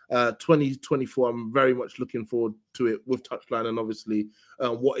year. 2024, I'm very much looking forward to it with Touchline and obviously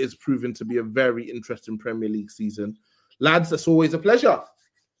what is proving to be a very interesting Premier League season. Lads, it's always a pleasure.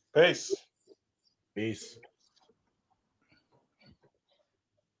 Peace. Peace.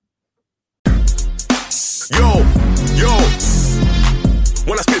 Yo,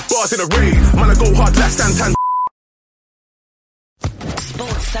 when I spit bars. bars in a rave. Man, I go hard, last stand.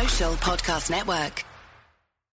 Sports Social Podcast Network.